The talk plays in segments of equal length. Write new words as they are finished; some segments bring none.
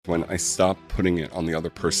When I stop putting it on the other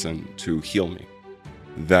person to heal me,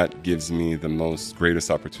 that gives me the greatest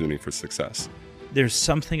opportunity for success. There's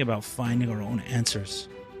something about finding our own answers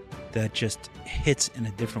that just hits in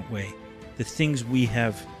a different way. The things we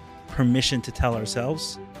have permission to tell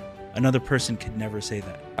ourselves, another person could never say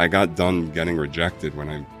that. I got done getting rejected when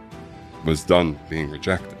I was done being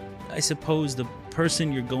rejected. I suppose the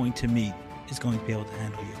person you're going to meet is going to be able to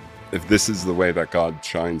handle you. If this is the way that God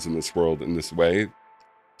shines in this world in this way,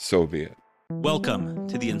 so be it. Welcome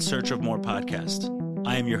to the In Search of More podcast.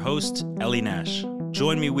 I am your host, Ellie Nash.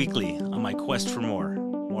 Join me weekly on my quest for more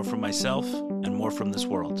from myself and more from this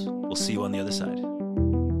world. We'll see you on the other side.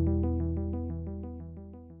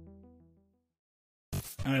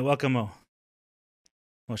 All right, welcome, Mo.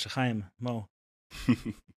 Moshe Chaim, Mo.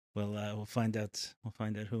 We'll find out. We'll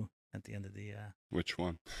find out who at the end of the. Which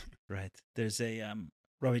one? Right. There's a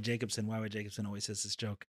Rabbi Jacobson. Rabbi Jacobson always says this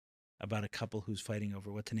joke about a couple who's fighting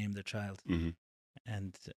over what to name their child. Mm-hmm.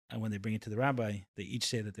 And when they bring it to the rabbi, they each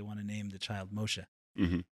say that they want to name the child Moshe.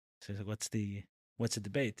 Mm-hmm. So what's the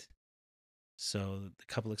debate? So the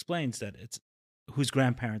couple explains that it's whose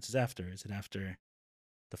grandparents is after. Is it after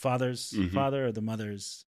the father's father or the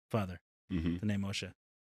mother's father? Mm-hmm. The name Moshe.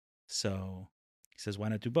 So he says, why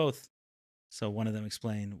not do both? So one of them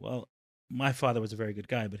explained, well, my father was a very good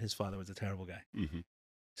guy, but his father was a terrible guy. Mm-hmm.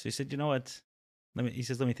 So he said, you know what? Let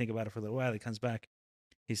me think about it for a little while. He comes back.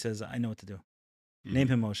 He says, I know what to do. Mm-hmm. Name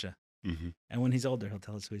him Moshe. Mm-hmm. And when he's older, he'll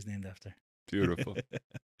tell us who he's named after. Beautiful.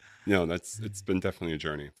 It's been definitely a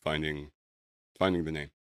journey, finding the name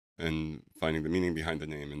and finding the meaning behind the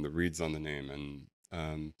name and the reads on the name.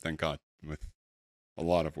 And thank God, with a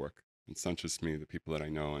lot of work. It's not just me, the people that I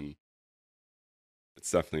know. And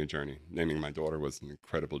it's definitely a journey. Naming my daughter was an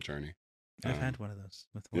incredible journey. I've had one of those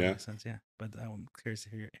with one of my sons, yeah. But I'm curious to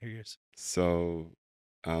hear yours. So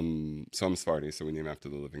I'm Sephardi, so we name after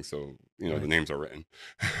the living. So, right. The names are written.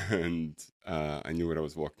 And I knew what I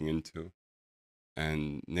was walking into.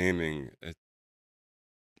 And naming it,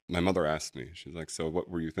 my mother asked me, she's like, so what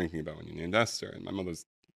were you thinking about when you named Esther? And my mother's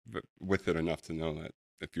with it enough to know that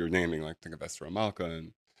if you're naming, like, think of Esther Amalka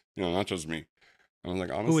and, not just me. I was like,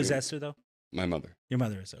 honestly. Who is Esther, though? My mother. Your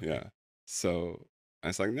mother is, okay. Yeah. So I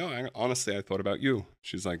was like, no, honestly, I thought about you.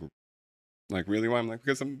 She's like, really? Why? I'm like,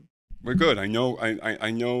 because we're good. I know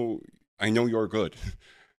you're good.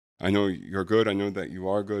 I know you're good. I know that you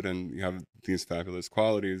are good, and you have these fabulous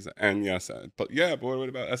qualities. And yes, but what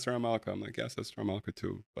about Esther Amalka? I'm like, yes, Esther Amalka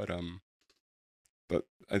too. But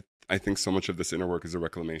I think so much of this inner work is a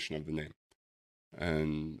reclamation of the name,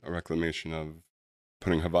 and a reclamation of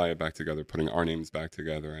putting Havaya back together, putting our names back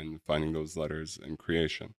together, and finding those letters in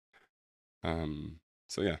creation.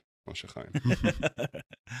 So yeah, Moshe Chaim.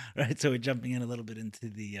 Right. So we're jumping in a little bit into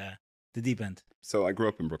the deep end. So I grew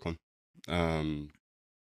up in Brooklyn.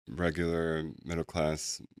 Regular, middle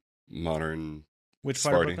class, modern. Which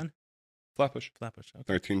part of Brooklyn? Flatbush. Flatbush.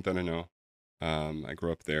 Okay. 13th, I don't know. I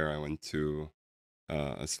grew up there. I went to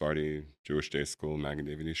a Sephardi Jewish day school, Magen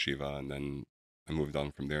David Yeshiva, and then I moved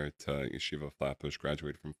on from there to Yeshiva Flatbush,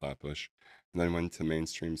 graduated from Flatbush, and then went to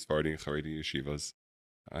mainstream Sephardi Haredi yeshivas,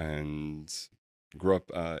 and grew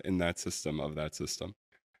up in that system.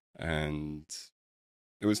 And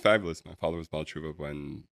it was fabulous. My father was Baal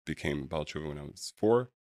Tshuva became Baal Tshuva when I was 4.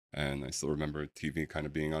 And I still remember TV kind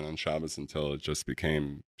of being on Shabbos until it just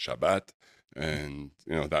became Shabbat. And,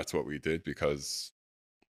 that's what we did because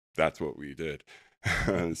that's what we did.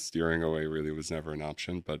 Steering away really was never an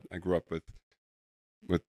option. But I grew up with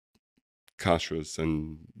kashrus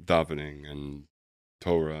and davening and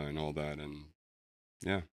Torah and all that. And,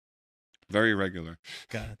 yeah, very regular.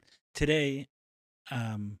 Got it. Today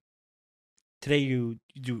you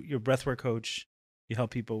do your breathwork coach. You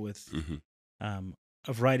help people with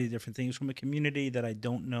a variety of different things from a community that I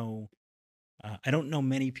don't know. I don't know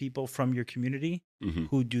many people from your community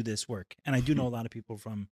who do this work, and I do know a lot of people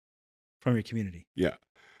from your community. Yeah.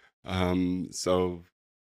 So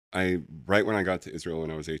right when I got to Israel when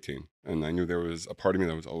I was 18, and I knew there was a part of me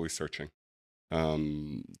that was always searching.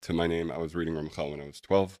 To my name, I was reading Ramchal when I was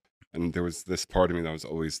 12, and there was this part of me that was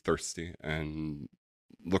always thirsty and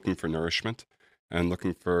looking for nourishment and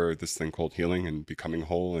looking for this thing called healing and becoming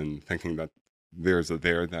whole and thinking that there's a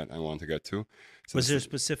there that I want to get to. So was there a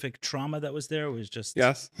specific trauma that was there? Or was just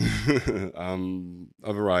yes,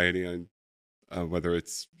 a variety. Whether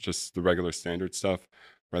it's just the regular standard stuff,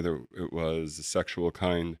 whether it was the sexual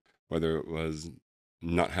kind, whether it was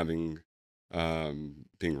not having,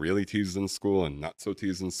 being really teased in school and not so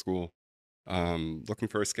teased in school, looking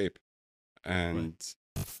for escape. And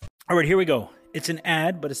all right, here we go. It's an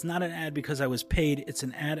ad, but it's not an ad because I was paid. It's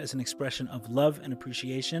an ad as an expression of love and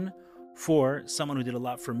appreciation for someone who did a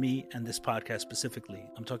lot for me and this podcast specifically.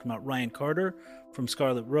 I'm talking about Ryan Carter from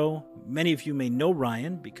Scarlet Row. Many of you may know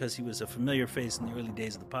Ryan because he was a familiar face in the early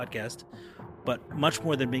days of the podcast, but much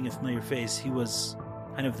more than being a familiar face, he was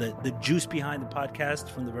kind of the juice behind the podcast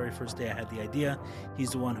from the very first day I had the idea.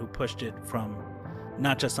 He's the one who pushed it from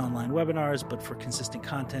not just online webinars, but for consistent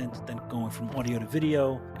content, then going from audio to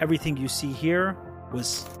video. Everything you see here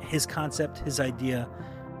was his concept, his idea,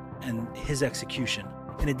 and his execution.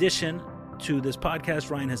 In addition to this podcast,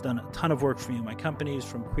 Ryan has done a ton of work for me and my companies,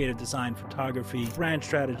 from creative design, photography, brand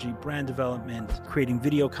strategy, brand development, creating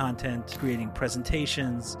video content, creating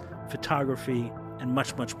presentations, photography, and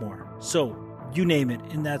much, much more. So you name it,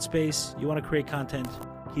 in that space, you want to create content,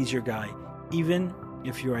 he's your guy. Even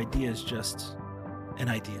if your idea is just an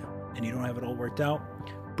idea and you don't have it all worked out,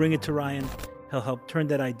 bring it to Ryan. He'll help turn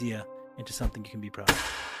that idea into something you can be proud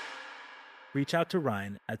of. Reach out to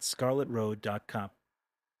Ryan at scarletroad.com.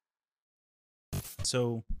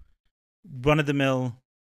 So, run-of-the-mill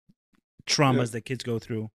traumas that kids go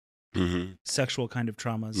through, sexual kind of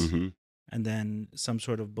traumas, and then some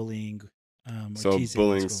sort of bullying. So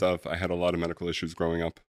bullying stuff, I had a lot of medical issues growing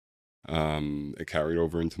up. It carried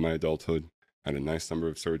over into my adulthood. I had a nice number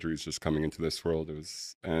of surgeries just coming into this world.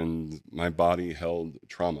 And my body held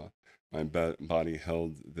trauma. My body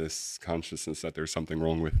held this consciousness that there's something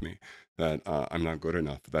wrong with me, that I'm not good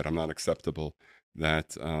enough, that I'm not acceptable,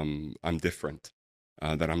 that I'm different,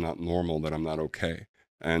 that I'm not normal, that I'm not okay.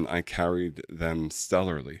 And I carried them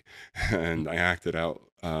stellarly, and I acted out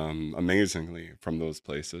amazingly from those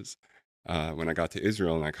places. When I got to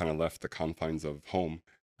Israel and I kind of left the confines of home,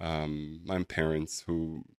 my parents,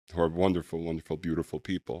 who are wonderful, wonderful, beautiful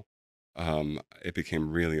people, it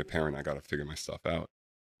became really apparent I got to figure my stuff out.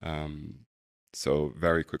 So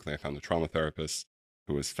very quickly I found a trauma therapist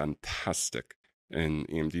who was fantastic in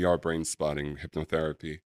EMDR, brain spotting,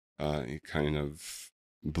 hypnotherapy. He kind of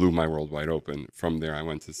blew my world wide open. From there,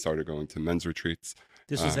 I started going to men's retreats.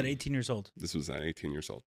 This was at 18 years old? This was at 18 years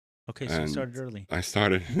old. Okay, so you started early. I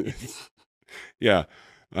started, yeah,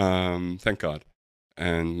 thank God.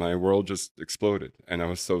 And my world just exploded. And I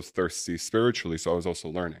was so thirsty spiritually, so I was also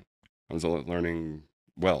learning. I was learning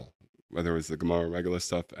well, whether it was the Gemara regular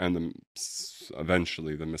stuff and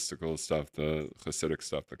eventually the mystical stuff, the Hasidic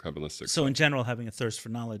stuff, the Kabbalistic stuff. In general, having a thirst for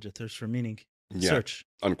knowledge, a thirst for meaning. Yeah, search.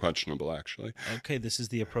 Unquestionable, actually. Okay, this is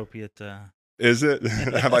the appropriate... Is it?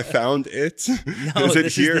 Have I found it? No, is it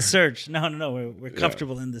this here? is the search. No, we're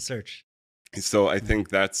comfortable in the search. So I think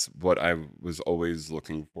that's what I was always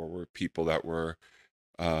looking for, were people that were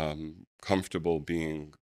comfortable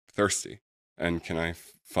being thirsty. And can I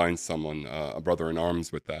find someone, a brother in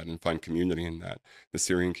arms with that, and find community in that? The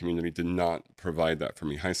Syrian community did not provide that for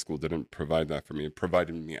me. High school didn't provide that for me. It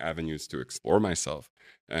provided me avenues to explore myself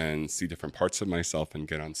and see different parts of myself and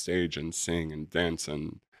get on stage and sing and dance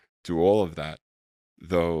and do all of that.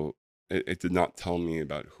 Though it did not tell me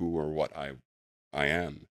about who or what I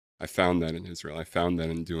am. I found that in Israel. I found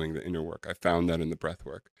that in doing the inner work. I found that in the breath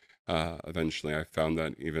work. Eventually, I found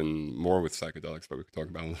that even more with psychedelics, but we could talk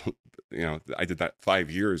about, I did that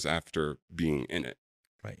 5 years after being in it.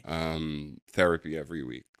 Right. Therapy every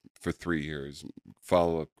week for 3 years,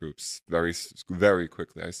 follow-up groups. Very, very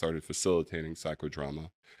quickly, I started facilitating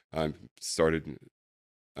psychodrama. I started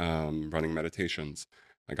running meditations.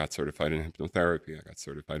 I got certified in hypnotherapy. I got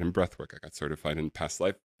certified in breathwork. I got certified in past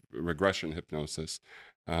life regression hypnosis.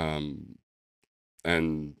 And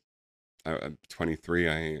at 23,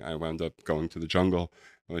 I wound up going to the jungle,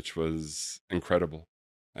 which was incredible.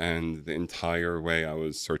 And the entire way I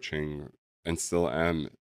was searching, and still am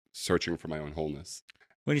searching, for my own wholeness.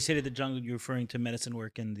 When you say to the jungle, you're referring to medicine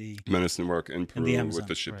work in the... Medicine work in Peru with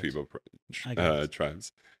the Shipibo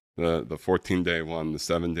tribes. The 14-day one, the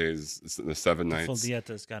 7 days, the 7 nights. Full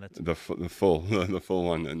dietas, got it. The full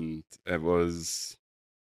one. And it was...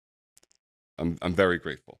 I'm very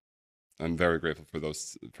grateful. I'm very grateful for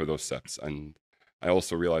those steps, and I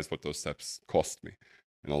also realized what those steps cost me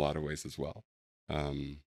in a lot of ways as well.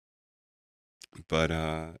 But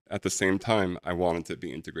at the same time, I wanted to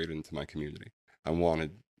be integrated into my community. I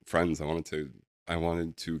wanted friends. I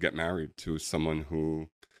wanted to get married to someone who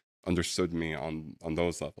understood me on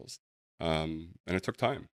those levels. And it took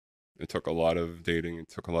time. It took a lot of dating. It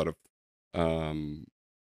took a lot of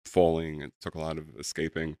falling. It took a lot of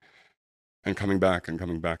escaping. And coming back and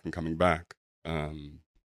coming back and coming back. How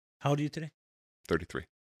old are you today? 33.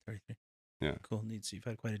 33. Yeah. Cool. Neat. So you've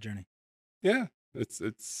had quite a journey. Yeah.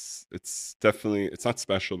 It's definitely, it's not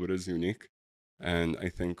special, but it is unique. And I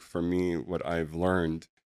think for me, what I've learned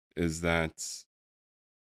is that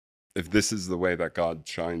if this is the way that God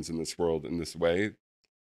shines in this world in this way,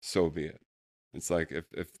 so be it. It's like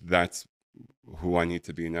if that's who I need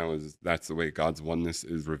to be now, is that's the way God's oneness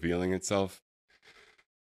is revealing itself,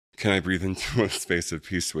 can I breathe into a space of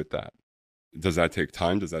peace with that? Does that take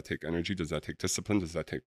time? Does that take energy? Does that take discipline? Does that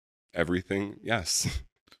take everything? Yes.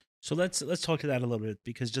 So let's talk to that a little bit,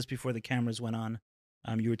 because just before the cameras went on,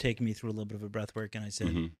 you were taking me through a little bit of a breath work, and I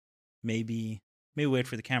said maybe wait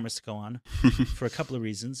for the cameras to go on for a couple of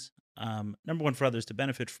reasons. Number one, for others to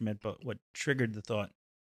benefit from it, but what triggered the thought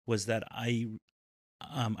was that I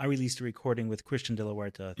released a recording with Christian De La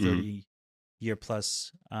Huerta, 30-year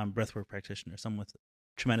plus breathwork practitioner, someone with a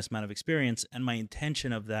tremendous amount of experience, and my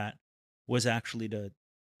intention of that was actually to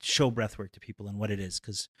show breathwork to people and what it is,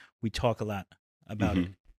 because we talk a lot about it.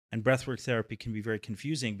 And breathwork therapy can be very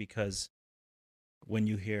confusing, because when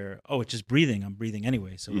you hear, oh, it's just breathing, I'm breathing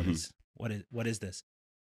anyway, so what is this?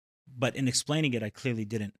 But in explaining it, I clearly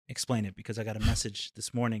didn't explain it, because I got a message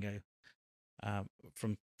this morning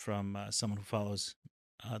from someone who follows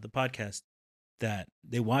the podcast, that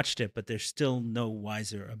they watched it, but they're still no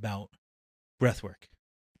wiser about breathwork,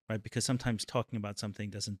 right? Because sometimes talking about something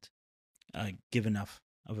doesn't give enough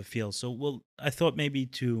of a feel. So I thought maybe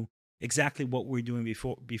to exactly what we're doing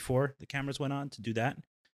before the cameras went on, to do that,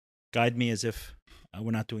 guide me as if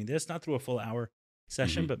we're not doing this, not through a full hour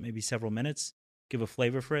session, but maybe several minutes, give a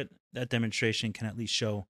flavor for it. That demonstration can at least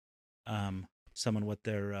show someone what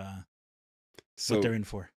they're in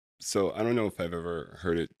for. So I don't know if I've ever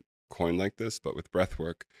heard it coined like this, but with breath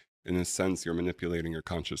work, in a sense, you're manipulating your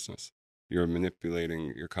consciousness. You're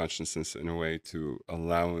manipulating your consciousness in a way to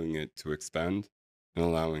allowing it to expand and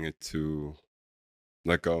allowing it to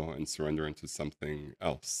let go and surrender into something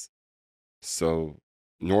else. So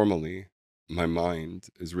normally my mind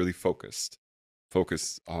is really focused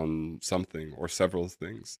on something or several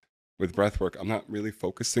things. With breathwork, I'm not really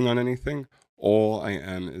focusing on anything. All I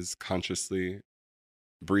am is consciously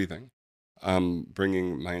breathing. I'm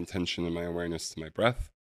bringing my intention and my awareness to my breath.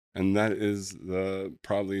 And that is the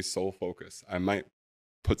probably sole focus. I might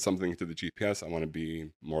put something to the GPS. I want to be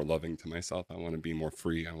more loving to myself. I want to be more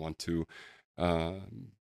free. I want to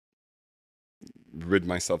rid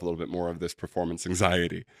myself a little bit more of this performance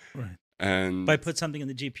anxiety. Right. And by put something in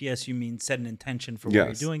the GPS, you mean set an intention for where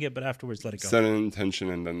you're doing it, but afterwards let it go. Set an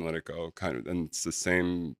intention and then let it go. Kind of, and it's the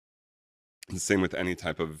same with any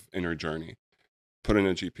type of inner journey. Put in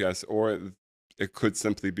a GPS, or it could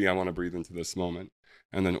simply be, I want to breathe into this moment.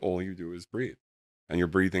 And then all you do is breathe. And you're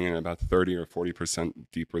breathing in about 30 or 40%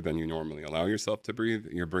 deeper than you normally allow yourself to breathe.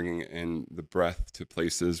 You're bringing in the breath to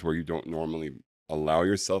places where you don't normally allow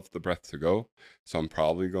yourself the breath to go. So I'm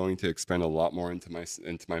probably going to expand a lot more into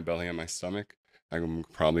my belly and my stomach. I'm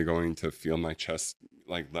probably going to feel my chest,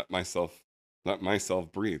 like let myself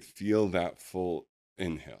breathe. Feel that full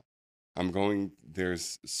inhale.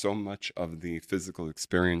 There's so much of the physical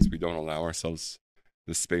experience we don't allow ourselves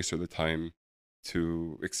the space or the time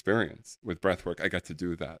to experience. With breathwork, I get to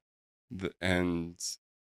do that. And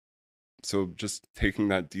so just taking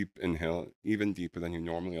that deep inhale, even deeper than you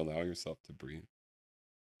normally allow yourself to breathe,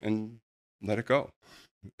 and let it go.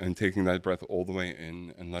 And taking that breath all the way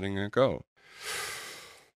in and letting it go.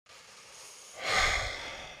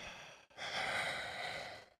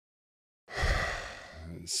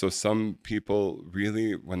 So some people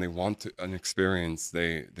really, when they want an experience,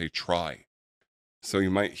 they try. So you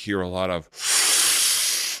might hear a lot of,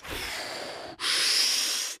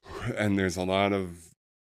 and there's a lot of,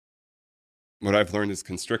 what I've learned is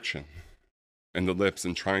constriction in the lips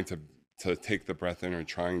and trying to take the breath in or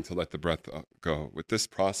trying to let the breath go. With this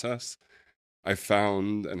process, I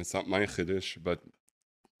found, and it's not my chiddush, but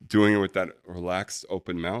doing it with that relaxed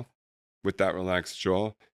open mouth, with that relaxed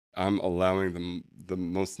jaw, I'm allowing the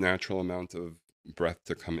most natural amount of breath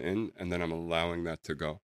to come in, and then I'm allowing that to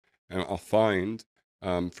go. And I'll find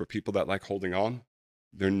for people that like holding on,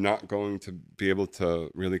 they're not going to be able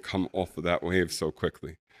to really come off of that wave so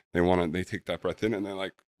quickly. They take that breath in and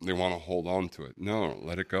they want to hold on to it. No,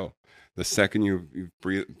 let it go. The second you've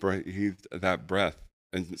breathed that breath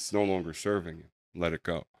and it's no longer serving you, let it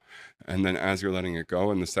go. And then as you're letting it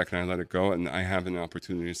go, and the second I let it go, and I have an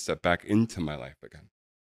opportunity to step back into my life again.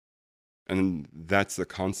 And that's the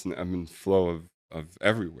constant ebb and flow of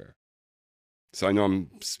everywhere. So I know I'm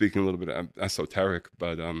speaking a little bit esoteric,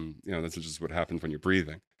 but that's just what happens when you're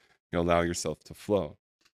breathing. You allow yourself to flow.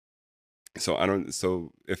 So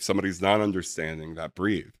if somebody's not understanding that,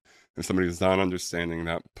 breathe. If somebody's not understanding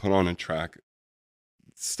that, put on a track.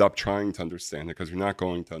 Stop trying to understand it, because you're not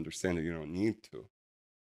going to understand it. You don't need to.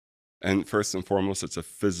 And first and foremost, it's a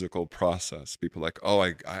physical process. People are like, oh,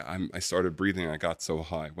 I started breathing, I got so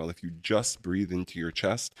high. Well, if you just breathe into your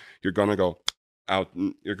chest, you're gonna go out.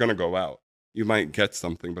 You're gonna go out. you might get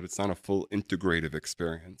something, but it's not a full integrative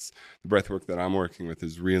experience. The breath work that I'm working with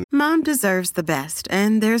is really... Mom deserves the best,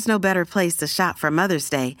 and there's no better place to shop for Mother's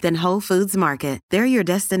Day than Whole Foods Market. They're your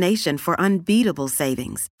destination for unbeatable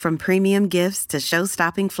savings, from premium gifts to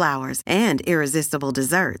show-stopping flowers and irresistible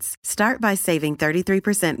desserts. Start by saving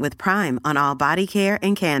 33% with Prime on all body care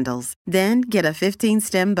and candles. Then get a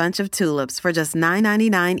 15-stem bunch of tulips for just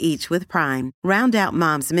 $9.99 each with Prime. Round out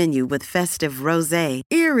Mom's menu with festive rosé,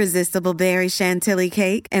 irresistible berry chantilly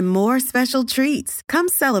cake, and more special treats. Come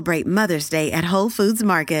celebrate Mother's Day at Whole Foods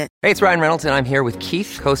Market. Hey, it's Ryan Reynolds, and I'm here with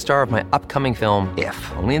Keith, co-star of my upcoming film,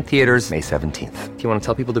 If, only in theaters May 17th. Do you want to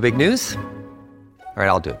tell people the big news? All right,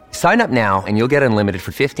 I'll do it. Sign up now and you'll get unlimited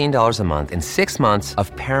for $15 a month and 6 months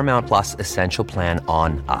of Paramount Plus Essential Plan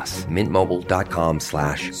on us.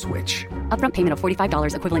 MintMobile.com/switch. Upfront payment of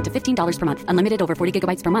 $45 equivalent to $15 per month. Unlimited over 40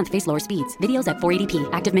 gigabytes per month. Face lower speeds. Videos at 480p.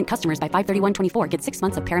 Active Mint customers by 531.24 get 6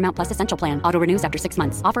 months of Paramount Plus Essential Plan. Auto renews after 6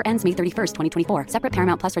 months. Offer ends May 31st, 2024. Separate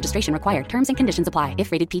Paramount Plus registration required. Terms and conditions apply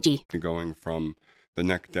if rated PG. Going from the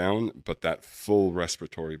neck down, but that full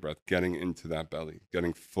respiratory breath, getting into that belly,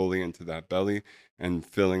 getting fully into that belly and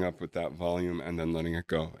filling up with that volume and then letting it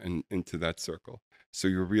go and into that circle. So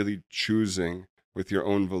you're really choosing with your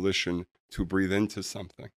own volition to breathe into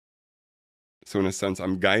something. So in a sense,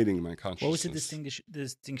 I'm guiding my consciousness. What was the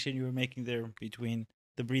distinction you were making there between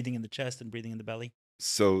the breathing in the chest and breathing in the belly?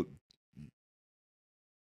 So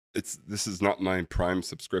this is not my Prime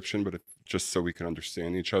subscription, but just so we can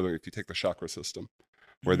understand each other, if you take the chakra system,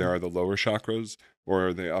 where there are the lower chakras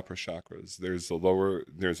or the upper chakras, there's the lower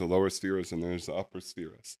spheres and there's the upper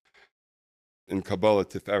spheres. In Kabbalah,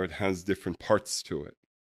 Tiferet has different parts to it.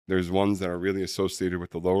 There's ones that are really associated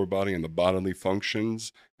with the lower body and the bodily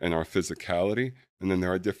functions and our physicality, and then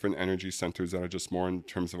there are different energy centers that are just more in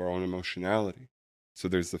terms of our own emotionality. So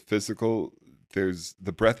there's the physical,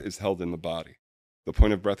 the breath is held in the body. The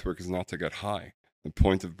point of breath work is not to get high. The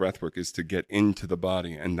point of breath work is to get into the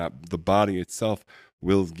body, and that the body itself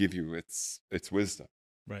will give you its wisdom.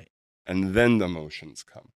 Right. And then the emotions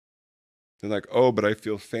come. They're like, oh, but I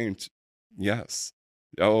feel faint. Yes.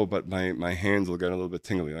 Oh, but my hands will get a little bit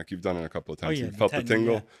tingly. Like you've done it a couple of times. Oh, yeah, you felt the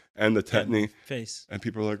tingle and the tetany. Face. And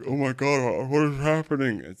people are like, oh my God, what is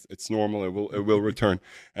happening? It's normal. It will return.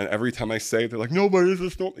 And every time I say it, they're like, no, but is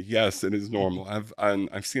this normal? Yes, it is normal.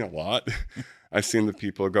 I've seen a lot. I've seen the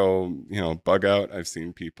people go, bug out. I've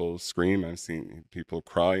seen people scream. I've seen people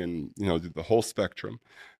cry, and do the whole spectrum.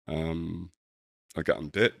 I've gotten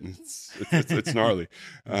bit. It's gnarly.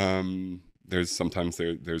 There's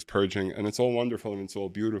purging, and it's all wonderful and it's all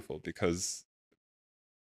beautiful because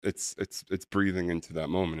it's breathing into that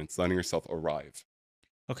moment. It's letting yourself arrive.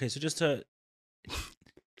 Okay, so just to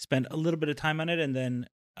spend a little bit of time on it, and then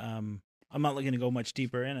I'm not looking to go much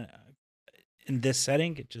deeper in this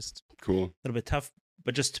setting. It's just cool, a little bit tough,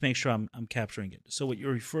 but just to make sure I'm capturing it. So what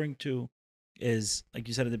you're referring to is, like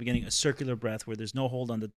you said at the beginning, a circular breath where there's no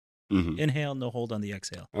hold on the inhale, no hold on the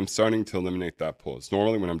exhale. I'm starting to eliminate that pause.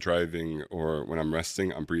 Normally when I'm driving or when I'm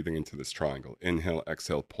resting, I'm breathing into this triangle. Inhale,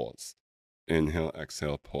 exhale, pause. Inhale,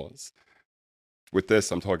 exhale, pause. With this,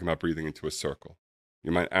 I'm talking about breathing into a circle.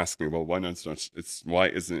 You might ask me, well, why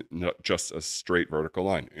isn't it not just a straight vertical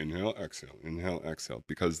line? Inhale, exhale,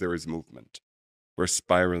 because there is movement. We're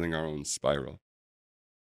spiraling our own spiral.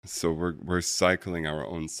 So we're cycling our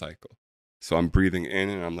own cycle. So I'm breathing in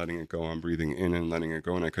and I'm letting it go. I'm breathing in and letting it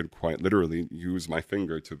go. And I could quite literally use my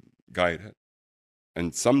finger to guide it.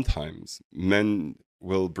 And sometimes men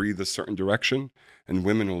will breathe a certain direction and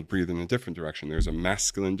women will breathe in a different direction. There's a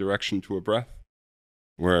masculine direction to a breath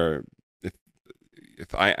where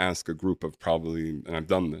if I ask a group of probably, and I've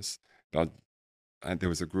done this, there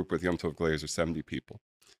was a group with Yom Tov Glazer, 70 people.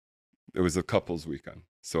 It was a couples weekend.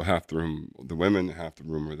 So half the room, the women, half the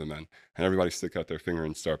room were the men. And everybody stick out their finger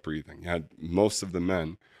and start breathing. You had most of the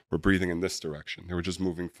men were breathing in this direction. They were just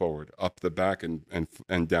moving forward, up the back and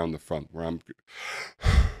down the front, where I'm...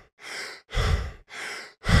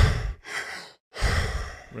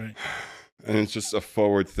 Right. And it's just a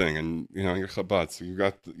forward thing. And, you're Chabad, so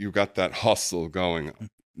you got that hustle going.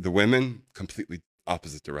 The women, completely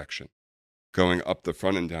opposite direction, going up the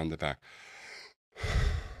front and down the back.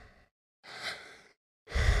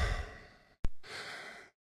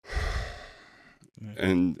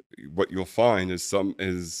 And what you'll find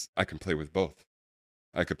is I can play with both.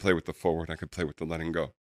 I could play with the forward. I could play with the letting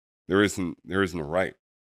go. There isn't a right.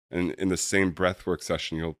 And in the same breathwork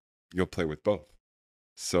session, you'll play with both.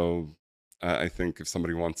 So I think if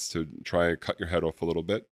somebody wants to try cut your head off a little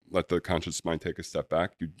bit, let the conscious mind take a step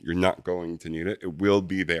back. You're not going to need it. It will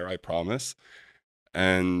be there, I promise.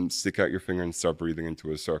 And stick out your finger and start breathing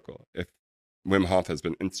into a circle. Wim Hof has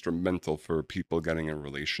been instrumental for people getting a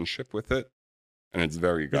relationship with it, and it's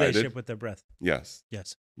very guided. Relationship with their breath. Yes.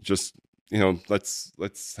 Yes. Just,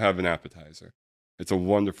 let's have an appetizer. It's a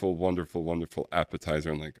wonderful, wonderful, wonderful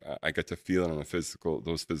appetizer, and like I get to feel it on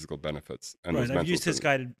those physical benefits. And right. I've used his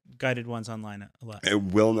guided ones online a lot. It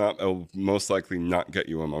will most likely not get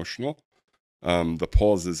you emotional. The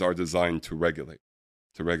pauses are designed to regulate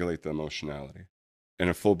the emotionality. In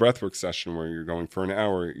a full breathwork session where you're going for an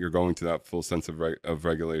hour, you're going to that full sense of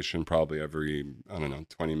regulation probably every,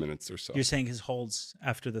 20 minutes or so. You're saying his holds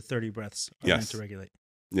after the 30 breaths are Yes. meant to regulate.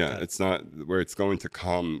 Yeah, it's not where it's going to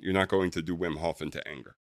calm. You're not going to do Wim Hof into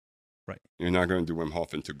anger. Right. You're not going to do Wim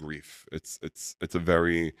Hof into grief. It's a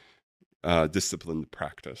very disciplined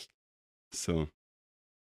practice. So.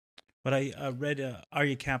 But I read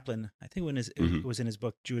Aryeh Kaplan, I think it was in his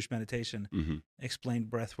book, Jewish Meditation, explained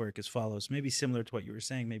breath work as follows, maybe similar to what you were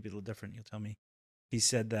saying, maybe a little different, you'll tell me. He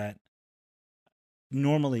said that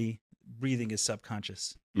normally breathing is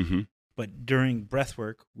subconscious, but during breath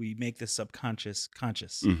work, we make the subconscious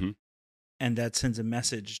conscious. And that sends a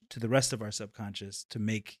message to the rest of our subconscious to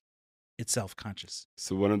make itself conscious.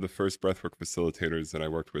 So one of the first breathwork facilitators that I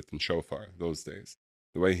worked with in Srour those days,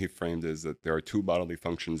 the way he framed it is that there are two bodily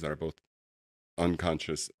functions that are both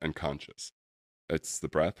unconscious and conscious. It's the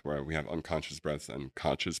breath, where we have unconscious breaths and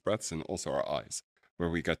conscious breaths, and also our eyes, where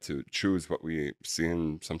we get to choose what we see,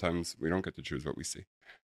 and sometimes we don't get to choose what we see.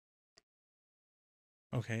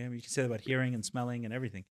 Okay, I mean, you can say that about hearing and smelling and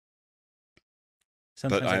everything.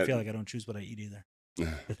 Sometimes I feel like I don't choose what I eat either.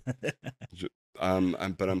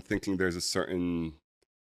 But I'm thinking there's a certain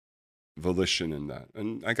volition in that,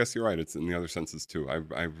 and I guess you're right. It's in the other senses too.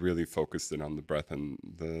 I really focused it on the breath and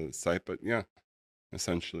the sight, but yeah,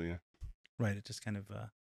 essentially, yeah. Right. It just kind of.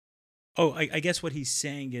 I guess what he's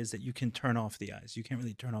saying is that you can turn off the eyes. You can't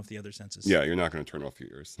really turn off the other senses. Yeah, you're not going to turn off your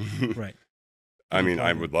ears. Right. I mean,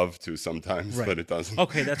 I would love to sometimes, but it doesn't.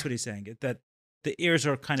 Okay, that's what he's saying. That the ears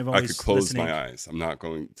are kind of always. I could close listening. my eyes. I'm not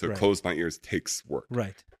going to close my ears. Takes work.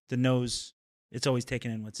 Right. The nose. It's always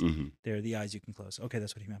taken in what's there. The eyes you can close. Okay,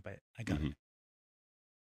 that's what he meant by it. I got it.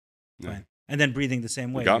 Yeah. Fine. And then breathing the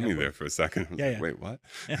same way. You got me there for a second. I was like, yeah. wait, what?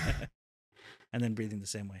 And then breathing the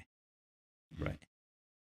same way. Right.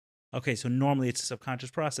 Okay, so normally it's a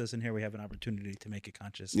subconscious process, and here we have an opportunity to make it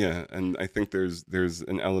conscious. Yeah, and I think there's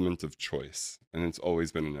an element of choice, and it's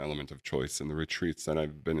always been an element of choice. In the retreats that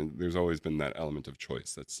I've been in, there's always been that element of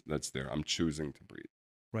choice that's there. I'm choosing to breathe.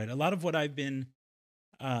 Right. A lot of what I've been,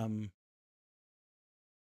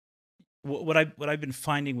 what I've been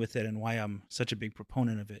finding with it, and why I'm such a big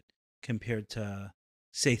proponent of it compared to,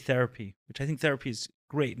 say, therapy, which I think therapy is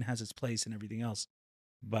great and has its place and everything else,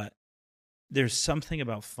 but there's something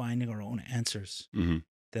about finding our own answers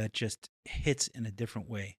that just hits in a different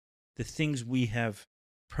way. The things we have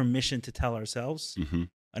permission to tell ourselves,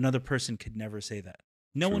 another person could never say that.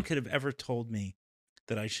 No one could have ever told me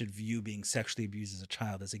that I should view being sexually abused as a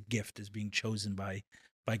child as a gift, as being chosen by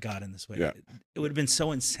God in this way. Yeah. It would have been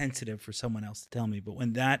so insensitive for someone else to tell me. But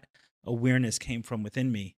when that awareness came from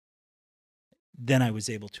within me, then I was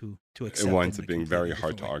able to accept it. It winds up being very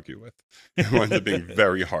hard to argue with. It winds up being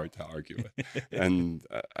very hard to argue with. And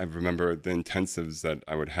I remember the intensives that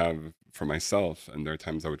I would have for myself, and there are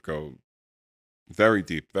times I would go very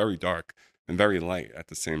deep, very dark, and very light at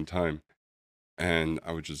the same time. And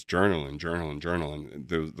I would just journal. And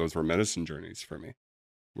those were medicine journeys for me,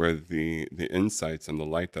 where the insights and the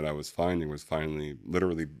light that I was finding was finally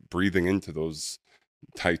literally breathing into those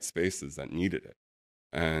tight spaces that needed it.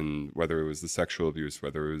 And whether it was the sexual abuse,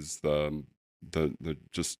 whether it was the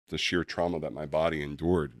just the sheer trauma that my body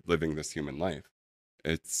endured living this human life,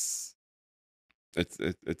 it's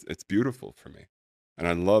beautiful for me. And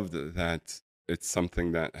I love that it's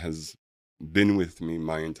something that has been with me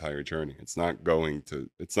my entire journey. It's not going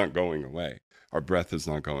away. Our breath is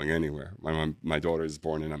not going anywhere. My daughter is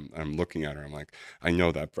born, and I'm looking at her. I'm like, I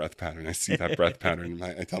know that breath pattern. I see that breath pattern.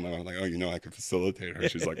 I tell my mom, like, oh, I can facilitate her.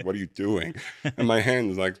 She's like, what are you doing? And my hand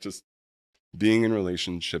is like, just being in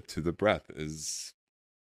relationship to the breath is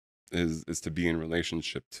to be in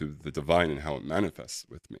relationship to the divine and how it manifests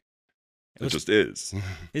with me. It just is.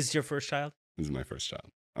 Is it your first child? This is my first child.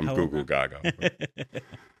 I'm How goo old goo now? gaga.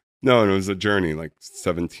 No, and it was a journey. Like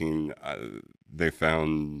 17, they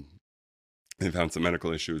found some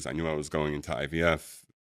medical issues. I knew I was going into IVF.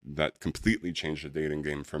 That completely changed the dating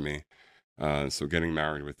game for me. So getting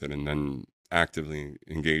married with it, and then actively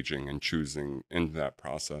engaging and choosing into that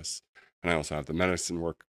process. And I also have the medicine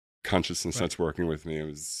work, consciousness that's working with me. It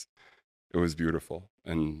was beautiful.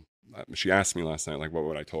 And she asked me last night, like, what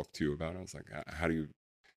would I talk to you about? I was like,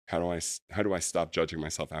 how do I stop judging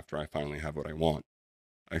myself after I finally have what I want?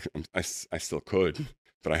 I still could,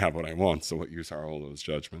 but I have what I want. So what use are all those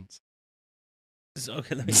judgments? So,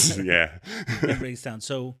 okay, let me Yeah. break this down.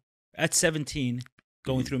 So at 17,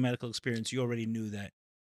 going through a medical experience, you already knew that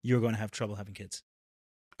you were going to have trouble having kids.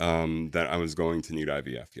 That I was going to need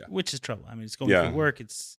IVF, yeah. Which is trouble. I mean, it's going through work.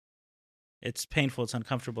 It's painful. It's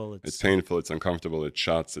uncomfortable. It's painful. It's uncomfortable. It's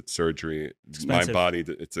shots. It's surgery. Expensive. My body.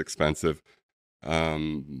 It's expensive. That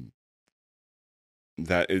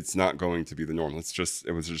it's not going to be the norm.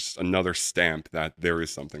 It was just another stamp that there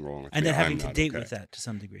is something wrong with me. And then having I'm to not date okay. with that to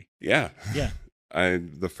some degree. Yeah. Yeah.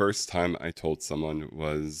 The first time I told someone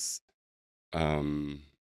was a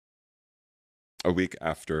week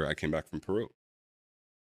after I came back from Peru.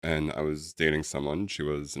 And I was dating someone. She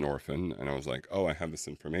was an orphan. And I was like, oh, I have this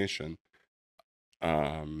information.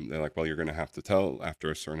 They're like, well, you're going to have to tell after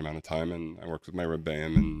a certain amount of time. And I worked with my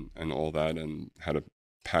Rebbeim and all that and how to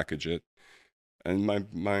package it. And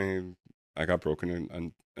I got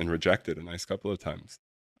broken and rejected a nice couple of times.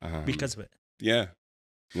 Because of it. Yeah.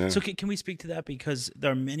 So can we speak to that? Because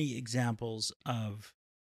there are many examples of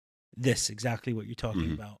this, exactly what you're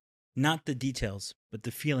talking about. Not the details, but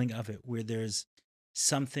the feeling of it, where there's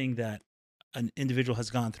something that an individual has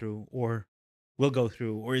gone through or will go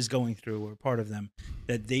through or is going through or part of them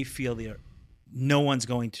that they feel no one's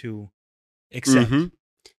going to accept.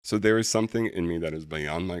 So there is something in me that is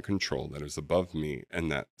beyond my control, that is above me, and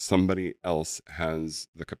that somebody else has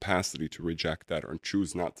the capacity to reject that or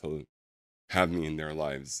choose not to have me in their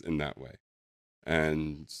lives in that way.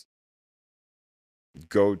 And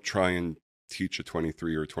go try and teach a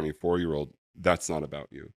 23 or 24-year-old, that's not about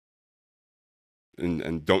you.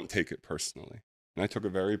 And don't take it personally. And I took it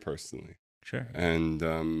very personally. Sure.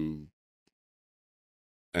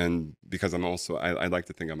 And because I'm also, I like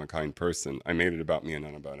to think I'm a kind person, I made it about me and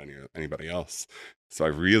not about anybody else. So I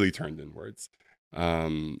really turned inwards.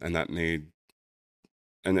 And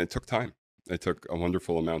it took time. It took a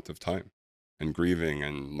wonderful amount of time and grieving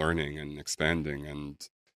and learning and expanding and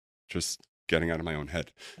just getting out of my own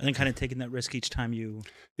head. And then kind of taking that risk each time you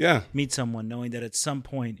meet someone, knowing that at some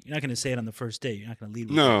point, you're not going to say it on the first date. You're not going to lead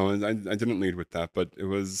with that. I didn't lead with that, but it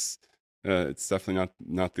was... it's definitely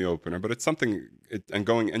not the opener, but it's something. And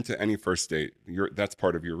going into any first date, that's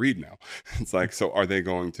part of your read now. It's like, so are they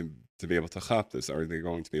going to be able to chop this? Are they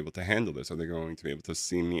going to be able to handle this? Are they going to be able to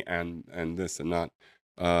see me and this and not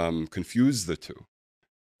confuse the two?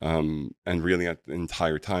 And really, at the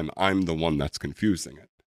entire time, I'm the one that's confusing it.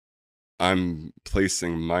 I'm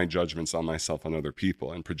placing my judgments on myself and other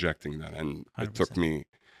people and projecting that. And 100%. It took me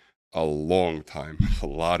a long time,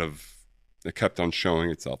 it kept on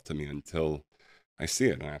showing itself to me until I see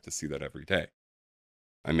it, and I have to see that every day.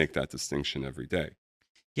 I make that distinction every day.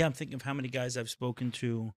 Yeah, I'm thinking of how many guys I've spoken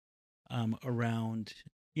to around,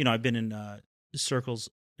 I've been in circles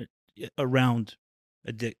around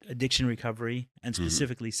addiction recovery and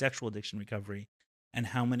specifically sexual addiction recovery, and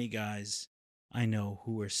how many guys I know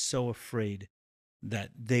who are so afraid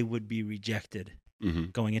that they would be rejected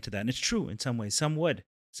going into that. And it's true in some ways. Some would,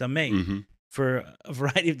 some may. For a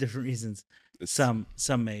variety of different reasons. Some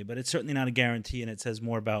may, but it's certainly not a guarantee, and it says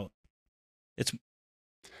more about it's.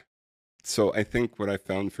 So I think what I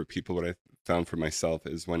found for people, what I found for myself,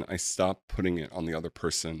 is when I stop putting it on the other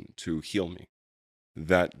person to heal me,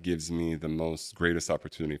 that gives me the greatest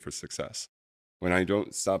opportunity for success. When I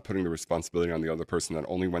don't stop putting the responsibility on the other person, that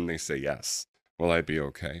only when they say yes will I be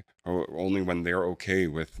okay, or only when they're okay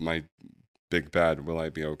with my big bad will I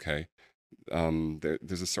be okay.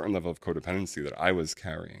 There's a certain level of codependency that I was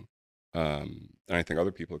carrying, and I think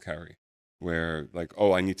other people carry, where like,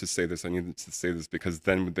 oh, I need to say this because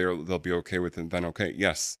then they'll be okay with it. And then okay,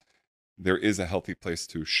 yes, there is a healthy place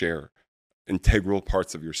to share integral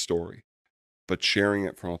parts of your story, but sharing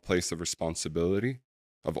it from a place of responsibility,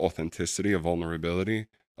 of authenticity, of vulnerability,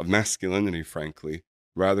 of masculinity, frankly,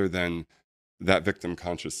 rather than that victim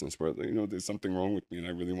consciousness where there's something wrong with me and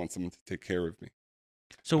I really want someone to take care of me.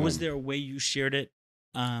 So was there a way you shared it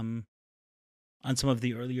on some of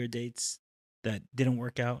the earlier dates that didn't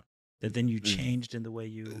work out, that then you changed in the way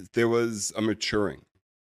you... There was a maturing.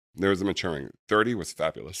 30 was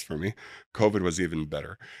fabulous for me. COVID was even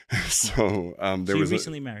better. So there was...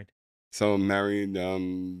 recently married? So married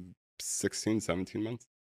 16, 17 months.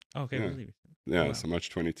 Okay, yeah. really? Yeah, wow. So March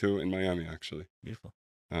 22 in Miami, actually. Beautiful.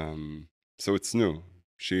 So it's new.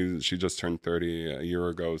 She just turned 30 a year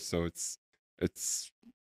ago, so it's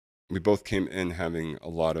we both came in having a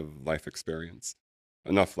lot of life experience,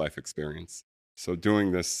 enough life experience. So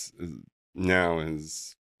doing this now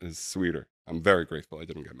is sweeter. I'm very grateful I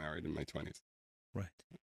didn't get married in my 20s. Right.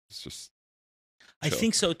 It's just chill. I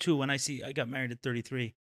think so too. When I got married at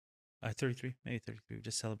 33, 33, maybe 33. We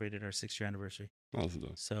just celebrated our 6-year anniversary.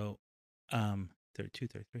 So, 32,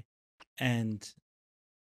 33. And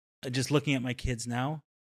just looking at my kids now,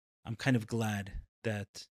 I'm kind of glad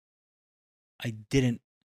that they didn't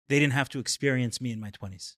have to experience me in my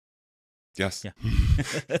 20s. Yes. Yeah.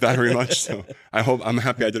 Very much so. I'm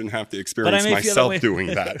happy I didn't have to experience myself doing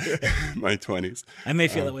that in my 20s. I may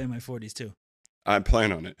feel that way in my 40s too. I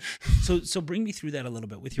plan on it. So bring me through that a little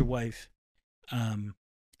bit with your wife.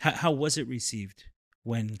 How was it received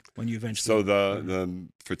when you eventually? So the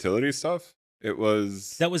fertility stuff, that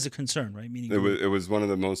was a concern, right? Meaning it was one of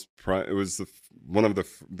the most.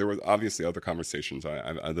 There were obviously other conversations.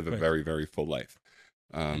 I live a very, very full life.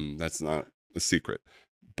 That's not a secret,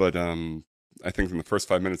 but I think in the first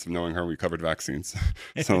 5 minutes of knowing her, we covered vaccines.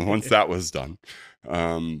 So once that was done,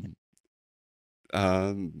 I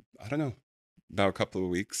don't know, about a couple of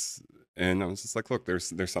weeks, and I was just like, look,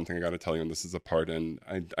 there's something I got to tell you, and this is a part. And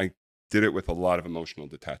I did it with a lot of emotional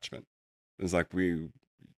detachment. It was like,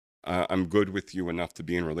 I'm good with you enough to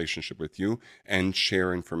be in relationship with you and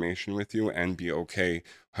share information with you and be okay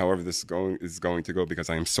however this is going to go, because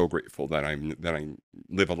I am so grateful that I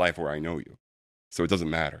live a life where I know you. So it doesn't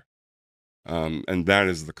matter. And that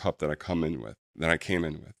is the cup that I came in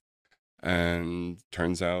with. And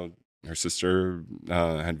turns out her sister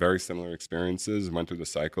had very similar experiences, went through the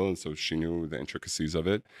cycle, and so she knew the intricacies of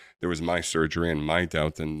it. There was my surgery and my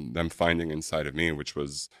doubt and them finding inside of me, which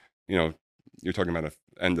was, you're talking about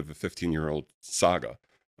the end of a 15-year-old saga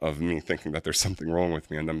of me thinking that there's something wrong with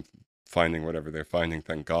me, and them finding whatever they're finding,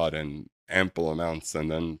 thank God, and ample amounts, and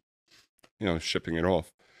then, shipping it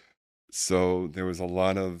off. So there was a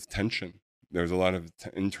lot of tension. There was a lot of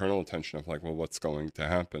internal tension of like, well, what's going to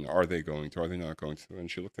happen? Are they going to? Are they not going to?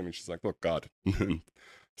 And she looked at me. She's like, look, God.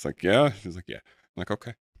 It's like, yeah. She's like, yeah. I'm like,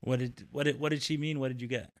 okay. What did she mean? What did you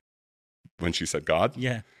get when she said God?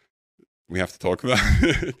 Yeah. We have to talk about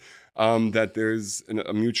it. That there's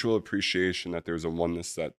a mutual appreciation, that there's a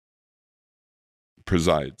oneness that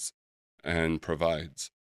presides and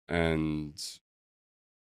provides and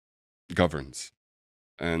governs.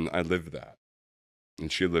 And I lived that.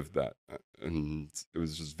 And she lived that. And it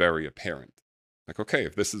was just very apparent. Like, okay,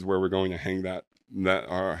 if this is where we're going to hang that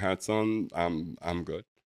our hats on, I'm good.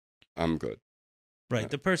 I'm good. Right.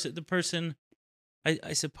 The person,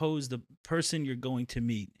 I suppose the person you're going to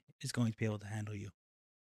meet is going to be able to handle you.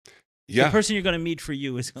 Yeah. The person you're going to meet for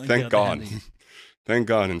you is going to be able to handle you. Thank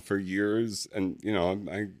God. And for years, and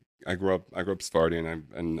I grew up Sephardi,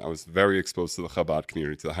 and I was very exposed to the Chabad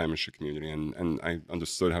community, to the Haimisha community, and I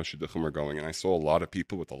understood how Shidduchim were going, and I saw a lot of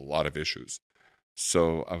people with a lot of issues.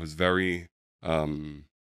 So I was very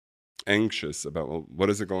anxious about, well,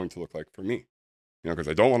 what is it going to look like for me? Because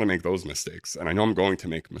I don't want to make those mistakes, and I know I'm going to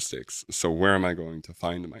make mistakes. So where am I going to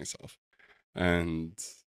find myself? And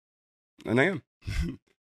I am,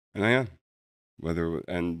 and I am.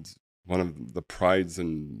 One of the prides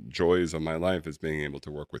and joys of my life is being able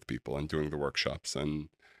to work with people and doing the workshops and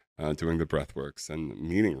doing the breathworks and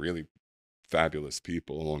meeting really fabulous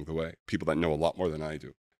people along the way, people that know a lot more than I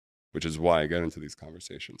do, which is why I get into these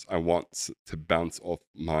conversations. I want to bounce off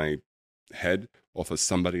my head off of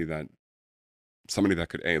somebody that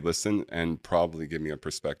could listen and probably give me a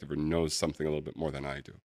perspective or knows something a little bit more than I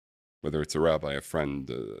do, whether it's a rabbi, a friend,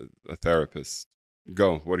 a therapist.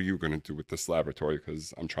 Go. What are you going to do with this laboratory?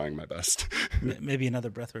 Because I'm trying my best. Maybe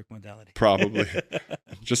another breathwork modality. Probably.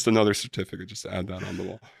 Just another certificate, just to add that on the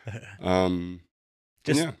wall.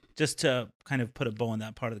 Just to kind of put a bow on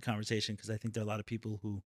that part of the conversation, because I think there are a lot of people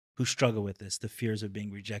who struggle with this, the fears of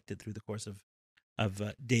being rejected through the course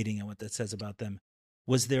of dating and what that says about them.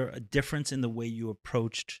 Was there a difference in the way you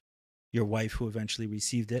approached your wife who eventually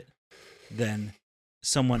received it than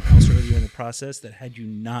someone else earlier in the process, that had you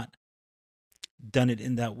not done it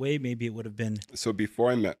in that way, maybe it would have been? So before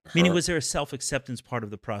I met her, meaning, was there a self-acceptance part of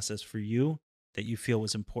the process for you that you feel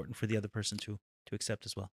was important for the other person to accept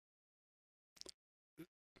as well?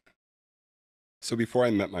 So before I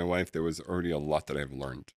met my wife, there was already a lot that I've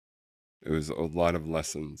learned. It was a lot of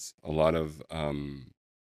lessons, a lot of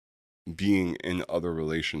being in other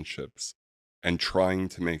relationships and trying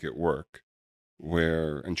to make it work,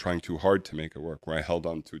 and trying too hard to make it work, where I held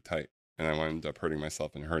on too tight and I wound up hurting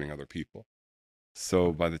myself and hurting other people.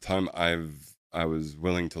 So by the time I was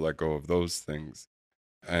willing to let go of those things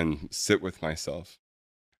and sit with myself,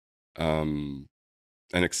 and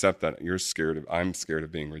accept that I'm scared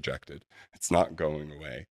of being rejected. It's not going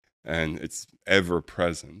away, and it's ever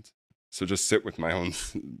present. So just sit with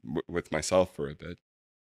with myself for a bit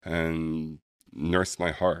and nurse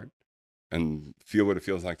my heart and feel what it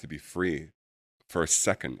feels like to be free for a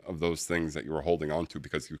second of those things that you were holding on to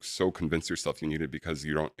because you so convinced yourself you need it because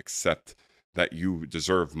you don't accept that you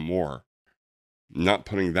deserve more. Not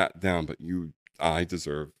putting that down, but I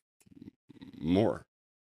deserve more.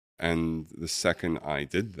 And the second I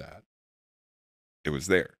did that, it was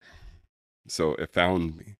there. So it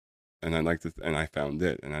found me, and I found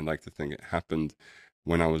it, and I'd like to think it happened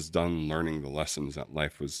when I was done learning the lessons that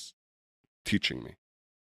life was teaching me.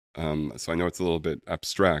 So I know it's a little bit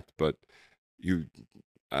abstract, but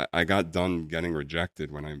I got done getting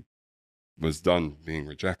rejected when I was done being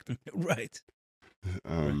rejected. Right.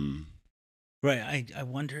 Right. I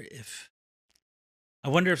wonder if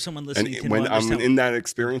someone listening and can when understand. I'm in that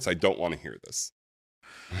experience, I don't want to hear this.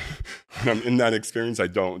 When I'm in that experience, I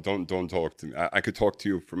don't talk to me. I could talk to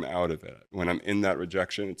you from out of it. When I'm in that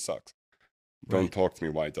rejection, it sucks. Don't talk to me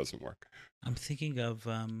why it doesn't work. I'm thinking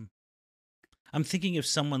if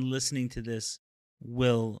someone listening to this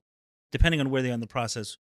will, depending on where they are in the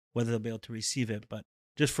process, whether they'll be able to receive it. But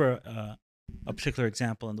just for a particular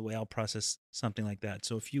example in the way I'll process something like that.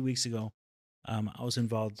 So a few weeks ago, I was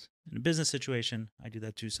involved in a business situation. I do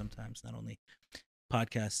that too sometimes, not only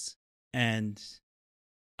podcasts. And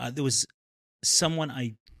there was someone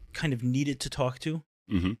I kind of needed to talk to.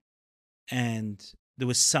 Mm-hmm. And there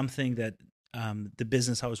was something that the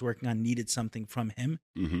business I was working on needed something from him.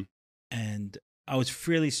 Mm-hmm. And I was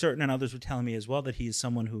fairly certain, and others were telling me as well, that he is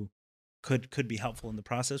someone who could be helpful in the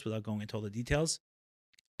process without going into all the details.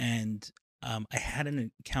 And I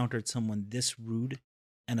hadn't encountered someone this rude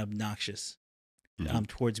and obnoxious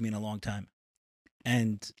towards me in a long time.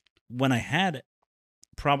 And when I had,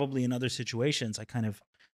 probably in other situations, I kind of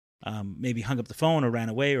maybe hung up the phone or ran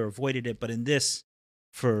away or avoided it. But in this,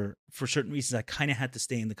 for certain reasons, I kind of had to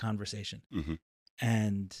stay in the conversation. Mm-hmm.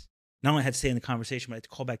 And not only had to stay in the conversation, but I had to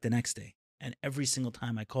call back the next day. And every single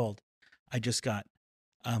time I called, I just got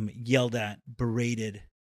yelled at, berated,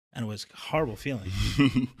 and it was a horrible feeling.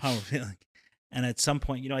 Horrible feeling. And at some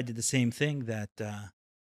point, I did the same thing that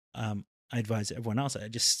I advised everyone else. I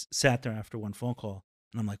just sat there after one phone call,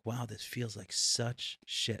 and I'm like, wow, this feels like such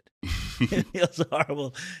shit. It feels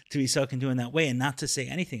horrible to be so doing that way, and not to say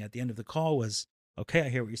anything. At the end of the call was, okay, I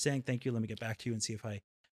hear what you're saying. Thank you. Let me get back to you and see if I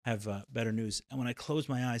have better news. And when I closed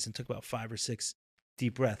my eyes and took about 5 or 6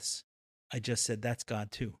 deep breaths, I just said, that's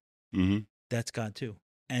God too. Mm-hmm. That's God too.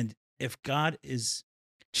 And if God is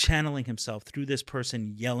channeling himself through this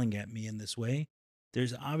person yelling at me in this way,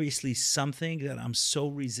 there's obviously something that I'm so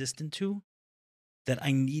resistant to that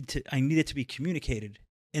I need it to be communicated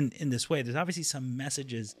in this way. There's obviously some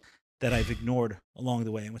messages that I've ignored along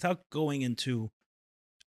the way. And without going into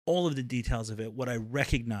all of the details of it, what I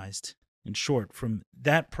recognized, in short, from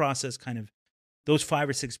that process, kind of those 5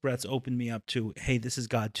 or 6 breaths opened me up to, hey, this is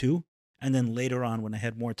God too. And then later on, when I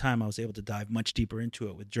had more time, I was able to dive much deeper into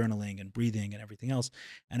it with journaling and breathing and everything else.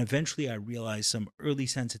 And eventually I realized some early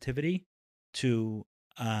sensitivity to,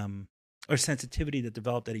 or sensitivity that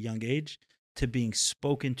developed at a young age to being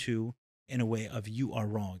spoken to in a way of, you are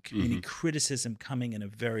wrong. Mm-hmm. Meaning criticism coming in a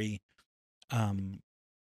very,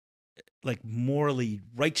 like morally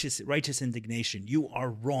righteous indignation. You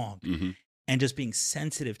are wrong. Mm-hmm. And just being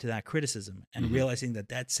sensitive to that criticism and mm-hmm. realizing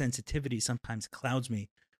that sensitivity sometimes clouds me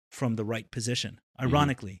from the right position.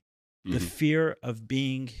 Ironically, mm-hmm. the fear of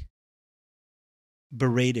being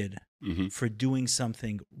berated mm-hmm. for doing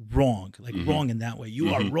something wrong, like mm-hmm. wrong in that way, you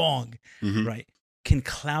mm-hmm. are wrong, mm-hmm. right, can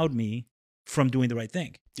cloud me from doing the right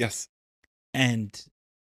thing. Yes. And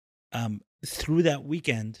through that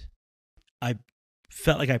weekend, I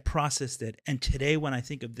felt like I processed it. And today, when I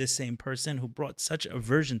think of this same person who brought such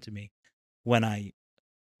aversion to me when I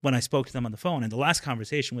spoke to them on the phone, and the last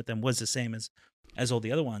conversation with them was the same as all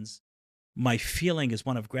the other ones, my feeling is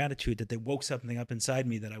one of gratitude that they woke something up inside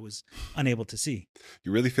me that I was unable to see.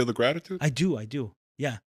 You really feel the gratitude? I do.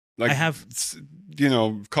 Yeah. Like, I have,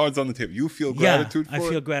 cards on the table. You feel gratitude for it? I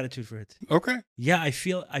feel gratitude for it. Okay. Yeah, I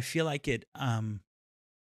feel like it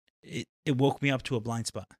woke me up to a blind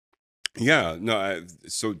spot. Yeah. No.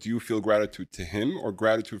 So do you feel gratitude to him or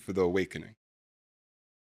gratitude for the awakening?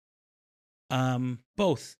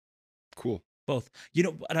 Both. Cool. Both.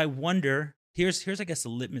 But I wonder, here's I guess the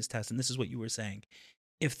litmus test, and this is what you were saying.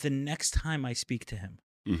 If the next time I speak to him,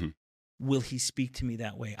 mm-hmm. will he speak to me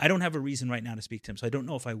that way? I don't have a reason right now to speak to him, so I don't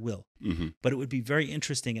know if I will. Mm-hmm. But it would be very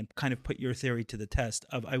interesting and kind of put your theory to the test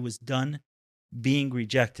of, I was done being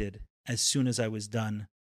rejected as soon as I was done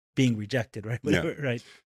being rejected, right? Yeah. Right.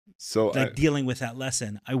 So like dealing with that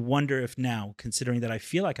lesson, I wonder if now, considering that I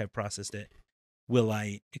feel like I've processed it, will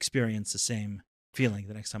I experience the same feeling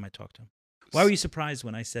the next time I talk to him? Why were you surprised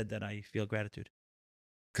when I said that I feel gratitude?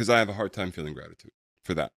 Because I have a hard time feeling gratitude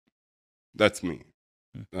for that. That's me.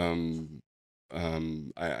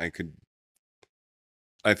 I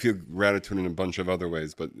feel gratitude in a bunch of other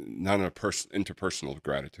ways, but not in a interpersonal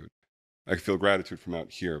gratitude. I feel gratitude from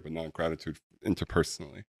out here, but not gratitude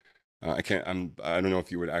interpersonally. I don't know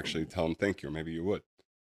if you would actually tell him thank you, or maybe you would.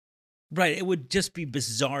 Right. It would just be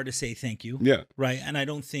bizarre to say thank you. Yeah. Right. And I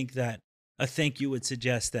don't think that a thank you would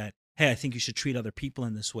suggest that, hey, I think you should treat other people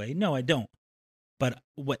in this way. No, I don't. But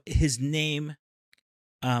what his name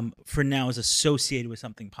for now is associated with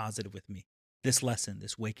something positive with me. This lesson,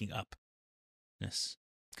 this waking up. Yes.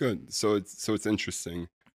 Good. So it's interesting.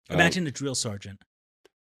 Imagine a drill sergeant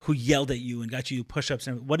who yelled at you and got you push-ups.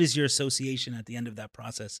 What is your association at the end of that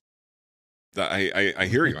process? I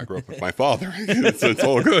hear you. I grew up with my father, so it's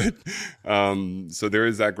all good. So there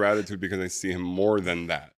is that gratitude because I see him more than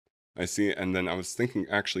that. And then I was thinking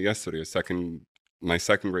actually yesterday, my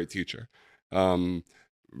second grade teacher, reaming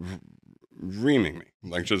me,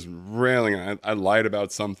 like just railing. I lied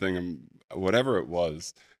about something and whatever it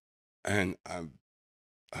was, and I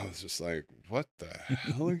was just like, "What the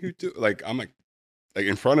hell are you doing?" Like I'm like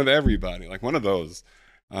in front of everybody, like one of those.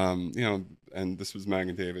 And this was Mag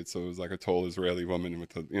and David, so it was like a tall Israeli woman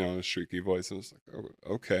with a shrieky voice. And I was like, oh,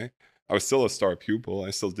 okay. I was still a star pupil. I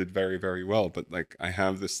still did very, very well. But like, I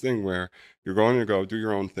have this thing where you're going to go do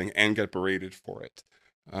your own thing and get berated for it.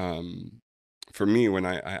 For me, when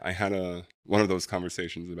I had one of those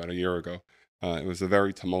conversations about a year ago, it was a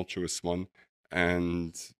very tumultuous one.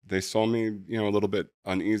 And they saw me, a little bit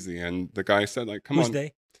uneasy. And the guy said, like, come Who's on.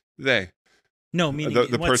 They? They. No, meaning the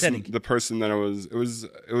in what person, setting? the person that it was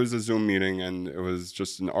a Zoom meeting, and it was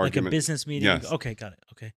just an argument. Like a business meeting? Yes. Okay, got it.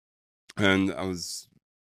 Okay. And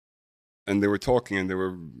they were talking, and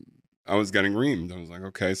I was getting reamed. I was like,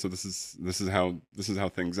 okay, so this is how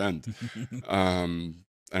things end. And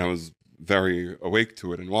I was very awake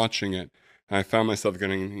to it and watching it. And I found myself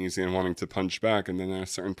getting uneasy and wanting to punch back. And then at a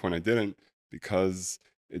certain point I didn't, because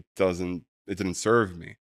it didn't serve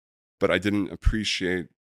me. But I didn't appreciate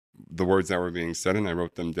the words that were being said, and I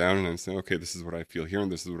wrote them down, and I said, okay, this is what I feel here,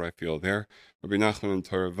 and this is what I feel there. Rabbi Nachman in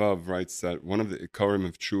Torah Vav writes that one of the ikarim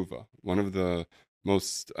of tshuva, one of the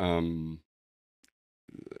most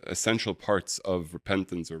essential parts of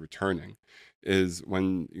repentance or returning, is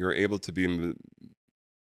when you're able to be mevaze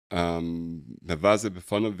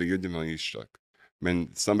b'fanav v'yudim al yishtak.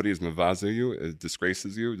 When somebody is mevaze you, it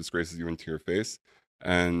disgraces you into your face,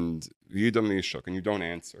 and v'yudim al yishtak, and you don't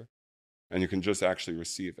answer. And you can just actually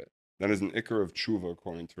receive it. That is an ikar of tshuva,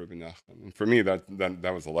 according to Rabbi Nachman. And for me, that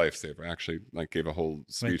was a lifesaver. I actually gave a whole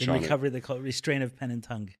speech on recovery, they call it restraint of pen and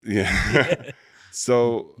tongue. Yeah.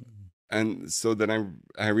 So then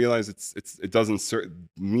I realized it doesn't serve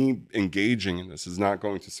me. Engaging in this is not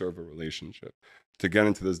going to serve a relationship. To get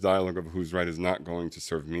into this dialogue of who's right is not going to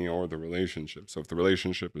serve me or the relationship. So if the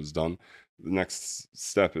relationship is done, the next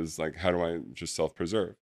step is like, how do I just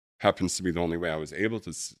self-preserve? Happens to be the only way I was able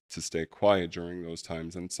to stay quiet during those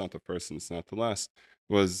times, and it's not the first and it's not the last,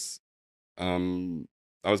 was I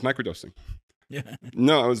was microdosing. Yeah.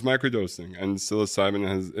 No, I was microdosing, and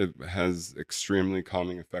psilocybin has extremely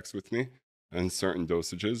calming effects with me in certain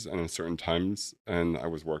dosages and in certain times, and I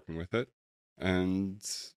was working with it, and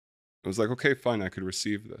I was like, okay, fine, I could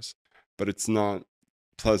receive this, but it's not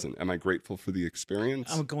pleasant. Am I grateful for the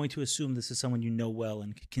experience? I'm going to assume this is someone you know well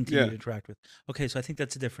and continue to interact with. Okay, so I think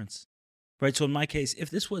that's a difference. Right? So in my case,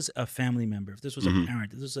 if this was a family member, if this was a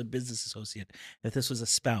parent, if this was a business associate, if this was a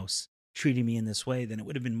spouse treating me in this way, then it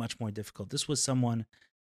would have been much more difficult. This was someone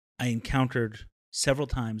I encountered several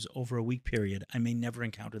times over a week period. I may never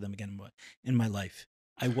encounter them again in my life.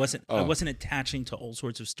 I wasn't attaching to all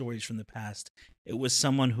sorts of stories from the past. It was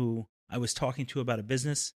someone who I was talking to about a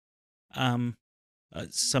business,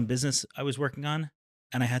 some business I was working on,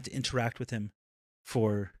 and I had to interact with him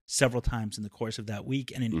for several times in the course of that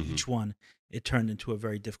week. And in each one, it turned into a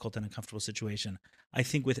very difficult and uncomfortable situation. I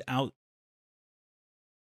think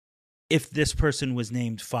if this person was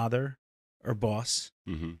named father or boss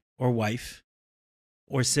or wife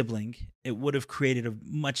or sibling, it would have created a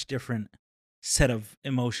much different set of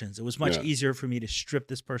emotions. It was much easier for me to strip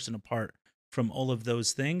this person apart from all of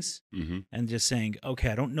those things and just saying, okay,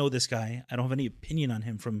 I don't know this guy. I don't have any opinion on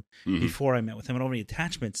him from before I met with him. I don't have any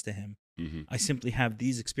attachments to him. I simply have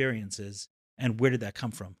these experiences. And where did that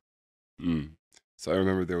come from? So I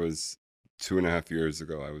remember there was 2.5 years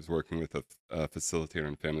ago, I was working with a facilitator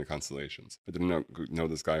in family constellations. I didn't know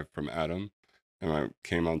this guy from Adam, and I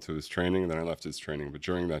came onto his training, and then I left his training. But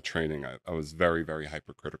during that training, I was very, very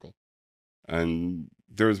hypercritical. And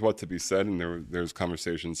there's what to be said, and there's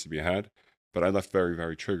conversations to be had. But I left very,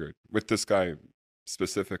 very triggered with this guy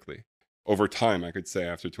specifically. Over time, I could say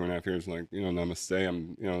after 2.5 years, like,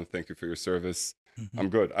 namaste, thank you for your service. I'm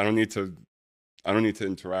good. I don't need to I don't need to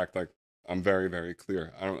interact. Like, I'm very, very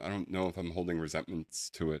clear. I don't know if I'm holding resentments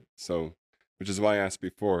to it. So, which is why I asked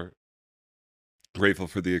before, grateful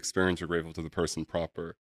for the experience or grateful to the person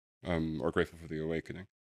proper, or grateful for the awakening.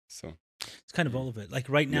 So it's kind of all of it. Like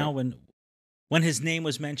right now, when his name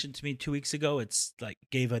was mentioned to me 2 weeks ago, it's like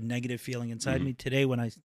gave a negative feeling inside me. Today, when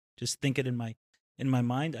I just think it in my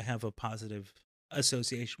mind, I have a positive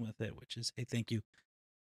association with it, which is, hey, thank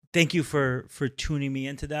you for tuning me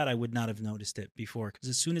into that. I would not have noticed it before, because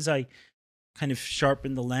as soon as I kind of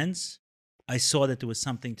sharpened the lens, I saw that there was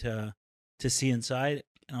something to see inside,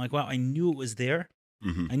 and I'm like, wow, I knew it was there.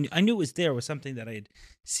 I knew it was there. It was something that I had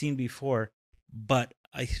seen before, but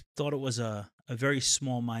I thought it was a very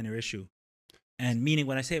small, minor issue. And meaning,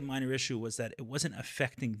 when I say a minor issue, was that it wasn't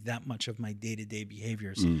affecting that much of my day-to-day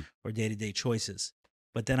behaviors or day-to-day choices.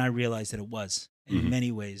 But then I realized that it was, in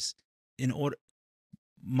many ways.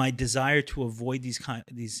 My desire to avoid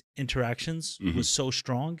these interactions was so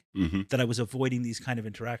strong that I was avoiding these kind of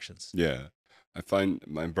interactions. Yeah. I find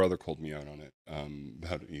my brother called me out on it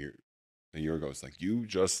about a year ago. It's like, you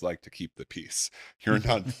just like to keep the peace. You're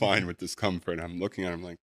not fine with discomfort. I'm looking at him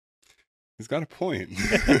like, he's got a point.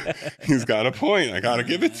 He's got a point. I got to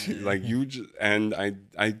give it to you. Like, and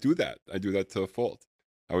I do that. I do that to a fault.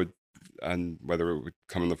 And whether it would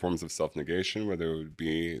come in the forms of self-negation, whether it would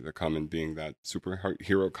be the common being that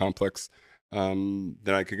superhero complex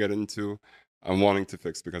that I could get into, I'm wanting to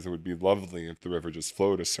fix, because it would be lovely if the river just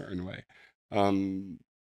flowed a certain way.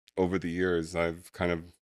 Over the years, I've kind of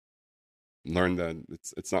learned that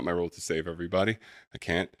it's not my role to save everybody. I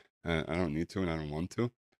can't. I don't need to, and I don't want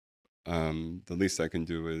to. The least I can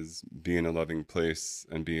do is be in a loving place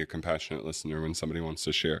and be a compassionate listener when somebody wants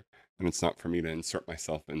to share. And it's not for me to insert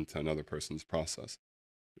myself into another person's process.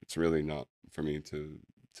 It's really not for me to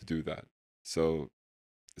do that. So,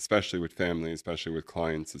 especially with family, especially with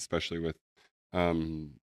clients, especially with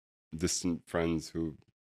distant friends who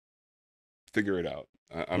figure it out.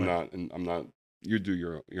 I'm not. You do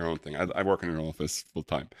your own thing. I work in an office full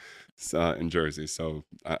time in Jersey, so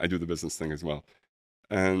I do the business thing as well.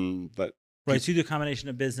 And that right, so you do a combination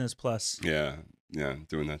of business plus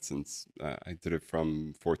doing that since I did it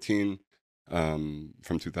from 14. From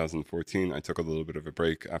 2014, I took a little bit of a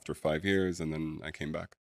break after 5 years, and then I came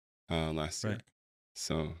back last year.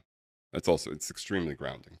 So it's extremely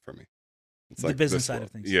grounding for me. It's the like business side of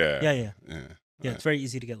things. Yeah. It's very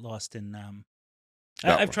easy to get lost in.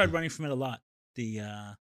 I've tried running from it a lot.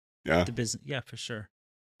 The business, for sure.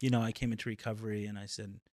 I came into recovery, and I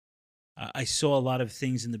said, I saw a lot of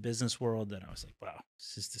things in the business world that I was like, wow,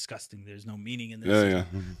 this is disgusting. There's no meaning in this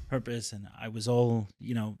purpose. And I was all,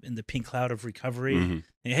 in the pink cloud of recovery. And,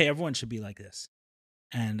 hey, everyone should be like this.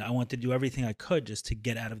 And I wanted to do everything I could just to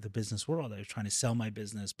get out of the business world. I was trying to sell my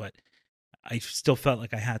business, but I still felt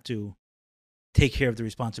like I had to take care of the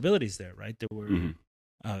responsibilities there, right? There were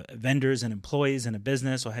vendors and employees and a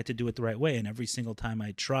business, so I had to do it the right way. And every single time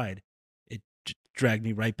I tried, it dragged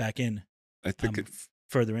me right back in. I think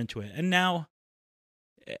further into it. And now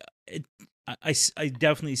I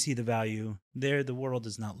definitely see the value there. The world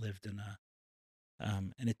is not lived in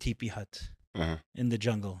a teepee hut in the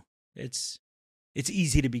jungle. It's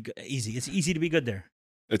easy to be easy. It's easy to be good there.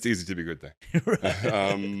 It's easy to be good there.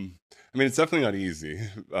 I mean, it's definitely not easy,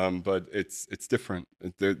 but it's different.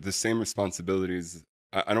 They're the same responsibilities.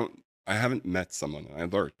 I haven't met someone. I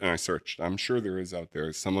learned and I searched. I'm sure there is out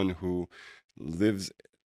there someone who lives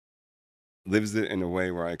it in a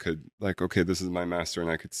way where I could, like, okay, this is my master, and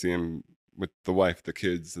I could see him with the wife, the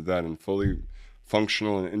kids, that, and fully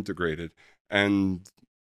functional and integrated, and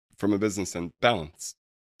from a business and balance,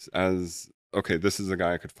 as, okay, this is a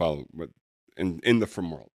guy I could follow in the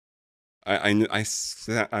from world.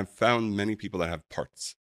 I've found many people that have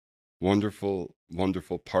parts, wonderful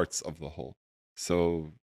parts of the whole.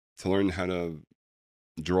 So to learn how to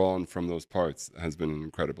draw on from those parts has been an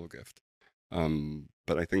incredible gift.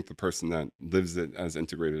 But I think the person that lives it as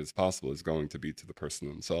integrated as possible is going to be to the person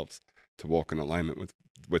themselves, to walk in alignment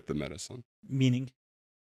with the medicine. Meaning,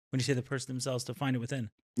 when you say the person themselves, to find it within.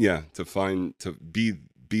 Yeah, to be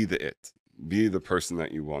the it, be the person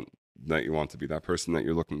that you want to be. That person that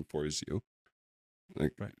you're looking for is you.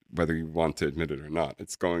 Like, whether you want to admit it or not,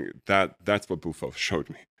 that's what Bufo showed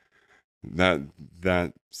me.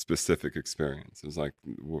 That specific experience is like,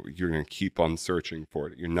 you're going to keep on searching for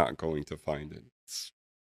it. You're not going to find it.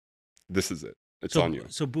 This is it. It's on you.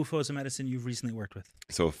 So Bufo is a medicine you've recently worked with.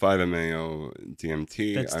 So 5-MeO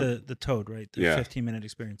DMT. That's the toad, right? The 15-minute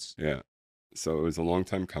experience. Yeah. So it was a long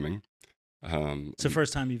time coming. It's the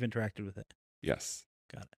first time you've interacted with it. Yes.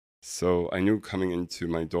 Got it. So I knew coming into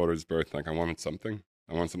my daughter's birth, like, I wanted something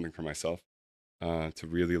for myself. to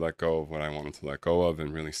really let go of what I wanted to let go of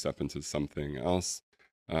and really step into something else.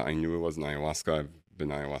 I knew it wasn't ayahuasca. I've been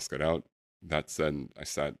ayahuasca'd out. That said, I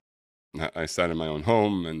sat in my own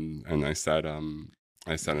home, and I sat in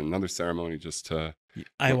another ceremony just to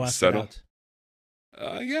ayahuasca out.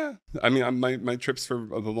 Yeah, I mean, my trips for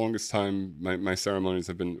the longest time, my ceremonies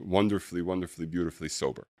have been wonderfully, wonderfully, beautifully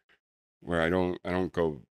sober, where I don't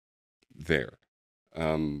go there,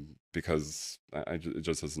 because it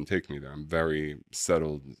just doesn't take me there. I'm very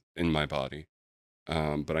settled in my body,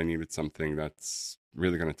 but I needed something that's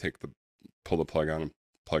really going to pull the plug out and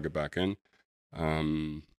plug it back in.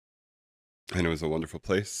 And it was a wonderful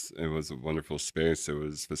place. It was a wonderful space. It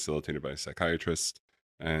was facilitated by a psychiatrist,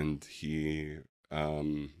 and he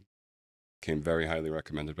came very highly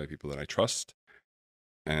recommended by people that I trust,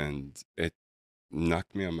 and it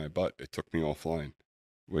knocked me on my butt. It took me offline,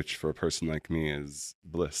 which for a person like me is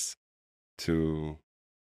bliss, to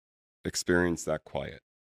experience that quiet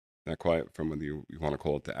from whether you want to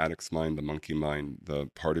call it the addict's mind, the monkey mind, the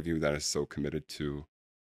part of you that is so committed to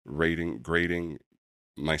grading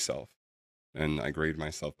myself. And I grade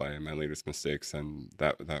myself by my latest mistakes. And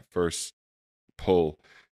that first pull,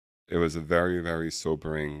 it was a very, very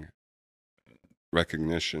sobering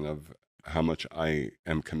recognition of how much I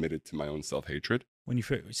am committed to my own self-hatred. When you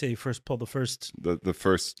say you first pull the first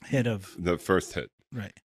hit,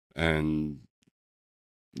 right, and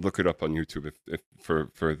look it up on YouTube if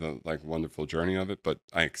for the like wonderful journey of it. But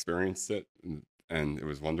I experienced it, and it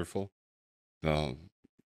was wonderful. The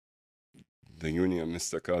Unia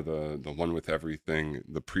Mystica, the one with everything,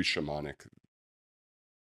 the pre-shamanic.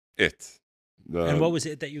 And what was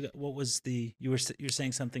it that you got? What was you're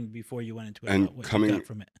saying something before you went into it? And about what you got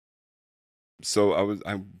from it. So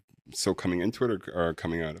coming into it or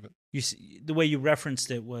coming out of it. The way you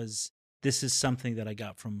referenced it was, this is something that I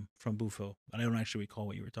got from Bufo, but I don't actually recall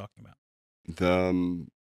what you were talking about.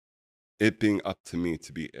 It being up to me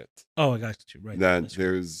to be it. Oh, I got you. Right.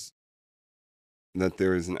 That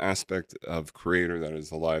there is an aspect of creator that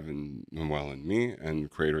is alive and well in me,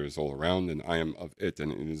 and creator is all around, and I am of it,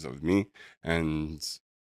 and it is of me. And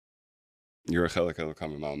you're a chelek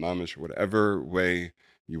elokam mamish, whatever way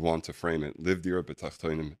you want to frame it. Live dir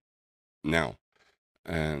b'tachtonim now.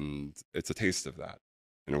 And it's a taste of that.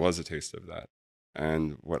 And it was a taste of that.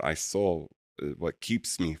 And what I saw, what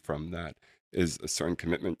keeps me from that, is a certain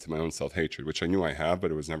commitment to my own self-hatred, which I knew I have,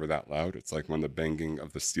 but it was never that loud. It's like when the banging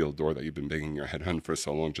of the steel door that you've been banging your head on for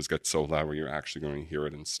so long just gets so loud where you're actually going to hear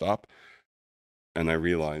it and stop. And I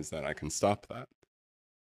realized that I can stop that.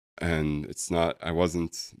 And I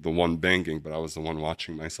wasn't the one banging, but I was the one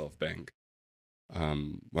watching myself bang.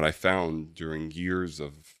 What I found during years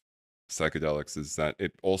of psychedelics is that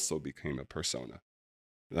it also became a persona.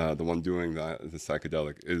 The one doing the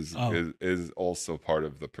psychedelic is also part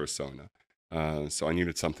of the persona. So I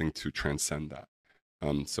needed something to transcend that.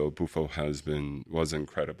 So Bufo was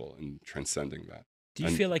incredible in transcending that. Do you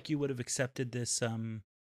feel like you would have accepted this?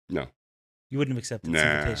 No. You wouldn't have accepted this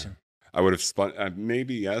invitation? I would have spun,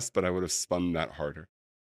 maybe yes, but I would have spun that harder.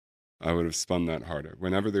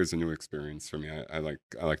 Whenever there's a new experience for me, I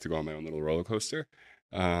like to go on my own little roller coaster.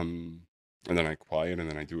 And then I quiet,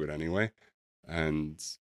 and then I do it anyway. And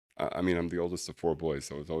I mean, I'm the oldest of 4 boys,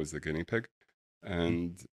 so I was always the guinea pig.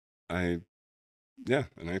 And I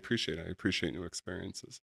appreciate new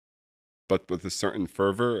experiences. But with a certain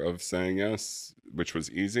fervor of saying yes, which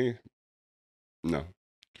was easy, no.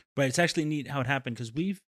 Right. It's actually neat how it happened, because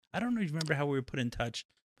I don't know if you remember how we were put in touch,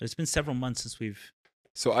 but it's been several months since we've.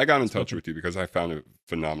 So I got in touch with you because I found it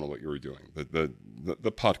phenomenal what you were doing.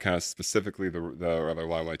 The podcast, specifically the Rabbi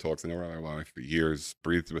YY talks. I know Rabbi YY for years,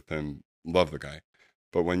 breathed with him, love the guy.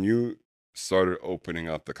 But when you started opening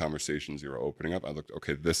up the conversations you were opening up, I looked,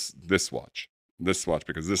 okay, this watch,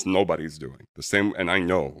 because this nobody's doing. The same, and I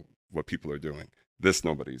know what people are doing. This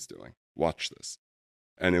nobody's doing. Watch this.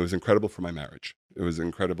 And it was incredible for my marriage. It was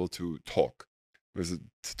incredible to talk. It was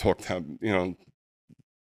to talk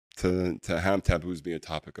to have taboos be a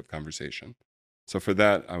topic of conversation. So for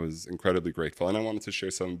that, I was incredibly grateful. And I wanted to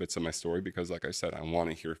share some bits of my story because, like I said, I want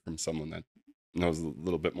to hear from someone that knows a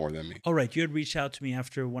little bit more than me. Oh, right. You had reached out to me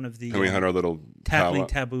after one of the... And we had our little... Tackling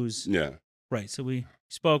taboos. Yeah. Right. So we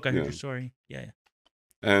spoke. I heard your story. Yeah.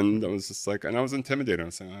 And I was just like... And I was intimidated. I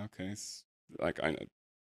was saying, okay,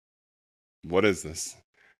 what is this?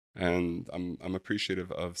 And I'm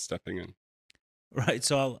appreciative of stepping in. Right.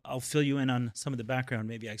 So I'll fill you in on some of the background.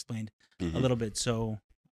 Maybe I explained a little bit. So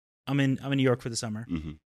I'm in New York for the summer,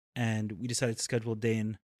 and we decided to schedule a day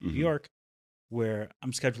in New York where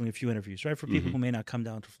I'm scheduling a few interviews, right, for people who may not come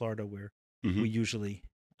down to Florida where we usually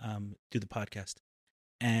do the podcast.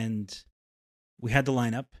 And we had the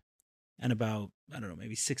lineup, And about, I don't know,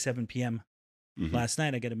 maybe 6, 7 p.m. Last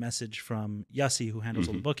night, I get a message from Yossi, who handles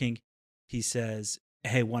all the booking. He says,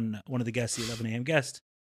 hey, one of the guests, the 11 a.m. guest,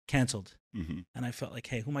 canceled. And I felt like,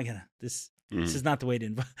 hey, who am I going to? This is not the way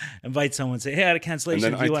to invite someone. Say, hey, I had a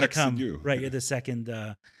cancellation. Do you want to come? You. Right. You're the second,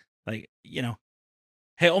 like, you know,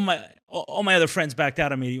 hey, all my other friends backed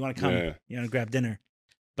out on me. You want to come? Yeah. You want to grab dinner?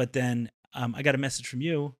 But then I got a message from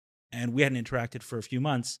you, and we hadn't interacted for a few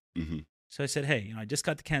months. So I said, hey, you know, I just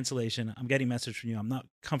got the cancellation. I'm getting a message from you. I'm not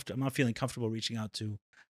feeling comfortable reaching out to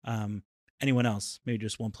anyone else. Maybe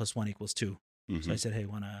just 1 + 1 = 2. So I said, hey,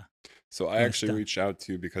 wanna? So I actually reached out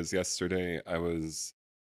to you because yesterday I was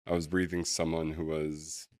briefing someone who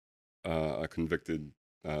was a convicted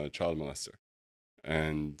child molester,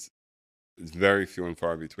 and it's very few and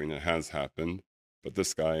far between it has happened. But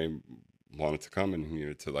this guy wanted to come, and he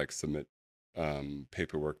needed to like submit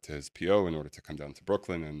paperwork to his PO in order to come down to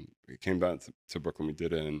Brooklyn, and we came down to Brooklyn. We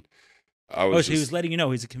did it, and I was so he was letting you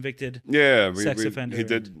know he's a convicted sex offender. He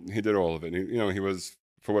did all of it. He was,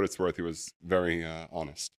 for what it's worth, he was very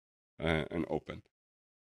honest and open.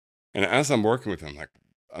 And as I'm working with him, like,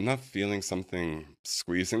 I'm not feeling something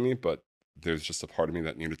squeezing me, but there's just a part of me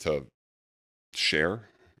that needed to share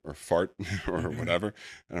or fart or whatever.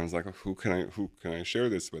 And I was like, who can I share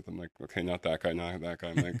this with? I'm like, okay, not that guy.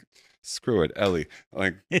 I'm like, screw it, Ellie.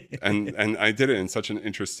 Like, and I did it in such an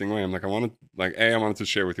interesting way. I'm like, I wanted to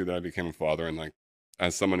share with you that I became a father, and like,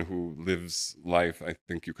 as someone who lives life, I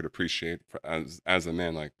think you could appreciate as a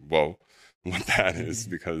man, like, whoa, what that is,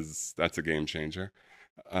 because that's a game changer.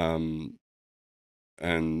 And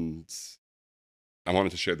I wanted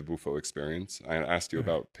to share the Bufo experience. I asked you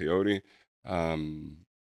about peyote.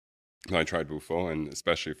 I tried Bufo, and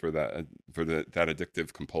especially for that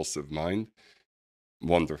addictive, compulsive mind,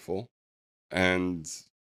 wonderful. And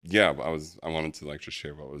yeah, I wanted to like just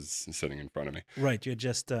share what was sitting in front of me. Right, you're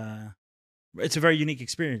just it's a very unique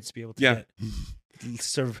experience to be able to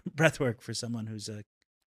serve breath work for someone who's a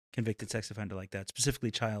convicted sex offender like that,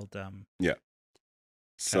 specifically child.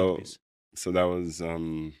 So that was.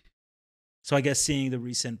 So I guess seeing the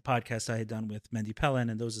recent podcast I had done with Mendy Pellin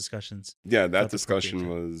and those discussions. Yeah, that discussion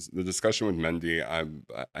was the discussion with Mendy. I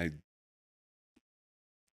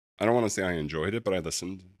don't want to say I enjoyed it, but I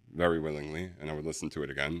listened very willingly, and I would listen to it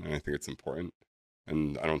again. And I think it's important.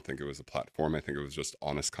 And I don't think it was a platform. I think it was just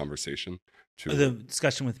honest conversation. The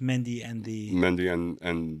discussion with Mendy and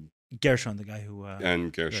and Gershon, the guy who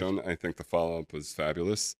and Gershon. I think the follow up was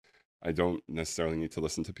fabulous. I don't necessarily need to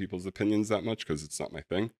listen to people's opinions that much because it's not my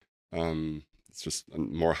thing. It's just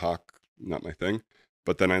more hawk, not my thing.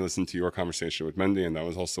 But then I listened to your conversation with Mendy, and that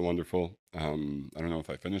was also wonderful. I don't know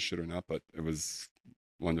if I finished it or not, but it was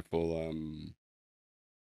wonderful.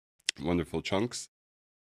 Wonderful chunks.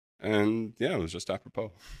 And yeah, it was just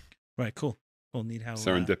apropos. Right, cool. Well, neat how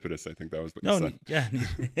serendipitous. I think that was what you said.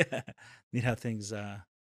 Yeah, neat how things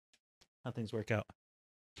work out.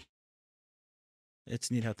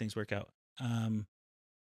 It's neat how things work out.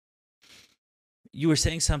 You were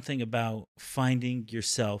saying something about finding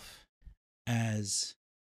yourself as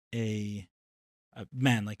a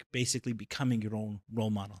man, like basically becoming your own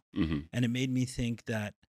role model. And it made me think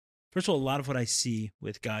that, first of all, a lot of what I see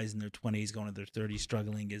with guys in their 20s going to their 30s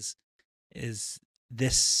struggling is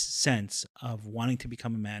this sense of wanting to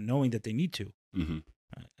become a man, knowing that they need to.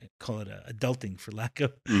 I call it adulting, for lack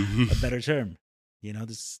of a better term. You know,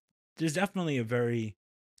 there's definitely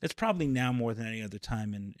it's probably now more than any other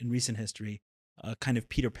time in recent history, a kind of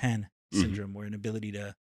Peter Pan syndrome, where an ability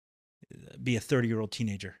to be a 30-year-old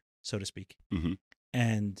teenager, so to speak.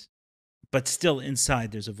 But still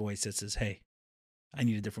inside there's a voice that says, hey, I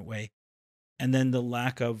need a different way. And then the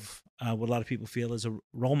lack of what a lot of people feel is a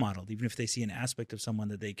role model, even if they see an aspect of someone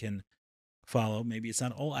that they can follow. Maybe it's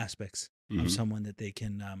not all aspects of someone that they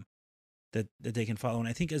can that they can follow. And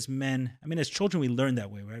I think as men, I mean, as children, we learn that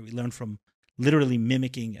way, right? We learn from literally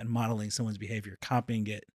mimicking and modeling someone's behavior, copying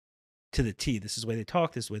it to the T. This is the way they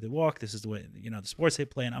talk. This is the way they walk. This is the way, the sports they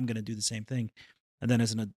play, and I'm going to do the same thing. And then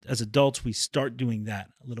as adults, we start doing that,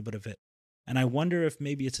 a little bit of it. And I wonder if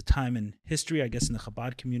maybe it's a time in history. I guess in the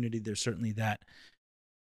Chabad community, there's certainly that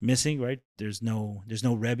missing, right? There's no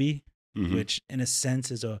Rebbe, which in a sense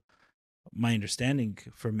is my understanding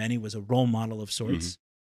for many was a role model of sorts.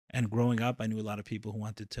 And growing up, I knew a lot of people who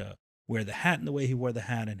wanted to wear the hat in the way he wore the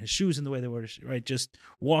hat, and his shoes in the way they wore, right? Just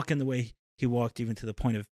walk in the way he walked, even to the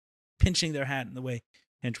point of pinching their hat in the way,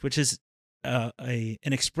 which is an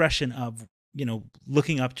expression of,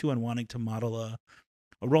 looking up to and wanting to model a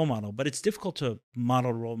role model. But it's difficult to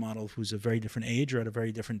model a role model who's a very different age or at a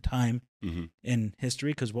very different time in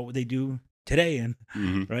history, because what would they do today in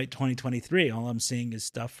right 2023? All I'm seeing is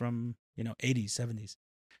stuff from 80s, 70s.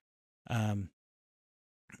 So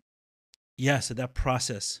that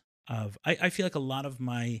process of, I feel like a lot of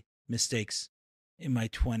my mistakes in my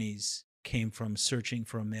 20s came from searching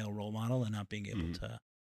for a male role model and not being able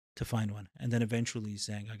to find one, and then eventually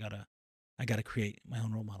saying I gotta create my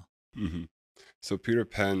own role model. So Peter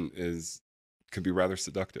Pan could be rather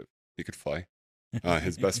seductive. He could fly.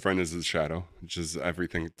 His best friend is his shadow, which is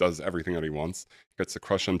does everything that he wants. He gets a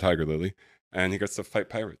crush on Tiger Lily, and he gets to fight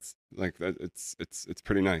pirates. Like that, it's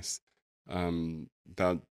pretty nice.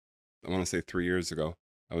 About, I want to say 3 years ago,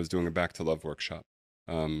 I was doing a Back to Love workshop.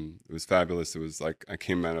 It was fabulous. It was like I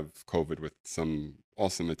came out of COVID with some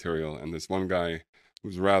awesome material, and this one guy who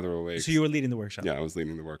was rather awake. So you were leading the workshop? Yeah, I was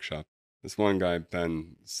leading the workshop. This one guy,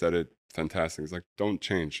 Ben, said it fantastic. He's like, "Don't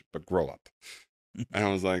change, but grow up." And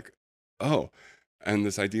I was like, "Oh." And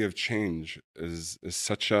this idea of change is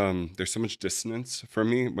such there's so much dissonance for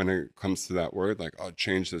me when it comes to that word, like, oh,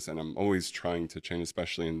 change this. And I'm always trying to change,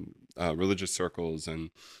 especially in religious circles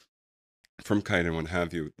and from Kite and what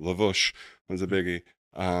have you. Lavush was a biggie.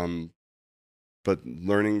 But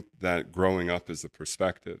learning that growing up is a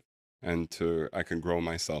perspective, and I can grow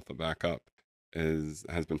myself back up has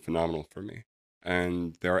been phenomenal for me.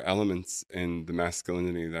 And there are elements in the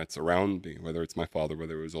masculinity that's around me, whether it's my father,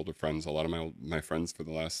 whether it was older friends. A lot of my friends for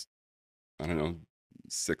the last, I don't know,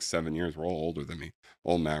 6-7 years were all older than me,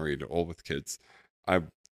 all married, all with kids.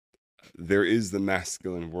 There is the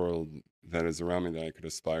masculine world that is around me that I could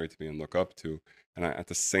aspire to be and look up to. And at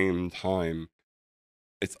the same time,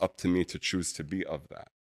 it's up to me to choose to be of that.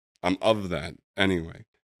 I'm of that anyway.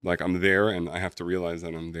 Like, I'm there, and I have to realize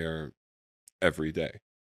that I'm there every day.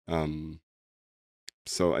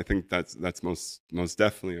 So I think that's most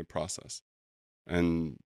definitely a process.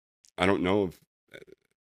 And I don't know if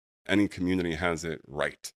any community has it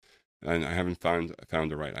right. And I haven't found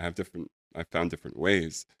it right. I've found different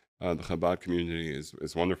ways. The Chabad community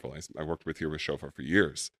is wonderful. I worked with here with Shofar for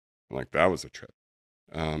years. Like, that was a trip.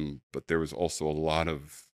 But there was also a lot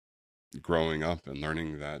of growing up and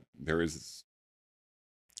learning that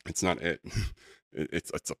it's not it.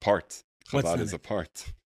 It's a part. Chabad is a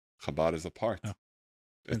part. Chabad is a part. Oh.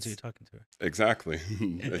 Depends who you're talking to. Exactly.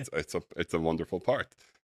 It's a wonderful part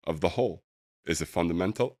of the whole. Is it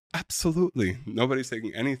fundamental? Absolutely. Nobody's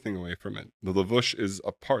taking anything away from it. The Lavush is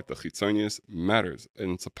a part. The Chitzonius matters,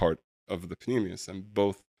 and it's a part of the Pneumius, and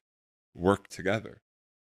both work together.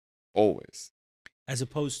 Always. As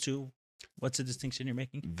opposed to, what's the distinction you're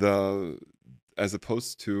making? As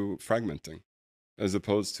opposed to fragmenting, as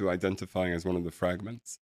opposed to identifying as one of the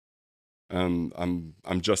fragments. I'm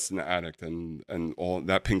just an addict, and all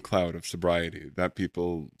that pink cloud of sobriety that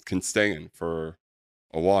people can stay in for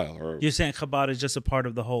a while. Or you're saying Chabad is just a part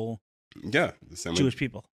of the whole the same Jewish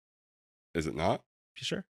people. Is it not? You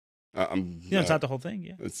sure? It's not the whole thing.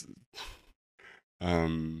 Yeah. It's I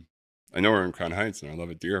know we're in Crown Heights and I love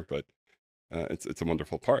it dear, but it's a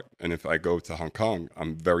wonderful part. And if I go to Hong Kong,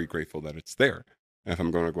 I'm very grateful that it's there. And if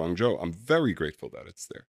I'm going to Guangzhou, I'm very grateful that it's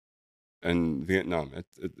there. And Vietnam,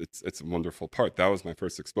 it's a wonderful part. That was my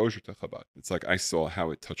first exposure to Chabad. It's like I saw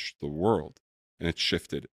how it touched the world, and it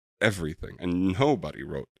shifted everything. And nobody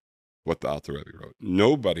wrote what the Alter Rebbe wrote.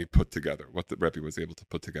 Nobody put together what the Rebbe was able to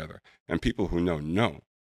put together. And people who know.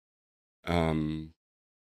 And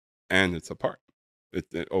it's a part.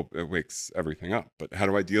 It wakes everything up. But how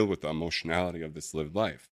do I deal with the emotionality of this lived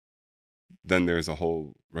life? Then there's a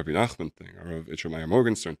whole Rabbi Nachman thing, or a Itcher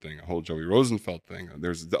Morgenstern thing, a whole Joey Rosenfeld thing.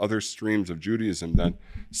 There's the other streams of Judaism that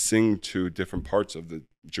sing to different parts of the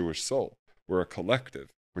Jewish soul. We're a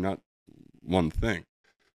collective. We're not one thing.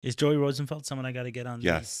 Is Joey Rosenfeld someone I got to get on?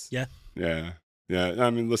 Yes. Yeah? Yeah. I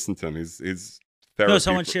mean, listen to him. He's therapy. No,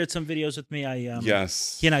 someone shared some videos with me.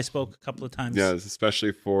 Yes. He and I spoke a couple of times. Yes,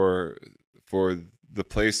 especially for the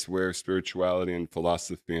place where spirituality and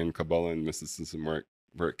philosophy and Kabbalah and mysticism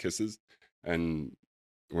where it kisses, and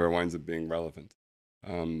where it winds up being relevant.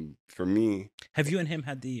 For me... Have you and him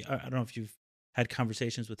had I don't know if you've had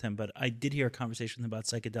conversations with him, but I did hear a conversation about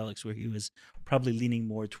psychedelics where he was probably leaning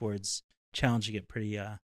more towards challenging it pretty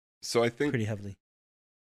heavily.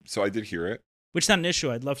 So I did hear it. Which is not an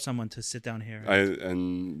issue. I'd love someone to sit down here.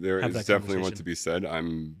 And there is definitely what to be said.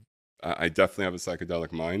 I definitely have a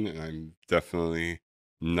psychedelic mind, and I'm definitely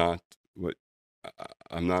I'm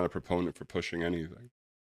not a proponent for pushing anything.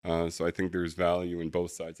 So I think there's value in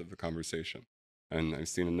both sides of the conversation. And I've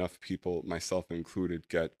seen enough people, myself included,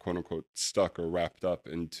 get quote unquote stuck or wrapped up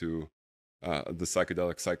into the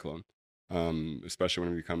psychedelic cyclone, especially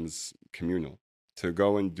when it becomes communal. To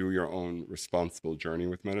go and do your own responsible journey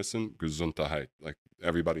with medicine, Gesundheit, like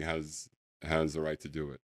everybody has the right to do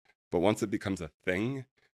it. But once it becomes a thing,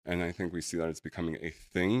 and I think we see that it's becoming a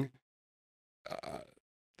thing,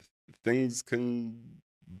 things can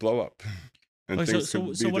blow up. And Okay, things so could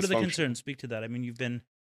be so what are the dysfunctional. concerns? Speak to that. I mean, you've been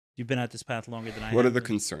at this path longer than I have. What are the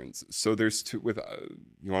concerns? So there's two with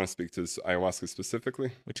you want to speak to ayahuasca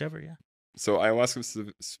specifically? Whichever, yeah. So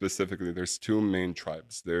ayahuasca specifically, there's two main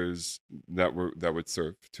tribes. There's that would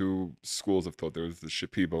serve two schools of thought. There's the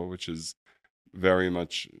Shipibo, which is very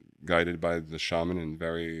much guided by the shaman and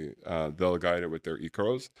very they'll guide it with their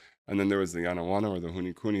ikaros. And then there was the Yanawana or the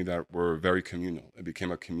Hunikuni that were very communal. It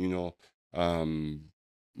became a communal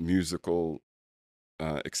musical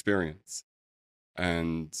experience.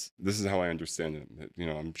 And this is how I understand it. You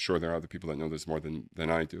know, I'm sure there are other people that know this more than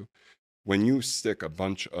I do. When you stick a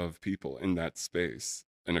bunch of people in that space,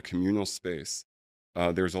 in a communal space,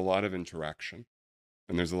 there's a lot of interaction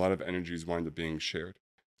and there's a lot of energies wind up being shared.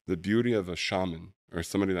 The beauty of a shaman or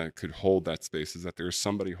somebody that could hold that space is that there's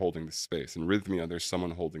somebody holding the space. In Rhythmia, there's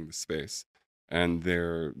someone holding the space. And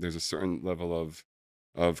there's a certain level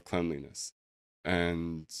of cleanliness.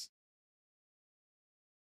 And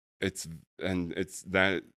it's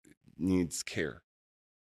that needs care.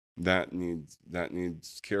 That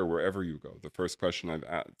needs care wherever you go. The first question I've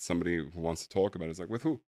asked somebody who wants to talk about it is like, with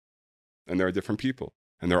who? And there are different people,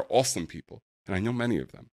 and they're awesome people, and I know many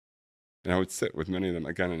of them, and I would sit with many of them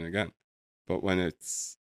again and again. But when it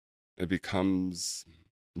becomes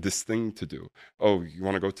this thing to do, oh, you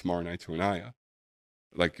want to go tomorrow night to Anaya?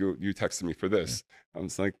 Like you texted me for this. Yeah. I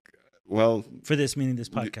was like, well, for this, meaning this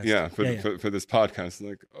podcast. Yeah, for this podcast.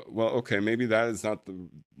 Like, well, okay, maybe that is not the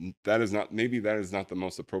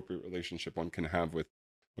most appropriate relationship one can have with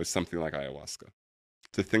something like ayahuasca.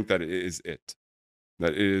 To think that it is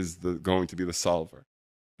that it is going to be the solver.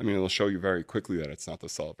 I mean, it'll show you very quickly that it's not the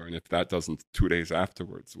solver, and if that doesn't, 2 days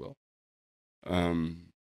afterwards will.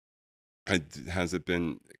 Can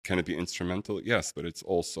it be instrumental? Yes, but it's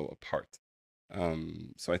also a part.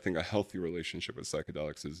 So I think a healthy relationship with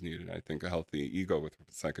psychedelics is needed. I think a healthy ego with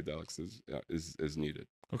psychedelics is needed.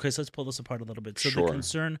 Okay, so let's pull this apart a little bit. So sure.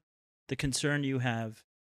 the concern you have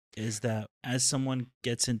is that as someone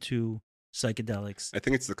gets into psychedelics, I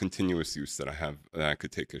think it's the continuous use that I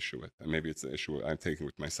could take issue with, and maybe it's the issue I'm taking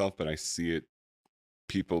with myself. But I see it,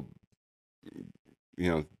 people,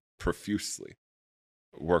 profusely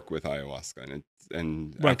work with ayahuasca,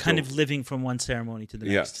 and right, kind of living from one ceremony to the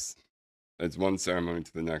next. Yes. It's one ceremony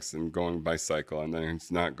to the next and going by cycle, and then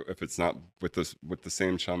if it's not with the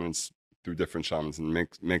same shamans, through different shamans, and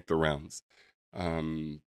make the rounds.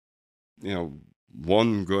 One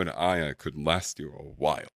good aya could last you a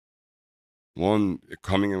while. One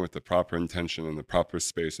coming in with the proper intention and the proper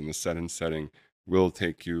space and the set and setting will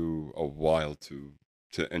take you a while to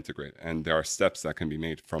integrate, and there are steps that can be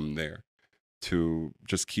made from there to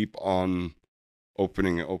just keep on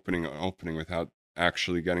opening without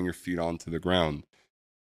actually getting your feet onto the ground.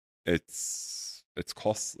 It's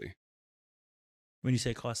costly. When you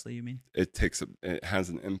say costly, you mean? It has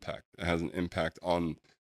an impact. It has an impact on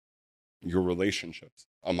your relationships,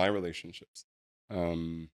 on my relationships.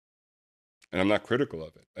 And I'm not critical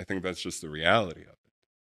of it. I think that's just the reality of it.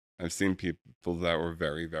 I've seen people that were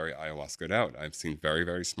very, very ayahuasca'd out. I've seen very,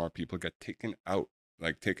 very smart people get taken out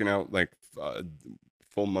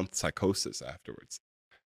full month psychosis afterwards.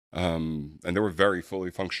 And they were very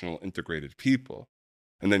fully functional, integrated people.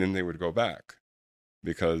 And then they would go back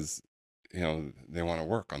because, they want to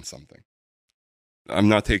work on something. I'm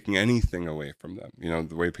not taking anything away from them.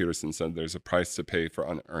 The way Peterson said, there's a price to pay for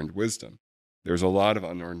unearned wisdom. There's a lot of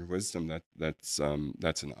unearned wisdom that's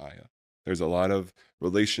an aya. There's a lot of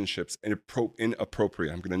relationships,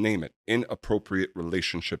 inappropriate, I'm going to name it, inappropriate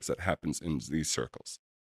relationships that happens in these circles.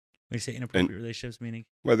 When you say inappropriate relationships, meaning?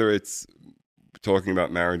 Whether it's talking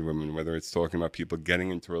about married women, whether it's talking about people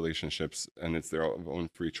getting into relationships and it's their own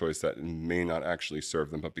free choice that may not actually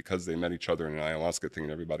serve them, but because they met each other in an ayahuasca thing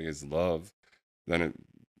and everybody is love, then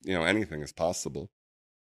anything is possible.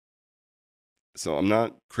 So I'm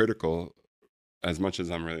not critical as much as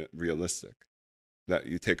I'm realistic that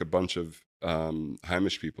you take a bunch of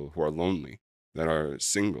Heimish people who are lonely, that are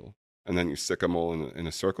single, and then you stick them all in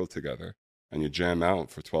a circle together and you jam out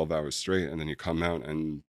for 12 hours straight, and then you come out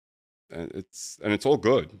and it's all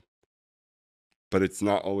good, but it's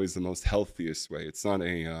not always the most healthiest way. It's not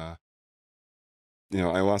ayahuasca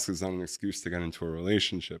is not an excuse to get into a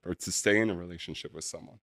relationship or to stay in a relationship with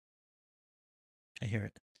someone. I hear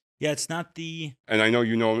it. Yeah, it's not the. And I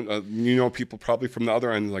know people probably from the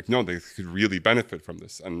other end, like, no, they could really benefit from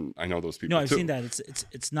this, and I know those people. No, I've seen that.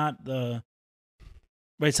 It's not the.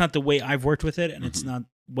 Right, it's not the way I've worked with it, and it's not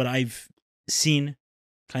what I've seen,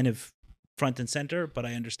 kind of front and center. But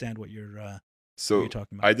I understand what you're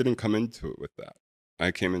talking about. I didn't come into it with that.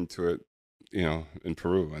 I came into it, in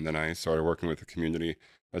Peru, and then I started working with the community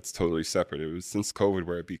That's totally separate. It was since COVID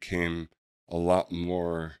where it became a lot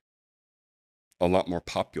more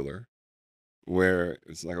popular, where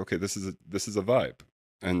it's like, okay, this is a vibe.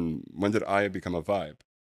 And when did Aya become a vibe?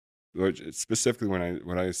 Specifically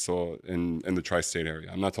when I saw in the tri-state area.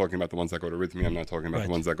 I'm not talking about the ones that go to Rhythmia. I'm not talking about the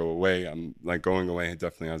ones that go away. I'm like, going away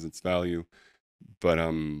definitely has its value, but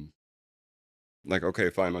like, okay,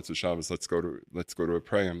 fine, Matzah Shabbos, let's go to a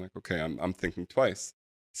prayer. I'm like, okay, I'm thinking twice,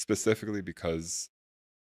 specifically because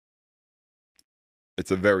it's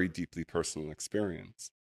a very deeply personal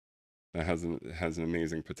experience that has an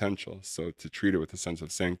amazing potential. So to treat it with a sense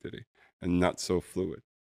of sanctity and not so fluid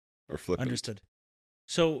or flippant. Understood.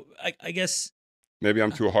 So I guess maybe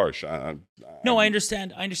I'm too harsh. No, I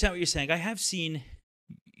understand. I understand what you're saying. I have seen,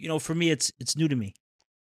 for me, it's new to me,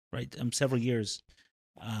 right? Several years.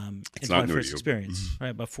 It's not my new first to you. experience, right?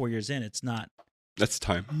 About 4 years in, it's not. That's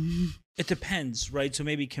time. It depends, right? So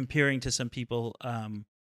maybe comparing to some people,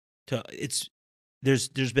 there's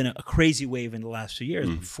been a crazy wave in the last few years,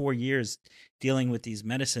 4 years dealing with these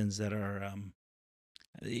medicines that are,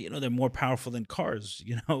 they're more powerful than cars.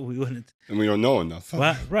 We wouldn't, and we don't know enough.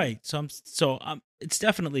 Well, right? So it's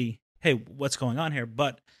definitely, hey, what's going on here?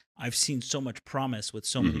 But I've seen so much promise with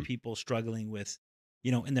so many people struggling with,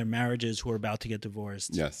 in their marriages who are about to get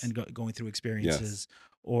divorced, yes, and going through experiences,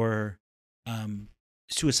 or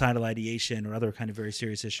suicidal ideation or other kind of very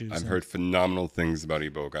serious issues. I've heard phenomenal things about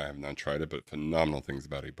Iboga. I have not tried it, but phenomenal things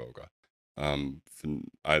about Iboga.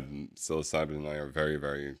 Psilocybin and I are very,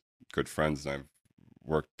 very good friends, and I've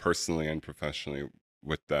worked personally and professionally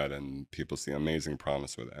with that, and people see amazing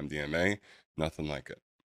promise with MDMA. Nothing like it.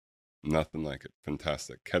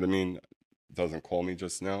 Fantastic. Ketamine doesn't call me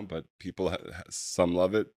just now, but people, some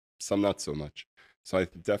love it, some not so much. So I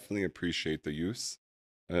definitely appreciate the use,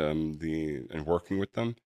 and working with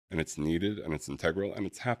them, and it's needed, and it's integral, and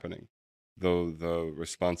it's happening. Though the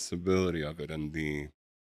responsibility of it and the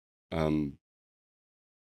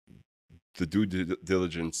due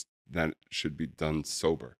diligence that should be done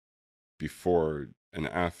sober before and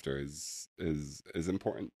after is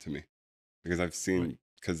important to me, because I've seen,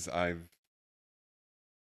 because I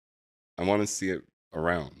want to see it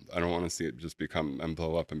around. I don't want to see it just become and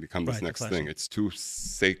blow up and become this next thing. It's too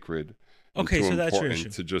sacred. Okay, so that's your issue.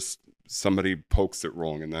 To just somebody pokes it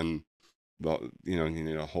wrong, and then you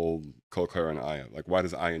need a whole kol kara and Aya. Like, why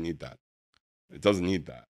does Aya need that? It doesn't need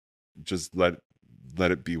that. Just let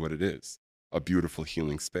it be what it is. A beautiful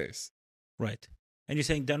healing space. Right. And you're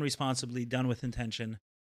saying done responsibly, done with intention.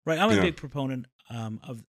 Right. I'm a big proponent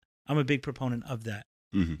of that.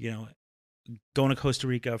 Mm-hmm. Going to Costa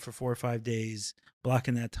Rica for 4 or 5 days,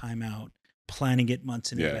 blocking that time out, planning it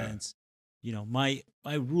months in advance. My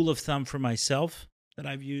rule of thumb for myself that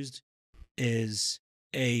I've used is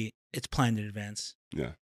it's planned in advance.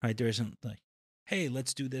 Yeah. Right. There isn't like, hey,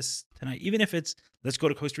 let's do this tonight. Even if it's, let's go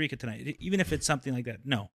to Costa Rica tonight. Even if it's something like that.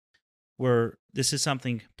 No. This is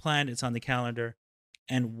something planned, it's on the calendar,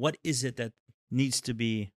 and what is it that needs to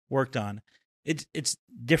be worked on? It's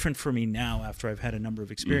different for me now after I've had a number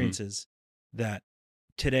of experiences, that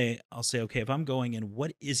today I'll say, okay, if I'm going in,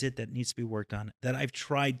 what is it that needs to be worked on? That I've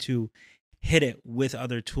tried to hit it with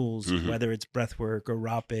other tools, whether it's breath work or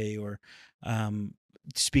rape or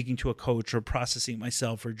speaking to a coach or processing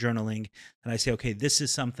myself or journaling. And I say, okay, this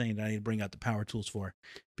is something that I need to bring out the power tools for.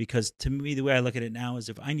 Because to me, the way I look at it now is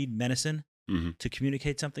if I need medicine to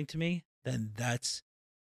communicate something to me, then that's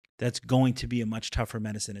going to be a much tougher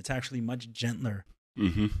medicine. It's actually much gentler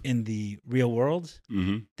in the real world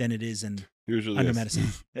than it is in under medicine.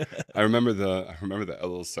 I remember the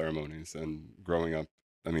Elul ceremonies, and growing up,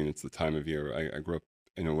 I mean, it's the time of year. I grew up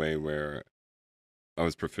in a way where I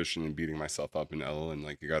was proficient in beating myself up in Elul, and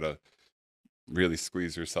like, you gotta really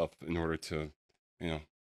squeeze yourself in order to,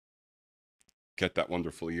 get that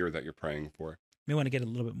wonderful year that you're praying for. You may want to get a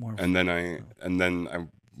little bit more. And then I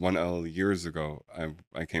one Elul years ago,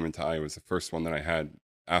 I came into Iowa. It was the first one that I had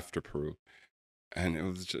after Peru, and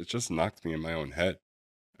it just knocked me in my own head,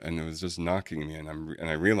 and it was just knocking me, and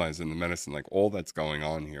I realized in the medicine, like, all that's going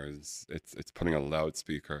on here is it's putting a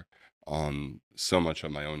loudspeaker on so much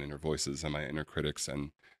of my own inner voices and my inner critics, and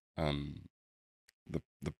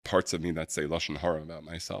the parts of me that say lashon hara about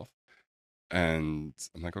myself. And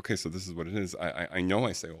I'm like, okay, so this is what it is. I know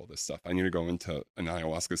I say all this stuff. I need to go into an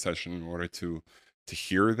ayahuasca session in order to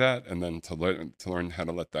hear that, and then to learn how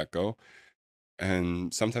to let that go.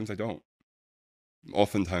 And sometimes I don't.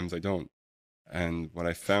 Oftentimes I don't. And what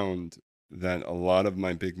I found, that a lot of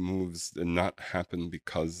my big moves did not happen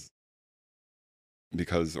because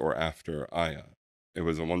or after Aya. It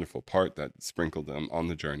was a wonderful part that sprinkled them on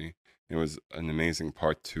the journey. It was an amazing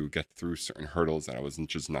part to get through certain hurdles that I was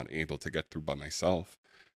just not able to get through by myself.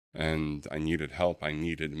 and I needed help. I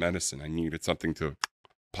needed medicine. I needed something to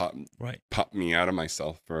pop me out of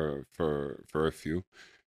myself for a few.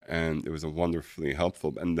 And it was a wonderfully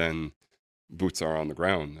helpful. And then boots are on the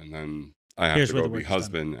ground, and then I have to go be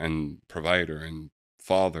husband and provider and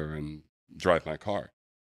father and drive my car.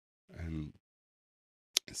 And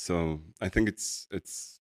so I think it's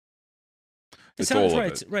sounds all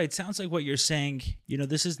right. of it. Right. Sounds like what you're saying,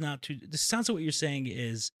 this sounds like what you're saying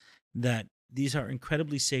is that these are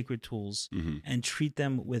incredibly sacred tools, and treat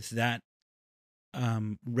them with that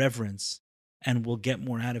reverence, and we'll get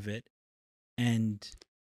more out of it. And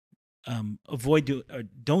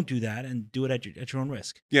don't do that, and do it at your own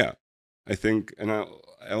risk. Yeah, I think, and I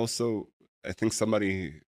think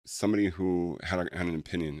somebody who had an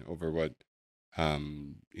opinion over what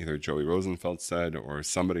either Joey Rosenfeld said or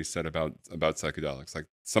somebody said about psychedelics. Like,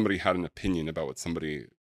 somebody had an opinion about somebody's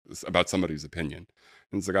opinion,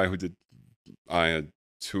 and it's the guy who did I had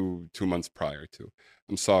 2 months prior to.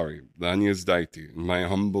 I'm sorry, Lanius Daiti, in my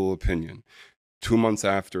humble opinion, 2 months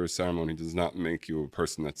after a ceremony does not make you a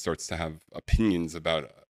person that starts to have opinions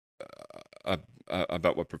about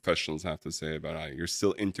what professionals have to say about it. You're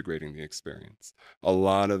still integrating the experience. A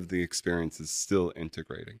lot of the experience is still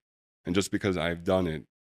integrating. And just because I've done it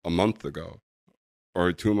a month ago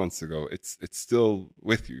or 2 months ago, it's still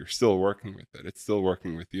with you. You're still working with it. It's still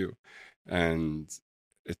working with you. And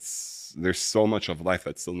there's so much of life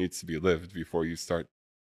that still needs to be lived before you start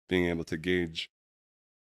being able to gauge,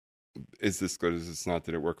 is this good? Is this not?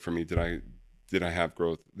 Did it work for me? Did I have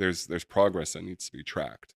growth? There's progress that needs to be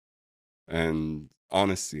tracked, and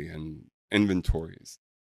honesty and inventories.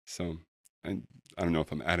 So I don't know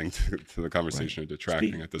if I'm adding to the conversation or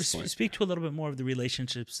detracting at this point. Speak to a little bit more of the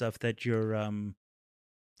relationship stuff that you're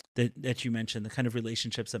that you mentioned, the kind of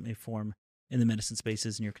relationships that may form in the medicine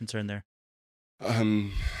spaces, and your concern there.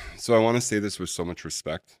 So I want to say this with so much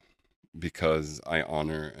respect, because I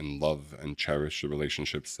honor and love and cherish the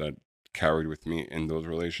relationships that carried with me in those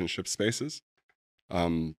relationship spaces.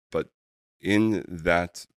 But in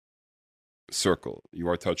that circle, you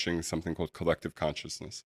are touching something called collective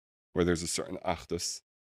consciousness, where there's a certain achdus,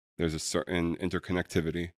 there's a certain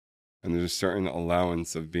interconnectivity, and there's a certain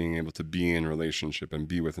allowance of being able to be in relationship and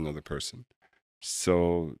be with another person.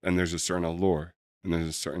 So, and there's a certain allure, and there's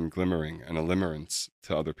a certain glimmering and a limerence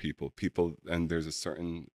to other people, and there's a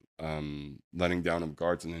certain letting down of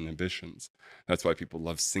guards and inhibitions. That's why people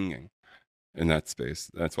love singing in that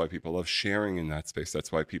space. That's why people love sharing in that space.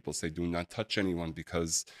 That's why people say, do not touch anyone,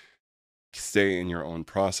 because stay in your own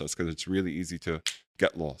process, because it's really easy to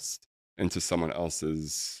get lost into someone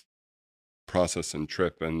else's process and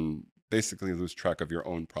trip and basically lose track of your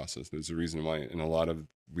own process. There's a reason why in a lot of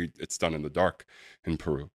it's done in the dark in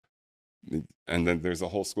Peru. And then there's a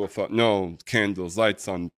whole school of thought, no, candles, lights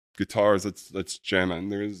on guitars, let's jam.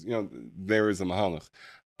 And there is a mahalach.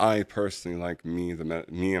 I personally like me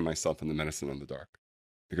and myself in the medicine in the dark,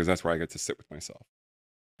 because that's where I get to sit with myself.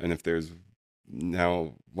 And if there's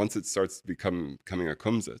once it starts becoming a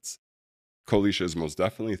kumsitz, kolisha is most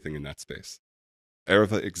definitely a thing in that space.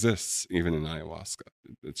 Erva exists even in ayahuasca.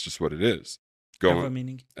 It's just what it is. Erva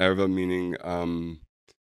meaning? Erva meaning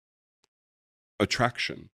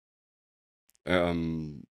attraction. How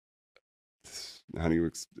do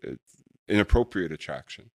you inappropriate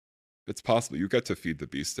attraction? It's possible. You get to feed the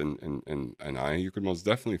beast in an eye. You could most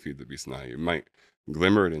definitely feed the beast in an eye. You might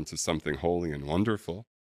glimmer it into something holy and wonderful.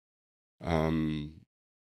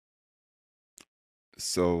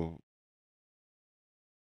 So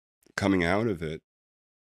coming out of it,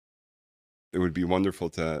 it would be wonderful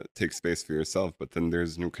to take space for yourself, but then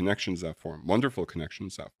there's new connections that form, wonderful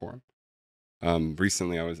connections that form.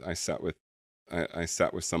 Recently, I sat with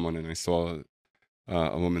someone, and I saw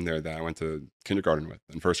a woman there that I went to kindergarten with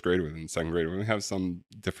and first grade with and second grade with. We have some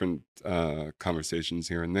different conversations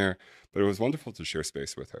here and there, but it was wonderful to share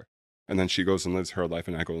space with her. And then she goes and lives her life,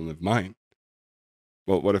 and I go and live mine.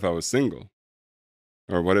 Well, what if I was single?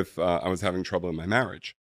 Or what if I was having trouble in my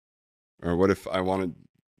marriage? Or what if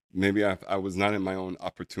maybe I was not in my own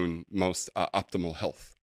most optimal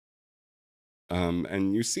health?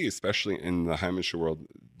 And you see, especially in the Heimische world,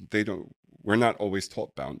 we're not always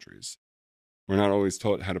taught boundaries. We're not always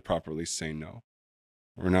taught how to properly say no.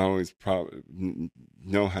 We're not always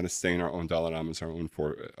know how to stay in our own dalaramas,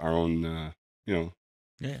 our own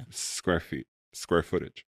square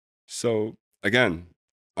footage. So again,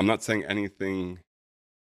 I'm not saying anything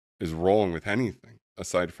is wrong with anything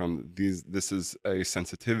aside from these. This is a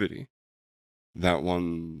sensitivity that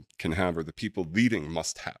one can have, or the people leading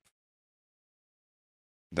must have.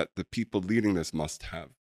 That the people leading this must have.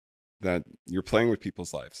 That you're playing with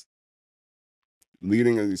people's lives.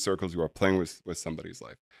 leading in these circles, you are playing with somebody's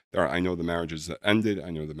life. I know the marriages that ended. I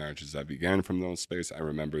know the marriages that began from those space. I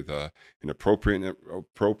remember the inappropriate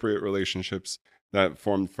relationships that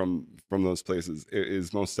formed from those places. It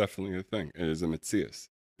is most definitely a thing. It is a mitzias.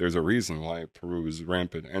 There's a reason why Peru is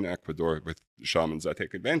rampant and Ecuador with shamans that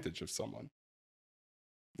take advantage of someone.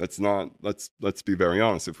 Let's be very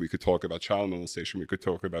honest. If we could talk about child molestation, we could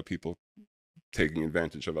talk about people taking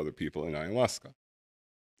advantage of other people in ayahuasca.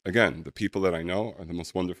 Again, the people that I know are the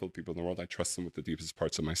most wonderful people in the world. I trust them with the deepest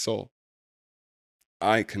parts of my soul.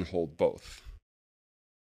 I can hold both.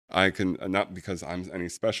 I can, not because I'm any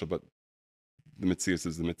special, but the mitzias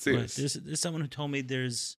is the mitzias. Right. There's someone who told me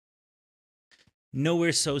there's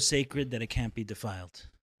nowhere so sacred that it can't be defiled.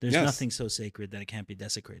 There's nothing so sacred that it can't be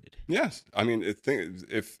desecrated. Yes. I mean,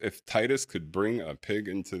 if Titus could bring a pig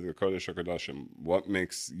into the Kodesh HaKodashim, what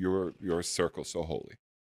makes your circle so holy?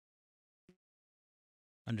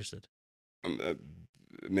 Understood.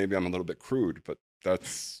 Maybe I'm a little bit crude, but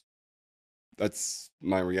that's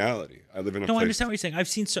my reality. I live in a place. I understand what you're saying.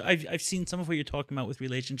 I've seen some of what you're talking about with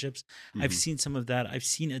relationships. Mm-hmm. I've seen some of that. I've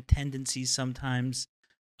seen a tendency sometimes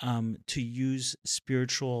to use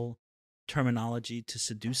spiritual terminology to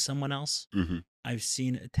seduce someone else. Mm-hmm. I've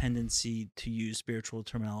seen a tendency to use spiritual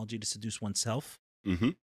terminology to seduce oneself.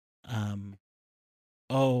 Mm-hmm.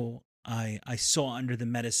 I saw under the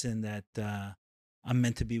medicine that I'm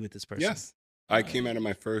meant to be with this person. Yes. I came out of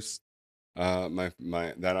my first that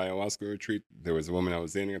ayahuasca retreat. There was a woman I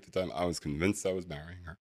was dating at the time. I was convinced I was marrying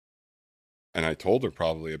her. And I told her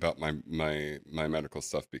probably about my medical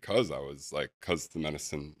stuff because the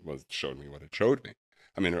medicine showed me what it showed me.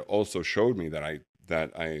 I mean, it also showed me that I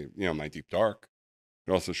my deep dark.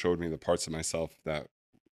 It also showed me the parts of myself that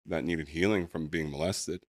needed healing from being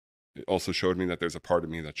molested. It also showed me that there's a part of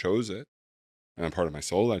me that chose it, and a part of my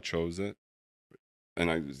soul that chose it. And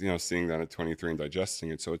I was, seeing that at 23 and digesting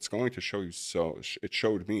it. So it's going to show you. So it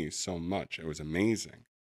showed me so much. It was amazing.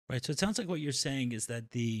 Right. So it sounds like what you're saying is that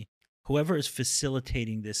whoever is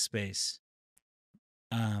facilitating this space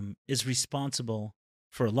is responsible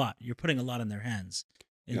for a lot. You're putting a lot in their hands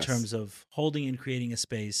in terms of holding and creating a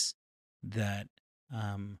space that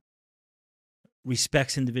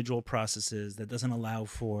respects individual processes, that doesn't allow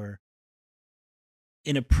for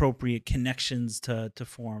inappropriate connections to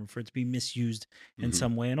form, for it to be misused in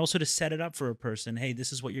some way, and also to set it up for a person. Hey,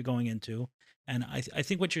 this is what you're going into. And I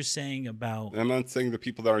think what you're saying about... I'm not saying the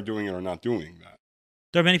people that are doing it are not doing that.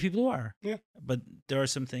 There are many people who are. Yeah. But there are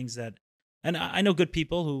some things that... And I know good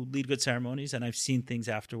people who lead good ceremonies, and I've seen things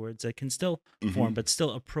afterwards that can still form, but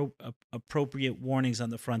still appropriate warnings on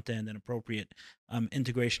the front end and appropriate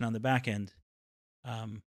integration on the back end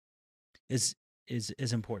is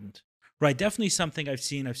important. Right, definitely something I've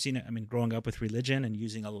seen it, I mean, growing up with religion and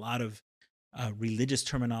using a lot of religious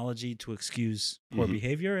terminology to excuse poor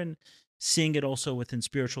behavior, and seeing it also within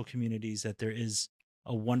spiritual communities that there is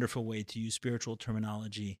a wonderful way to use spiritual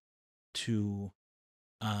terminology to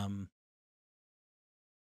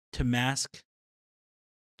mask,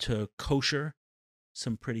 to kosher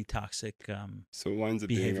some pretty toxic so it winds up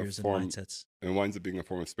behaviors being a form, and mindsets. It winds up being a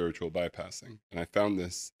form of spiritual bypassing. And I found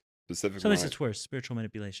this specifically... Sometimes it's worse, spiritual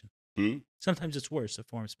manipulation. Sometimes it's worse, a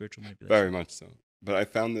form of spiritual manipulation. Very much so. But I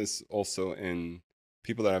found this also in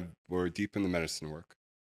people that were deep in the medicine work,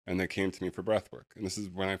 and they came to me for breath work. And this is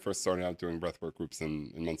when I first started out doing breath work groups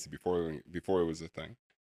in Muncie before it was a thing.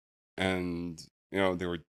 And, there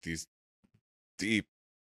were these deep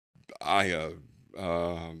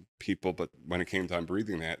people, but when it came time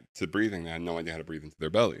breathing, they had no idea how to breathe into their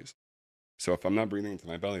bellies. So if I'm not breathing into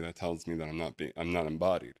my belly, that tells me that I'm not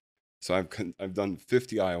embodied. So I've done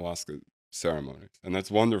 50 ayahuasca ceremonies, and that's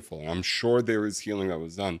wonderful. And I'm sure there is healing that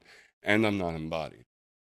was done, and I'm not embodied.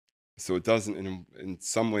 So it doesn't, in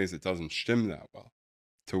some ways, it doesn't stim that well.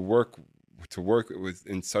 To work with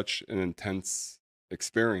in such an intense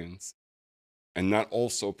experience, and not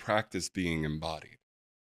also practice being embodied,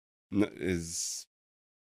 it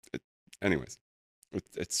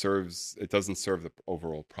doesn't serve the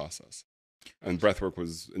overall process. And breathwork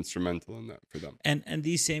was instrumental in that for them. And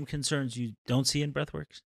these same concerns you don't see in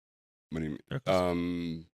breathwork? What do you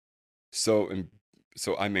mean? So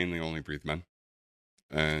I mainly only breathe men,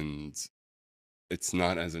 and it's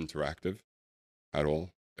not as interactive at all.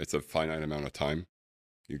 It's a finite amount of time.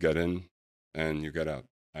 You get in and you get out.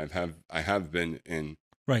 I have been in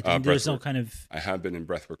right. And there's no kind of... I have been in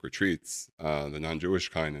breathwork retreats, the non-Jewish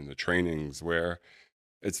kind, and the trainings where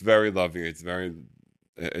it's very lovey. It's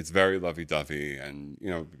very lovey-dovey, and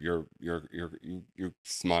you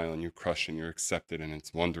smile and you crush and you're accepted, and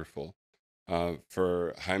it's wonderful.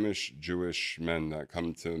 For Heimish Jewish men that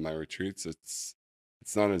come to my retreats,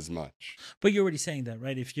 It's not as much. But you're already saying that,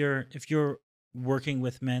 right? If you're working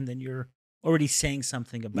with men, then you're already saying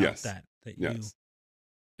something about Yes. that Yes.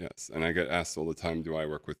 Yes. And I get asked all the time, do I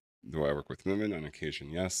work with women? On occasion,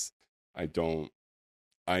 yes. I don't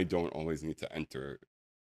always need to enter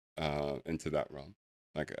into that realm.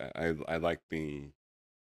 Like I like being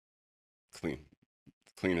clean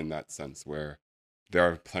in that sense, where there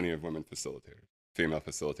are plenty of women facilitators, female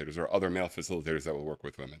facilitators, or other male facilitators that will work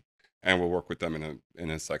with women and will work with them in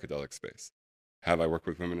a psychedelic space. Have I worked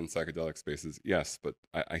with women in psychedelic spaces? Yes, but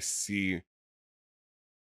I see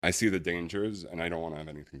the dangers, and I don't want to have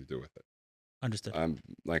anything to do with it. Understood.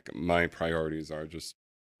 Like, my priorities are just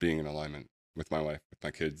being in alignment with my wife, with my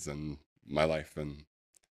kids, and my life, and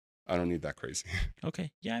I don't need that crazy.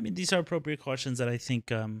 Okay. Yeah, I mean, these are appropriate cautions that I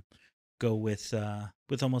think go with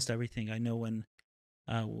almost everything. I know when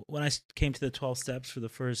I came to the 12 steps for the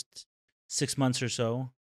first 6 months or so,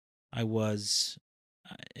 I was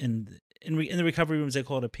in the recovery rooms. They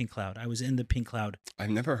call it a pink cloud. I was in the pink cloud. I've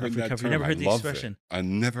never heard that term. Never heard the I love expression. It. I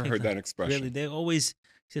never Pink heard cloud. that expression. Really, they always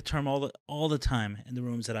use the term all the time in the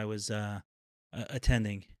rooms that I was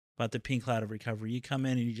attending about the pink cloud of recovery. You come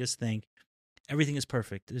in and you just think everything is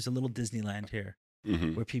perfect. There's a little Disneyland here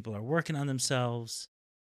where people are working on themselves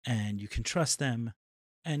and you can trust them.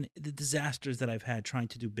 And the disasters that I've had trying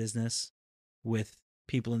to do business with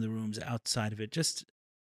people in the rooms outside of it, just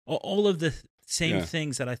all of the same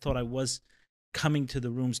things that I thought I was coming to the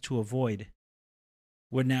rooms to avoid,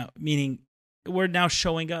 we're now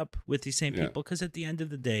showing up with these same people, because at the end of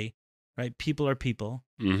the day, right, people are people,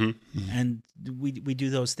 and we do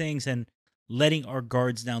those things, and letting our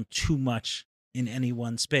guards down too much in any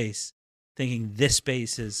one space, thinking this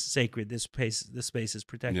space is sacred, this space is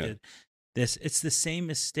protected. It's the same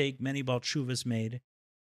mistake many Baal Teshuvas made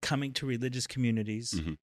coming to religious communities,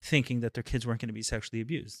 thinking that their kids weren't going to be sexually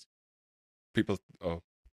abused. People, oh,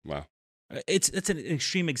 wow. It's an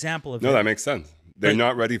extreme example of No, that makes sense. They're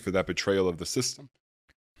not ready for that betrayal of the system.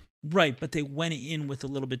 Right, but they went in with a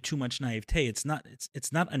little bit too much naivete. It's not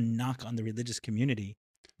a knock on the religious community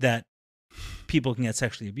that people can get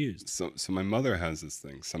sexually abused. So my mother has this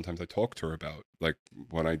thing. Sometimes I talk to her about, like,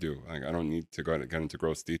 what I do. Like, I don't need to get into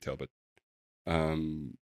gross detail, but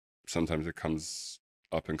sometimes it comes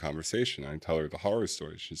up in conversation. I tell her the horror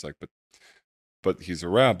stories. She's like, but he's a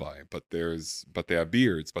rabbi, but they have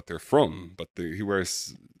beards, but they're from, but he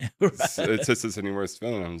wears tzitzis and he wears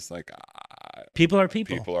tefillin. And I was like, people are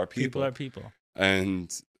people. People are people. People are people.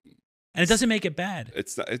 And it doesn't make it bad.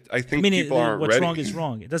 I think people aren't what's ready. Wrong is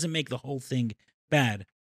wrong. It doesn't make the whole thing bad.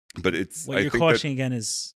 But what you're cautioning again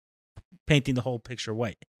is painting the whole picture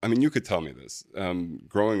white. I mean, you could tell me this.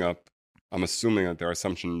 Growing up, I'm assuming that there are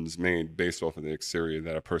assumptions made based off of the exterior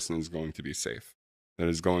that a person is going to be safe, that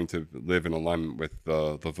is going to live in alignment with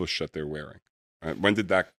the levush that they're wearing. Right? When did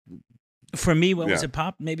that? For me, when was it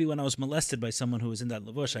pop? Maybe when I was molested by someone who was in that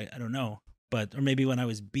levush. I don't know, or maybe when I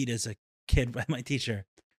was beat as a kid by my teacher.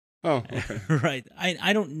 Oh, okay. Right.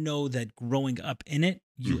 I don't know that growing up in it,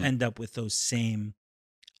 you end up with those same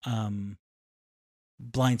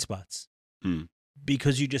blind spots,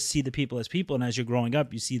 because you just see the people as people, and as you're growing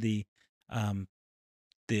up, you see the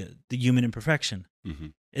human imperfection.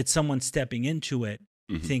 It's someone stepping into it,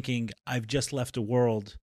 thinking, I've just left a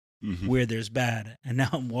world where there's bad, and now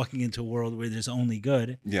I'm walking into a world where there's only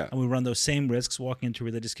good. Yeah. And we run those same risks walking into a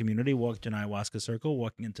religious community, walking to an ayahuasca circle,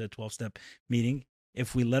 walking into a 12-step meeting.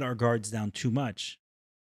 If we let our guards down too much,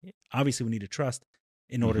 obviously we need to trust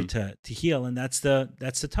in order to heal, and that's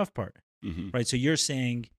the tough part, right? So you're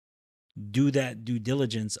saying do that due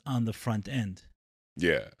diligence on the front end.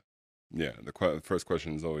 Yeah. The first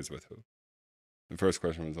question is always with who. The first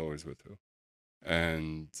question was always with who,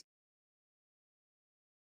 and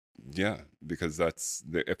because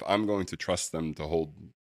if I'm going to trust them to hold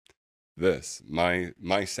this, my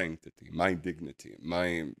sanctity, my dignity,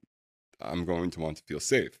 I'm going to want to feel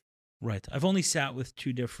safe. Right. I've only sat with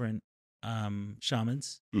 2 different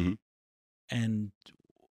shamans, and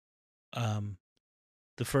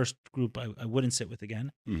the first group I wouldn't sit with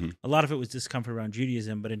again. A lot of it was discomfort around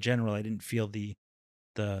Judaism, but in general, I didn't feel the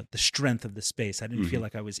strength of the space. I didn't feel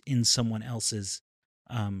like I was in someone else's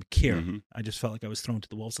care. I just felt like I was thrown to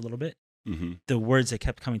the wolves a little bit. The words that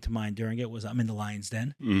kept coming to mind during it was, I'm in the lion's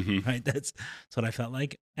den, right? That's what I felt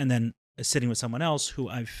like. And then sitting with someone else who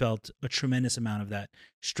I felt a tremendous amount of that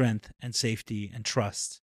strength and safety and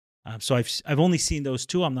trust. So I've only seen those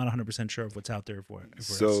 2. I'm not 100% sure of what's out there for us.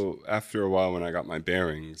 So after a while, when I got my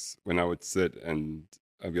bearings, when I would sit and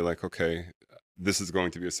I'd be like, okay, this is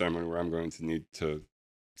going to be a ceremony where I'm going to need to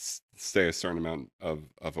stay a certain amount of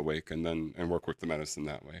awake and work with the medicine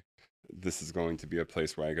that way. This is going to be a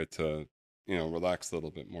place where I get to, relax a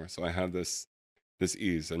little bit more. So I have this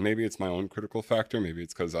ease, and maybe it's my own critical factor. Maybe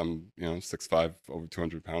it's because I'm 6'5", over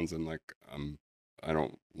 200 pounds, and like I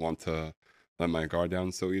don't want to let my guard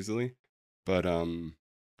down so easily. But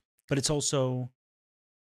it's also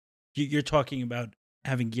you're talking about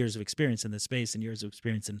having years of experience in this space and years of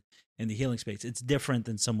experience in the healing space. It's different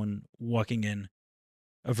than someone walking in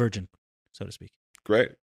a virgin, so to speak.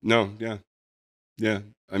 Great. No, yeah.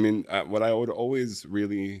 I mean, what I would always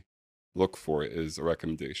really look for is a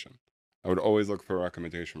recommendation. I would always look for a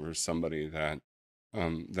recommendation for somebody that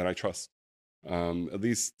I trust. At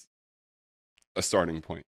least a starting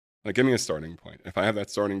point. Like, give me a starting point. If I have that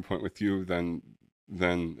starting point with you, then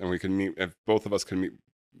and we can meet. If both of us can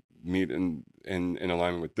meet in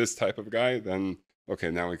alignment with this type of guy, then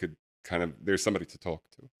okay, now we could there's somebody to talk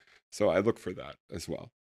to. So I look for that as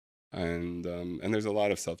well. And there's a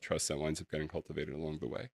lot of self-trust that winds up getting cultivated along the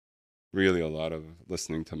way. Really a lot of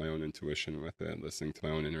listening to my own intuition with it, listening to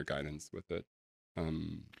my own inner guidance with it.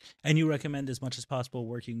 And you recommend as much as possible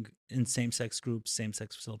working in same-sex groups,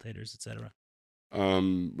 same-sex facilitators, etc.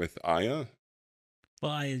 With Aya?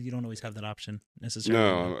 Well, you don't always have that option necessarily.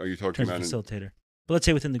 No, are you talking about facilitator? But let's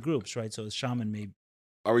say within the groups, right? So a shaman may.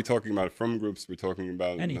 Are we talking about from groups? We're talking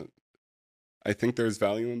about any. I think there's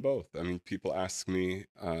value in both. I mean, people ask me,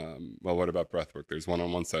 well, what about breathwork? There's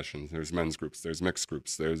one-on-one sessions, there's men's groups, there's mixed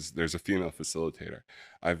groups, there's a female facilitator.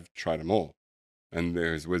 I've tried them all, and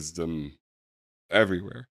there's wisdom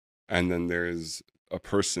everywhere. And then there's a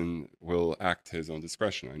person will act his own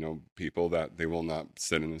discretion. I know people that they will not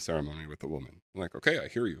sit in a ceremony with a woman. I'm like, okay, I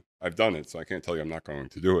hear you. I've done it, so I can't tell you I'm not going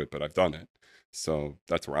to do it, but I've done it. So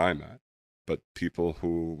that's where I'm at. But people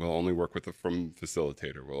who will only work with a frum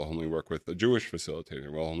facilitator, will only work with a Jewish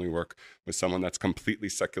facilitator, will only work with someone that's completely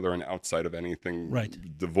secular and outside of anything, right?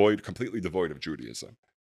 Completely devoid of Judaism.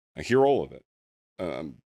 I hear all of it.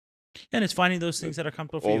 And it's finding those things that are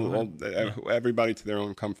comfortable for you. Everybody to their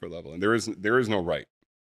own comfort level, and there is no right.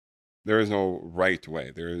 There is no right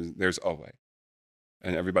way. There's a way,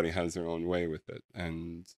 and everybody has their own way with it.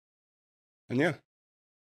 And yeah,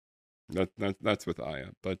 that's with Aya,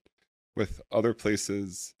 but with other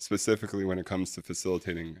places, specifically when it comes to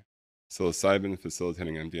facilitating psilocybin,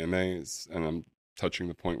 facilitating MDMAs, and I'm touching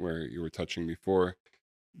the point where you were touching before,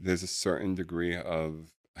 there's a certain degree of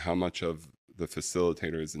how much of the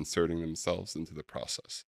facilitator is inserting themselves into the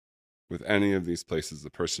process. With any of these places, the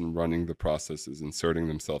person running the process is inserting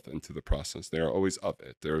themselves into the process. They are always of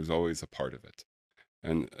it. There is always a part of it.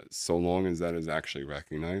 And so long as that is actually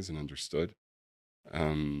recognized and understood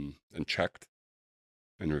and checked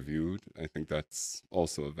and reviewed, I think that's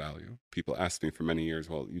also a value. People asked me for many years,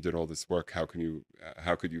 well, you did all this work, how could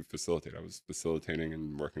you facilitate? I was facilitating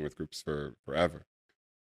and working with groups for forever.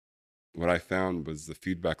 What I found was the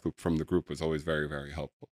feedback loop from the group was always very, very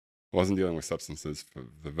helpful. I wasn't dealing with substances for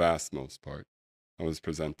the vast most part. I was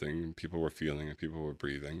presenting, and people were feeling, and people were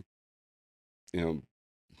breathing.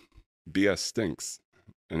 BS stinks,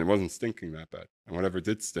 and it wasn't stinking that bad. And whatever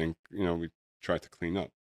did stink, we tried to clean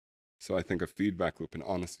up. So I think a feedback loop, an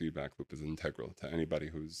honest feedback loop, is integral to anybody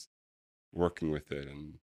who's working with it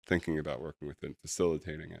and thinking about working with it,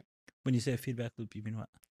 facilitating it. When you say a feedback loop, you mean what?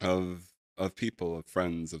 Of people, of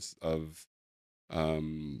friends, of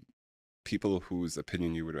people whose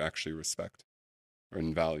opinion you would actually respect or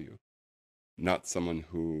value, not someone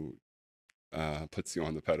who puts you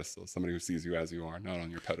on the pedestal, somebody who sees you as you are, not on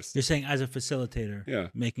your pedestal. You're saying as a facilitator, yeah,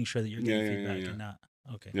 making sure that you're getting feedback and not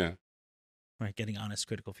okay. Yeah. Right, getting honest,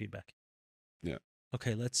 critical feedback. Yeah.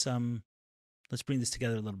 Okay, let's bring this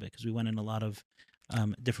together a little bit because we went in a lot of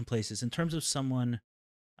different places. In terms of someone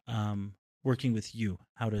working with you,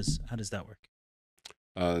 how does that work?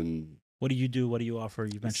 What do you do? What do you offer?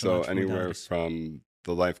 You mentioned so anywhere from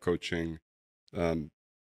the life coaching,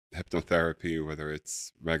 hypnotherapy, whether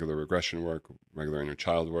it's regular regression work, regular inner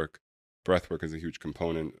child work. Breath work is a huge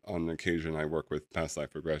component. On occasion, I work with past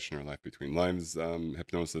life regression or life between lives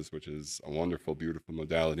hypnosis, which is a wonderful, beautiful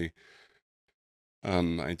modality.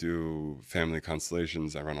 I do family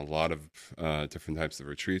constellations. I run a lot of different types of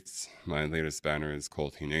retreats. My latest banner is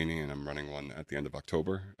called Hineni, and I'm running one at the end of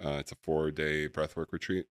October. It's a 4-day breathwork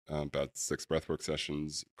retreat, about 6 breathwork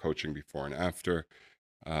sessions, coaching before and after.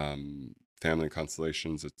 Family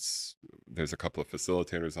constellations, there's a couple of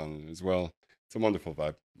facilitators on it as well. It's a wonderful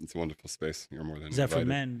vibe. It's a wonderful space. You're more than invited. Is that for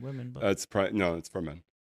men, women? No, it's for men.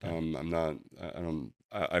 Okay.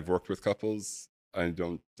 I've worked with couples.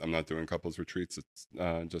 I'm not doing couples retreats. It's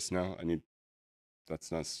just now.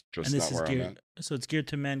 That's not just not where I'm at. So it's geared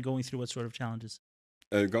to men going through what sort of challenges?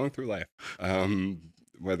 Going through life.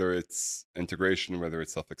 whether it's integration, whether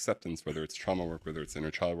it's self-acceptance, whether it's trauma work, whether it's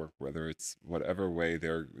inner child work, whether it's whatever way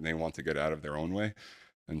they want to get out of their own way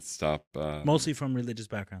and stop. Mostly from religious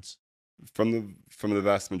backgrounds. From the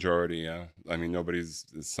vast majority, yeah. I mean,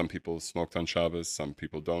 some people smoked on Shabbos, some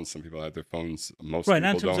people don't, some people had their phones. Most right, people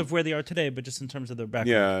not in terms don't. of where they are today, but just in terms of their background.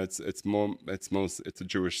 Yeah, it's a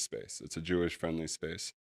Jewish space. It's a Jewish friendly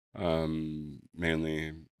space,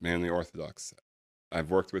 mainly Orthodox.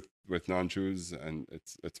 I've worked with non-Jews, and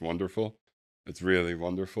it's wonderful. It's really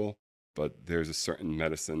wonderful. But there's a certain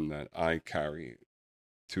medicine that I carry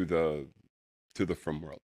to the frum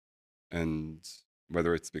world, and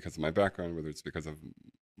whether it's because of my background, whether it's because of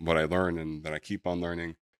what I learn and that I keep on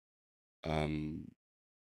learning.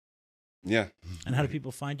 Yeah. And how do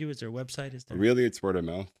people find you? Is there a website? Is there? Really, it's word of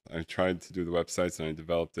mouth. I tried to do the websites and I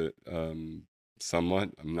developed it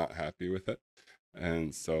somewhat. I'm not happy with it.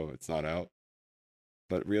 And so it's not out.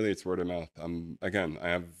 But really, it's word of mouth. Again, I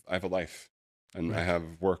have a life, and I have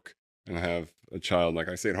work, and I have a child. Like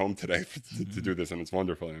I stayed home today to do this, and it's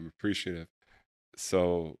wonderful, and I'm appreciative.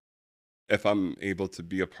 So if I'm able to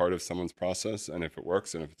be a part of someone's process, and if it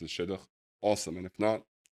works, and if it's a shidduch, awesome. And if not,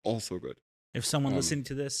 also good. If someone listening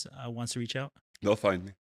to this wants to reach out, they'll find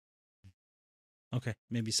me. Okay,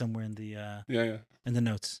 maybe somewhere in the in the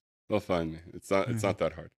notes. They'll find me. It's not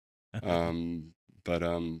that hard. Okay. But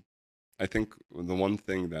I think the one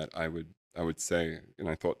thing that I would say, and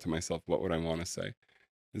I thought to myself, what would I want to say,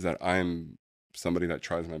 is that I'm somebody that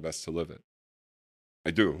tries my best to live it.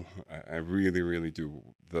 I do. I really, really do.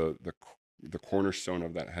 The cornerstone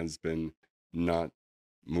of that has been not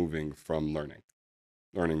moving from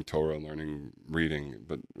learning Torah, learning reading,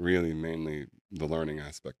 but really mainly the learning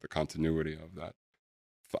aspect, the continuity of that.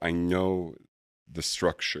 I know the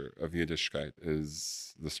structure of Yiddishkeit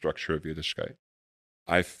is the structure of Yiddishkeit.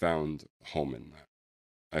 I found home in that.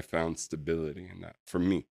 I found stability in that. For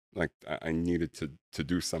me, like I needed to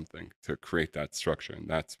do something to create that structure, and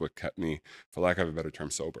that's what kept me, for lack of a better term,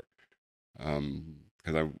 sober.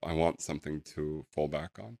 Because I want something to fall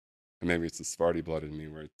back on. And maybe it's the Sephardi blood in me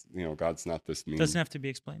where it's, God's not this mean. Doesn't have to be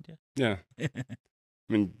explained, yeah. Yeah. I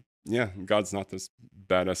mean, yeah, God's not this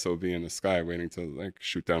bad SOB in the sky waiting to like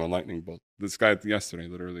shoot down a lightning bolt. This guy yesterday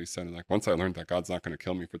literally said, like, once I learned that God's not going to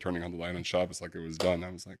kill me for turning on the light on Shabbos, like it was done, I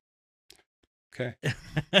was like, okay.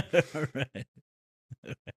 Right.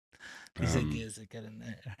 These ideas that get in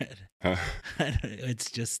there.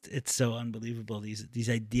 It's so unbelievable. These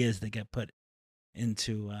ideas that get put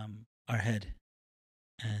into our head,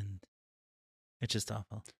 and it's just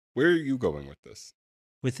awful. Where are you going with this?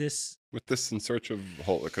 With this in search of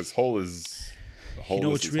whole, because whole is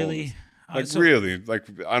whole. It's really really, like,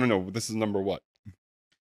 I don't know. This is number what?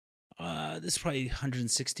 This is probably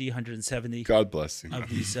 160, 170. God bless you. Of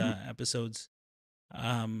these episodes.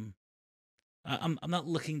 I'm not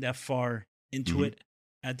looking that far into it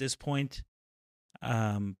at this point.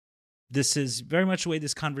 This is very much the way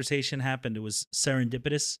this conversation happened. It was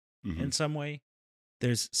serendipitous in some way.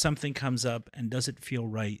 There's something comes up, and does it feel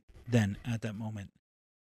right then at that moment?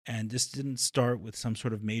 And this didn't start with some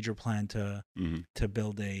sort of major plan to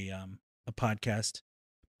build a podcast.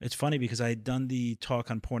 It's funny because I had done the talk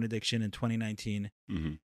on porn addiction in 2019.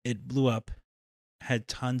 It blew up, had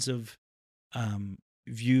tons of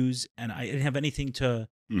views, and I didn't have anything to.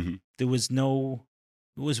 There was no.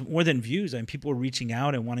 It was more than views. I mean, people were reaching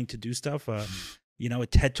out and wanting to do stuff. A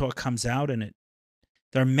TED talk comes out, and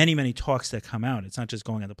there are many, many talks that come out. It's not just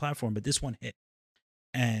going on the platform, but this one hit.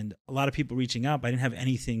 And a lot of people reaching out, but I didn't have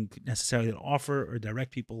anything necessarily to offer or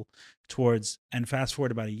direct people towards. And fast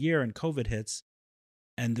forward about a year and COVID hits.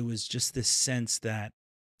 And there was just this sense that,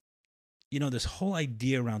 this whole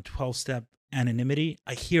idea around 12-step anonymity,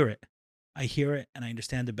 I hear it and I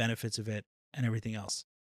understand the benefits of it and everything else.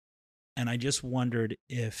 And I just wondered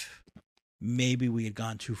if maybe we had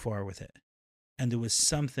gone too far with it. And there was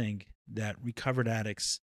something that recovered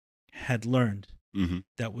addicts had learned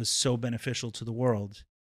that was so beneficial to the world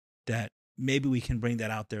that maybe we can bring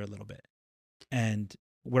that out there a little bit. And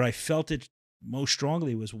where I felt it most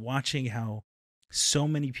strongly was watching how so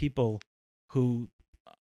many people who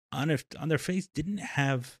on their face didn't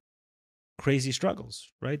have crazy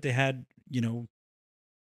struggles, right? They had,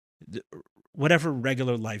 whatever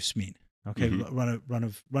regular lives mean, okay? Run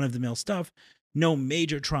of the mill stuff, no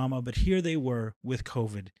major trauma, but here they were with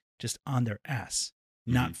COVID just on their ass,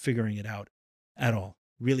 not figuring it out at all,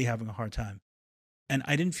 really having a hard time. And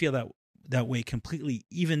I didn't feel that way completely,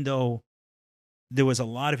 even though there was a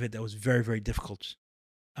lot of it that was very, very difficult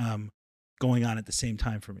going on at the same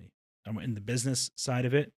time for me. In the business side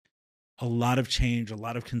of it, a lot of change, a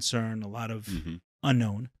lot of concern, a lot of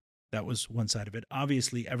unknown. That was one side of it.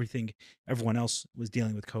 Obviously, everyone else was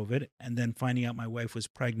dealing with COVID, and then finding out my wife was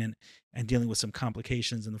pregnant and dealing with some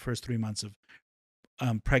complications in the first 3 months of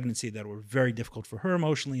pregnancy that were very difficult for her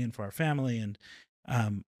emotionally and for our family, and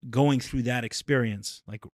going through that experience,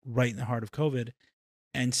 like right in the heart of COVID,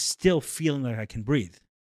 and still feeling like I can breathe.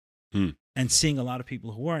 And seeing a lot of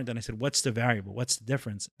people who weren't. And I said, what's the variable? What's the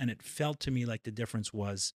difference? And it felt to me like the difference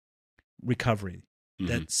was recovery.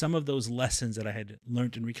 That some of those lessons that I had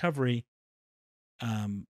learned in recovery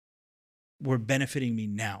were benefiting me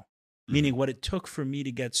now. Meaning what it took for me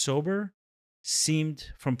to get sober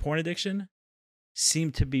from porn addiction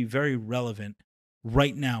seemed to be very relevant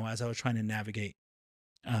right now as I was trying to navigate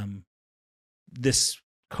this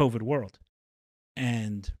COVID world.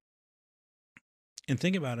 And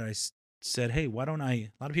thinking about it, I said, hey, why don't a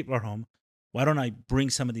lot of people are home, why don't I bring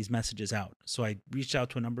some of these messages out? So I reached out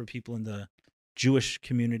to a number of people in the Jewish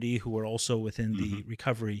community who were also within the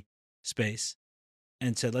recovery space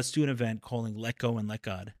and said, let's do an event calling Let Go and Let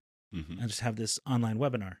God, and just have this online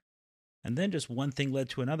webinar. And then just one thing led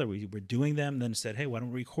to another. We were doing them, then said, hey, why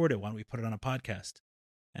don't we record it? Why don't we put it on a podcast?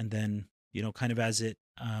 And then, kind of as it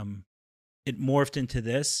morphed into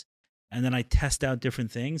this, and then I test out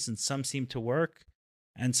different things, and some seem to work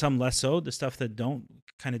and some less so. The stuff that don't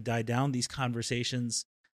kind of die down. These conversations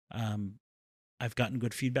I've gotten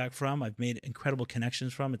good feedback from. I've made incredible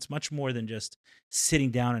connections from. It's much more than just sitting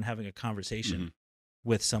down and having a conversation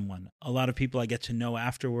with someone. A lot of people I get to know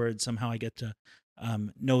afterwards. Somehow I get to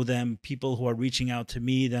know them. People who are reaching out to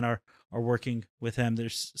me then are working with them.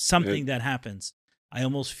 There's something that happens. I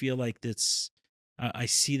almost feel like I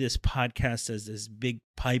see this podcast as this big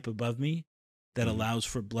pipe above me that allows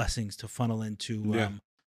for blessings to funnel into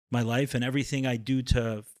my life, and everything I do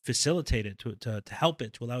to facilitate it, to help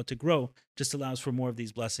it, to allow it to grow, just allows for more of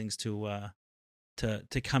these blessings to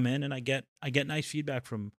come in. And I get nice feedback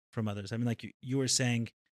from others. I mean, like you were saying,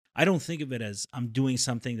 I don't think of it as I'm doing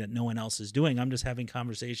something that no one else is doing. I'm just having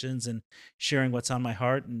conversations and sharing what's on my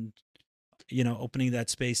heart, and opening that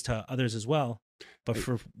space to others as well. But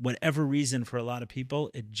for whatever reason, for a lot of people,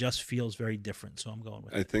 it just feels very different. So I'm going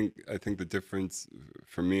with it. I think the difference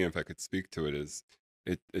for me, if I could speak to it, is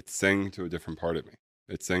it's saying to a different part of me.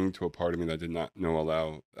 It's saying to a part of me that I did not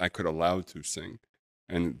know I could allow to sing.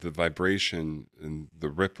 And the vibration and the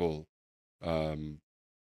ripple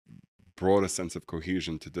brought a sense of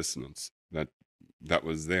cohesion to dissonance that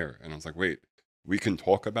was there. And I was like, wait, we can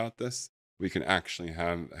talk about this. We can actually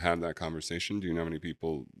have that conversation. Do you know how many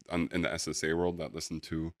people in the SSA world that listen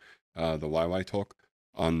to the YY talk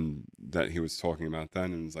that he was talking about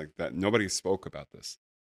then? And it's like that nobody spoke about this.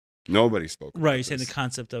 Nobody spoke about right. This. You're saying the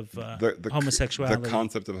concept of homosexuality. The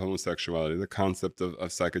concept of homosexuality, the concept of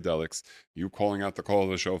psychedelics, you calling out the call of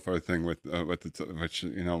the shofar thing with which,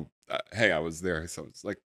 hey, I was there. So it's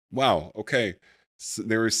like, wow, okay. So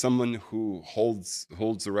there is someone who holds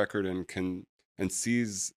the record and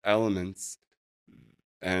sees elements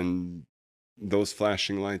and those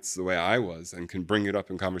flashing lights the way I was, and can bring it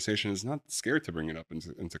up in conversation, is not scared to bring it up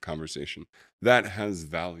into conversation. That has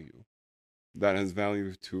value. That has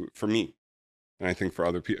value for me. And I think for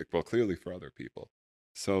other people, well, clearly for other people.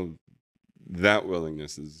 So that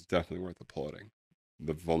willingness is definitely worth applauding.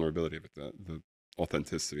 The vulnerability of it, the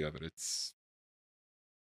authenticity of it. It's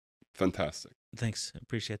fantastic. Thanks. I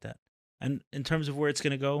appreciate that. And in terms of where it's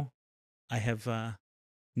going to go, I have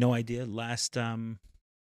no idea. Last a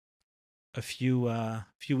few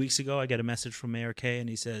weeks ago, I got a message from Mayor Kay, and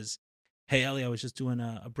he says, "Hey, Ellie, I was just doing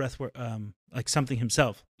a breath work, like something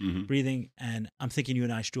himself, breathing, and I'm thinking you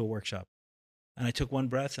and I should do a workshop." And I took one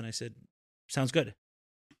breath, and I said, "Sounds good."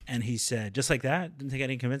 And he said, just like that, didn't take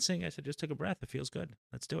any convincing. I said, "Just took a breath. It feels good.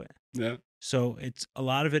 Let's do it." Yeah. So it's a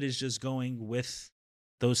lot of it is just going with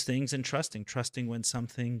those things and trusting when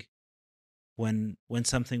something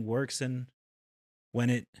works, and when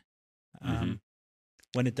it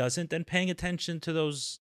doesn't, then paying attention to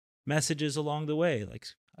those messages along the way. Like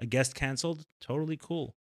a guest canceled, totally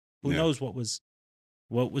cool. Who knows what was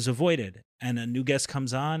avoided, and a new guest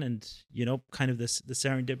comes on, and kind of the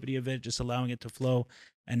serendipity of it, just allowing it to flow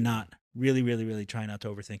and not really, really, really trying not to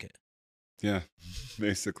overthink it. Yeah,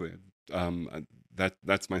 basically.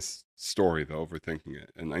 That's my story, the overthinking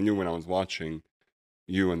it. And I knew when I was watching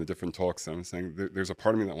you and the different talks, I was saying there's a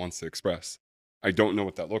part of me that wants to express. I don't know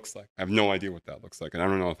what that looks like. I have no idea what that looks like, and I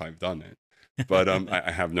don't know if I've done it. But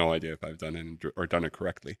I have no idea if I've done it or done it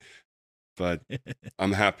correctly. But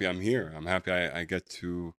I'm happy I'm here. I'm happy I get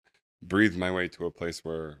to breathe my way to a place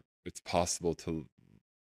where it's possible to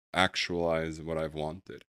actualize what I've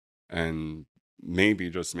wanted. And maybe,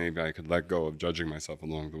 just maybe, I could let go of judging myself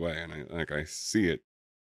along the way. And I see it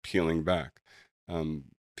peeling back.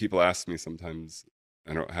 people ask me sometimes,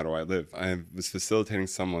 how do I live? I was facilitating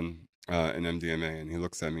someone in MDMA, and he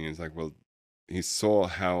looks at me and he's like, well, he saw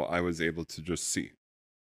how I was able to just see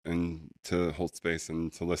and to hold space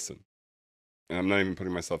and to listen. And I'm not even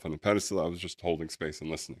putting myself on a pedestal. I was just holding space and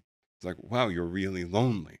listening. It's like, wow, you're really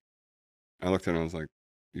lonely. I looked at him and I was like,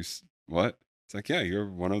 what? It's like, yeah, you're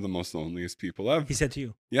one of the most loneliest people ever. He said to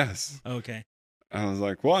you? Yes. Okay. I was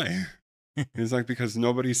like, why? He's like, because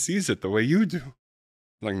nobody sees it the way you do.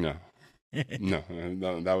 Like, no,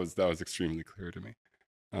 that was extremely clear to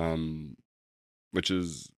me. Which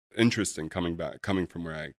is interesting coming from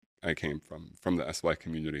where I came from the SY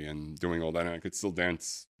community and doing all that. And I could still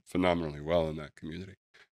dance phenomenally well in that community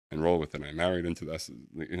and roll with it. I married into this,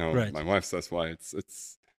 Right. My wife's SY.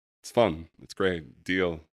 It's fun. It's great.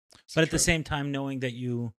 Deal. But at the same time, knowing that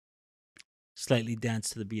you slightly dance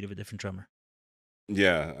to the beat of a different drummer.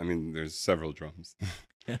 Yeah, I mean, there's several drums.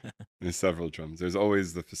 There's several drums. There's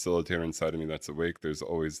always the facilitator inside of me that's awake. There's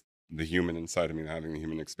always the human inside of me having the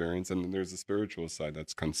human experience. And then there's the spiritual side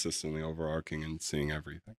that's consistently overarching and seeing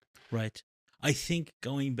everything. Right. I think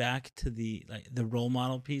going back to the role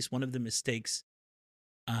model piece, one of the mistakes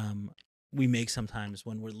we make sometimes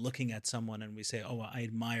when we're looking at someone and we say, oh, I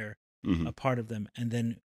admire a part of them, and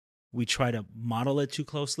then we try to model it too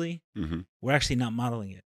closely, we're actually not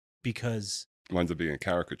modeling it because... It winds up being a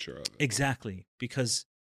caricature of it. Exactly. Because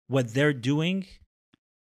what they're doing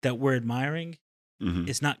that we're admiring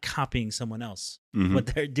is not copying someone else. What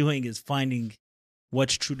they're doing is finding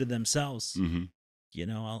what's true to themselves. You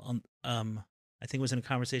know, I think it was in a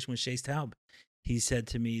conversation with Shay Taub. He said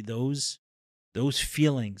to me, those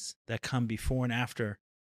feelings that come before and after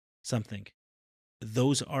something,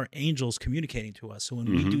 those are angels communicating to us. So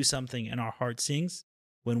when we do something and our heart sings,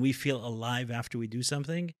 when we feel alive after we do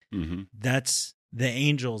something, that's the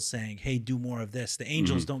angels saying, hey, do more of this. The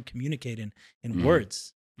angels don't communicate in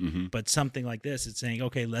words, but something like this, it's saying,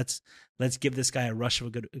 okay, let's give this guy a rush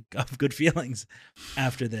of good feelings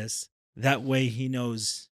after this. That way he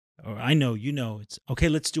knows, or I know, it's okay,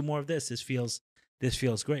 let's do more of this. This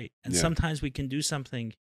feels great. And sometimes we can do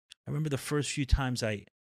something. I remember the first few times I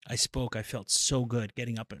spoke, I felt so good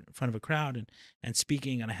getting up in front of a crowd and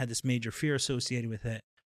speaking, and I had this major fear associated with it.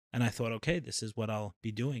 And I thought, okay, this is what I'll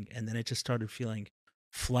be doing. And then it just started feeling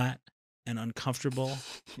flat and uncomfortable,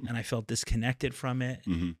 and I felt disconnected from it.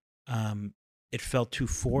 It felt too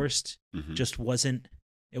forced. Just wasn't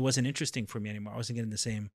interesting for me anymore. I wasn't getting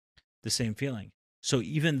the same feeling. So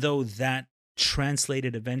even though that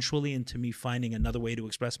translated eventually into me finding another way to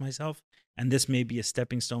express myself, and this may be a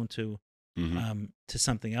stepping stone to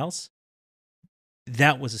something else,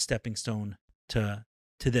 that was a stepping stone to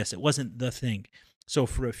this. It wasn't the thing. So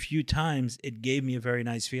for a few times, it gave me a very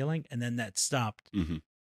nice feeling, and then that stopped.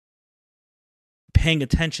 Paying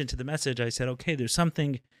attention to the message, I said, okay, there's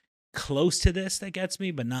something close to this that gets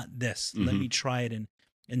me, but not this. Let me try it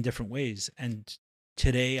in different ways. And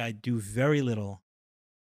today I do very little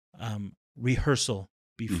rehearsal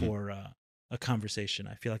before a conversation.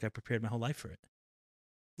 I feel like I prepared my whole life for it.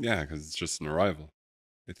 Yeah, because it's just an arrival.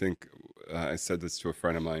 I think I said this to a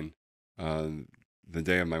friend of mine the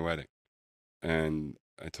day of my wedding. And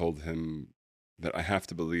I told him that I have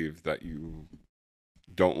to believe that you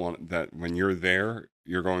don't want, that when you're there,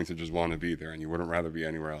 you're going to just want to be there and you wouldn't rather be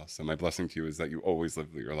anywhere else. And my blessing to you is that you always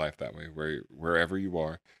live your life that way, where wherever you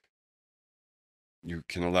are, you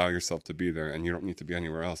can allow yourself to be there and you don't need to be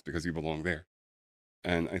anywhere else because you belong there.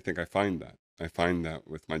 And I think I find that. I find that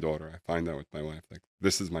with my daughter. I find that with my wife. Like,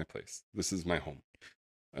 this is my place. This is my home.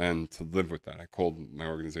 And to live with that, I called my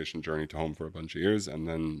organization Journey to Home for a bunch of years, and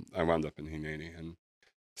then I wound up in Hineni. And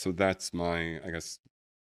so that's my, I guess,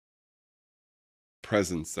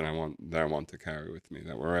 presence that I want to carry with me,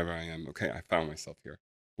 that wherever I am, okay, I found myself here.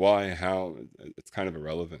 Why, how, it's kind of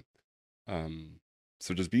irrelevant.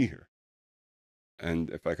 So just be here. And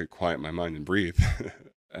if I could quiet my mind and breathe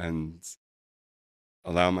and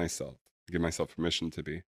allow myself, give myself permission to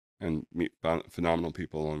be, and meet phenomenal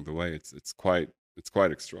people along the way, it's quite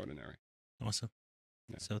extraordinary. Awesome.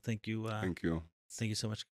 Yeah. So thank you. Thank you. Thank you so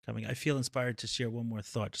much for coming. I feel inspired to share one more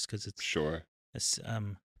thought just because it's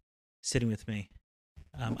sitting with me.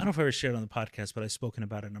 I don't know if I ever shared it on the podcast, but I've spoken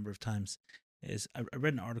about it a number of times. I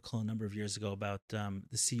read an article a number of years ago about the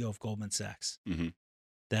CEO of Goldman Sachs.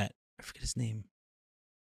 That, I forget his name.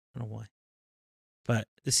 I don't know why. But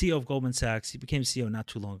the CEO of Goldman Sachs, he became CEO not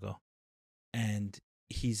too long ago. And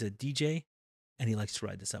he's a DJ and he likes to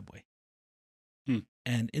ride the subway.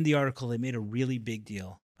 And in the article, they made a really big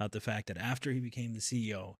deal about the fact that after he became the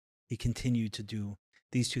CEO, he continued to do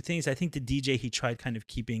these two things. I think the DJ, he tried kind of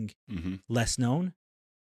keeping less known,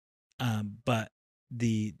 but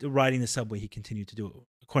the riding the subway, he continued to do it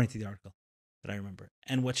according to the article that I remember.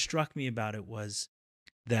 And what struck me about it was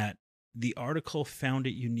that the article found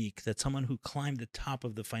it unique that someone who climbed the top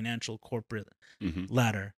of the financial corporate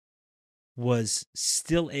ladder was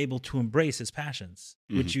still able to embrace his passions,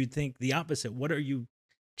 which you'd think the opposite. What are you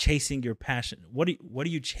chasing your passion? What are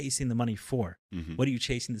you chasing the money for? What are you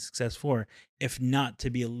chasing the success for? If not to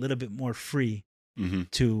be a little bit more free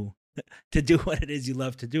to do what it is you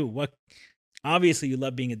love to do. Obviously you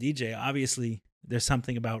love being a DJ. Obviously there's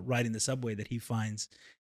something about riding the subway that he finds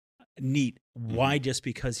neat. Why? Just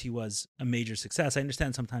because he was a major success. I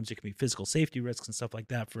understand sometimes there can be physical safety risks and stuff like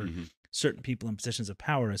that for certain people in positions of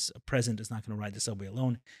power. As a president is not going to ride the subway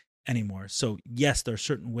alone anymore. So yes, there are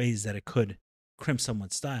certain ways that it could crimp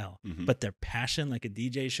someone's style, but their passion, like a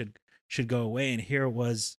DJ, should go away. And here it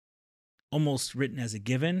was almost written as a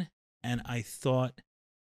given. And I thought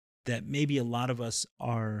that maybe a lot of us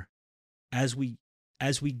are, as we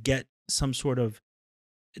get some sort of,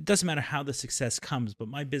 it doesn't matter how the success comes, but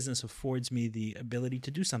my business affords me the ability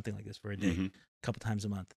to do something like this for a day, a couple times a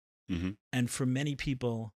month. And for many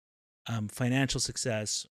people, financial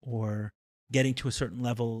success or getting to a certain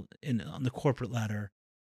level on the corporate ladder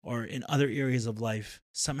or in other areas of life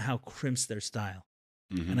somehow crimps their style.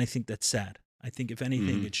 And I think that's sad. I think if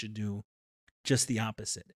anything, it should do just the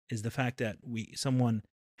opposite, is the fact that someone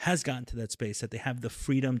has gotten to that space, that they have the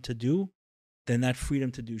freedom to do, then that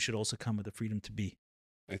freedom to do should also come with the freedom to be.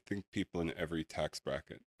 I think people in every tax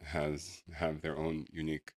bracket have their own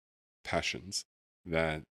unique passions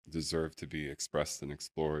that deserve to be expressed and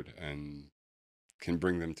explored and can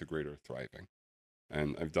bring them to greater thriving.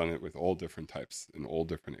 And I've done it with all different types, in all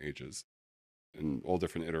different ages, in all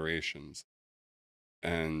different iterations.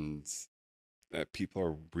 And that people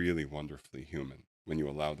are really wonderfully human when you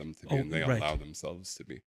allow them to be, and they allow themselves to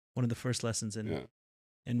be. One of the first lessons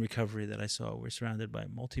in recovery that I saw, we're surrounded by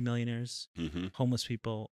multimillionaires, homeless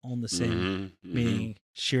people, own the same, meaning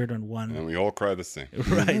shared on one. And we all cry the same.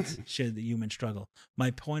 Right, shared the human struggle.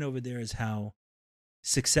 My point over there is how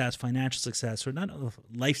success, financial success, or not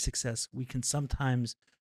life success, we can sometimes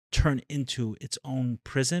turn into its own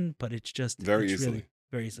prison, but it's just very easily.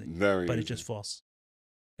 But it's just false.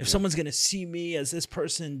 If someone's going to see me as this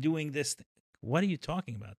person doing this thing, what are you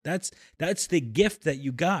talking about? That's the gift that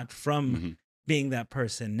you got from being that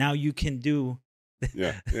person. Now you can do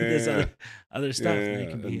other stuff. That you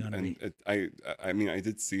can be on. I mean, I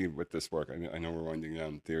did see with this work, I know we're winding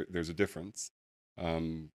down, there's a difference. I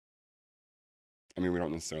mean, we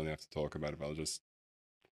don't necessarily have to talk about it, but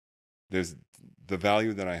there's the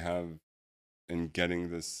value that I have in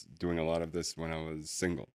doing a lot of this when I was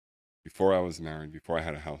single. Before I was married, before I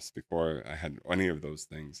had a house, before I had any of those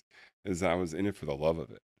things, is I was in it for the love of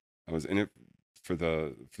it. I was in it for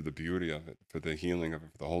the beauty of it, for the healing of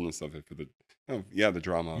it, for the wholeness of it, for the the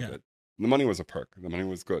drama of it. The money was a perk. The money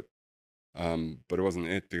was good, but it wasn't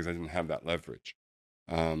it because I didn't have that leverage.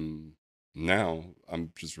 Now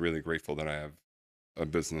I'm just really grateful that I have a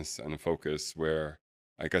business and a focus where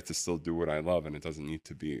I get to still do what I love, and it doesn't need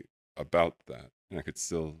to be about that, and I could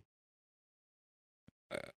still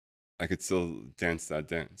dance that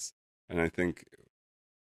dance. And I think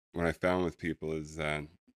what I found with people is that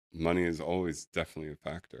money is always definitely a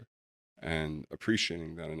factor, and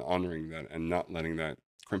appreciating that and honoring that and not letting that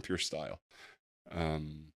crimp your style.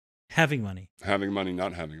 Having money,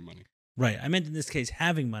 not having money. Right. I meant in this case,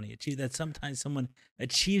 having money. Achieve that. Sometimes someone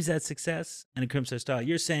achieves that success and it crimps their style.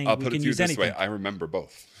 You're saying I'll we put can it to you use this anything. way. I remember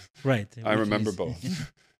both. Right. I remember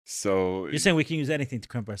both. So you're saying we can use anything to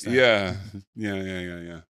crimp our style. Yeah.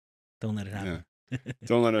 Don't let it happen. Yeah.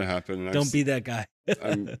 Don't let it happen. Don't be that guy.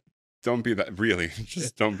 Don't be that. Really,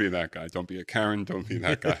 just don't be that guy. Don't be a Karen. Don't be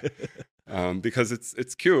that guy. Because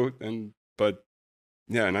it's cute but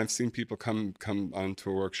I've seen people come onto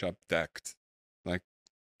a workshop decked,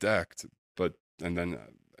 but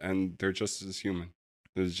and they're just as human.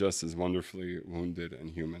 They're just as wonderfully wounded and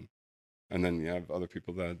human. And then you have other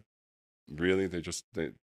people that really they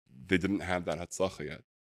didn't have that hatzlacha yet,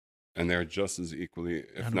 and they're just as equally,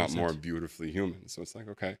 if 100%. Not more, beautifully human. So it's like,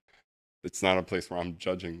 okay, it's not a place where I'm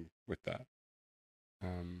judging with that.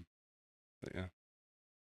 But yeah.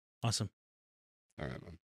 Awesome. All right,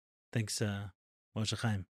 man. Thanks, Moshe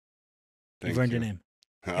Chaim. You've earned your name.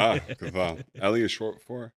 Gaval. Eli is short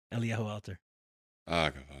for? Eliyahu Alter.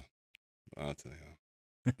 Gaval. I'll tell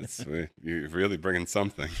you. It's sweet. You're really bringing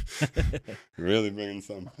something. Really bringing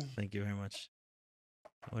something. Thank you very much.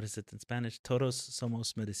 What is it in Spanish? Todos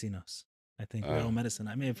somos medicinos. I think we're all medicine.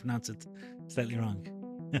 I may have pronounced it slightly wrong.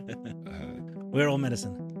 We're all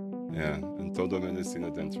medicine. Yeah, and todo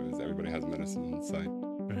medicina dentro is everybody has medicine inside.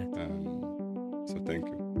 Right. So thank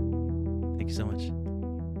you. Thank you so much.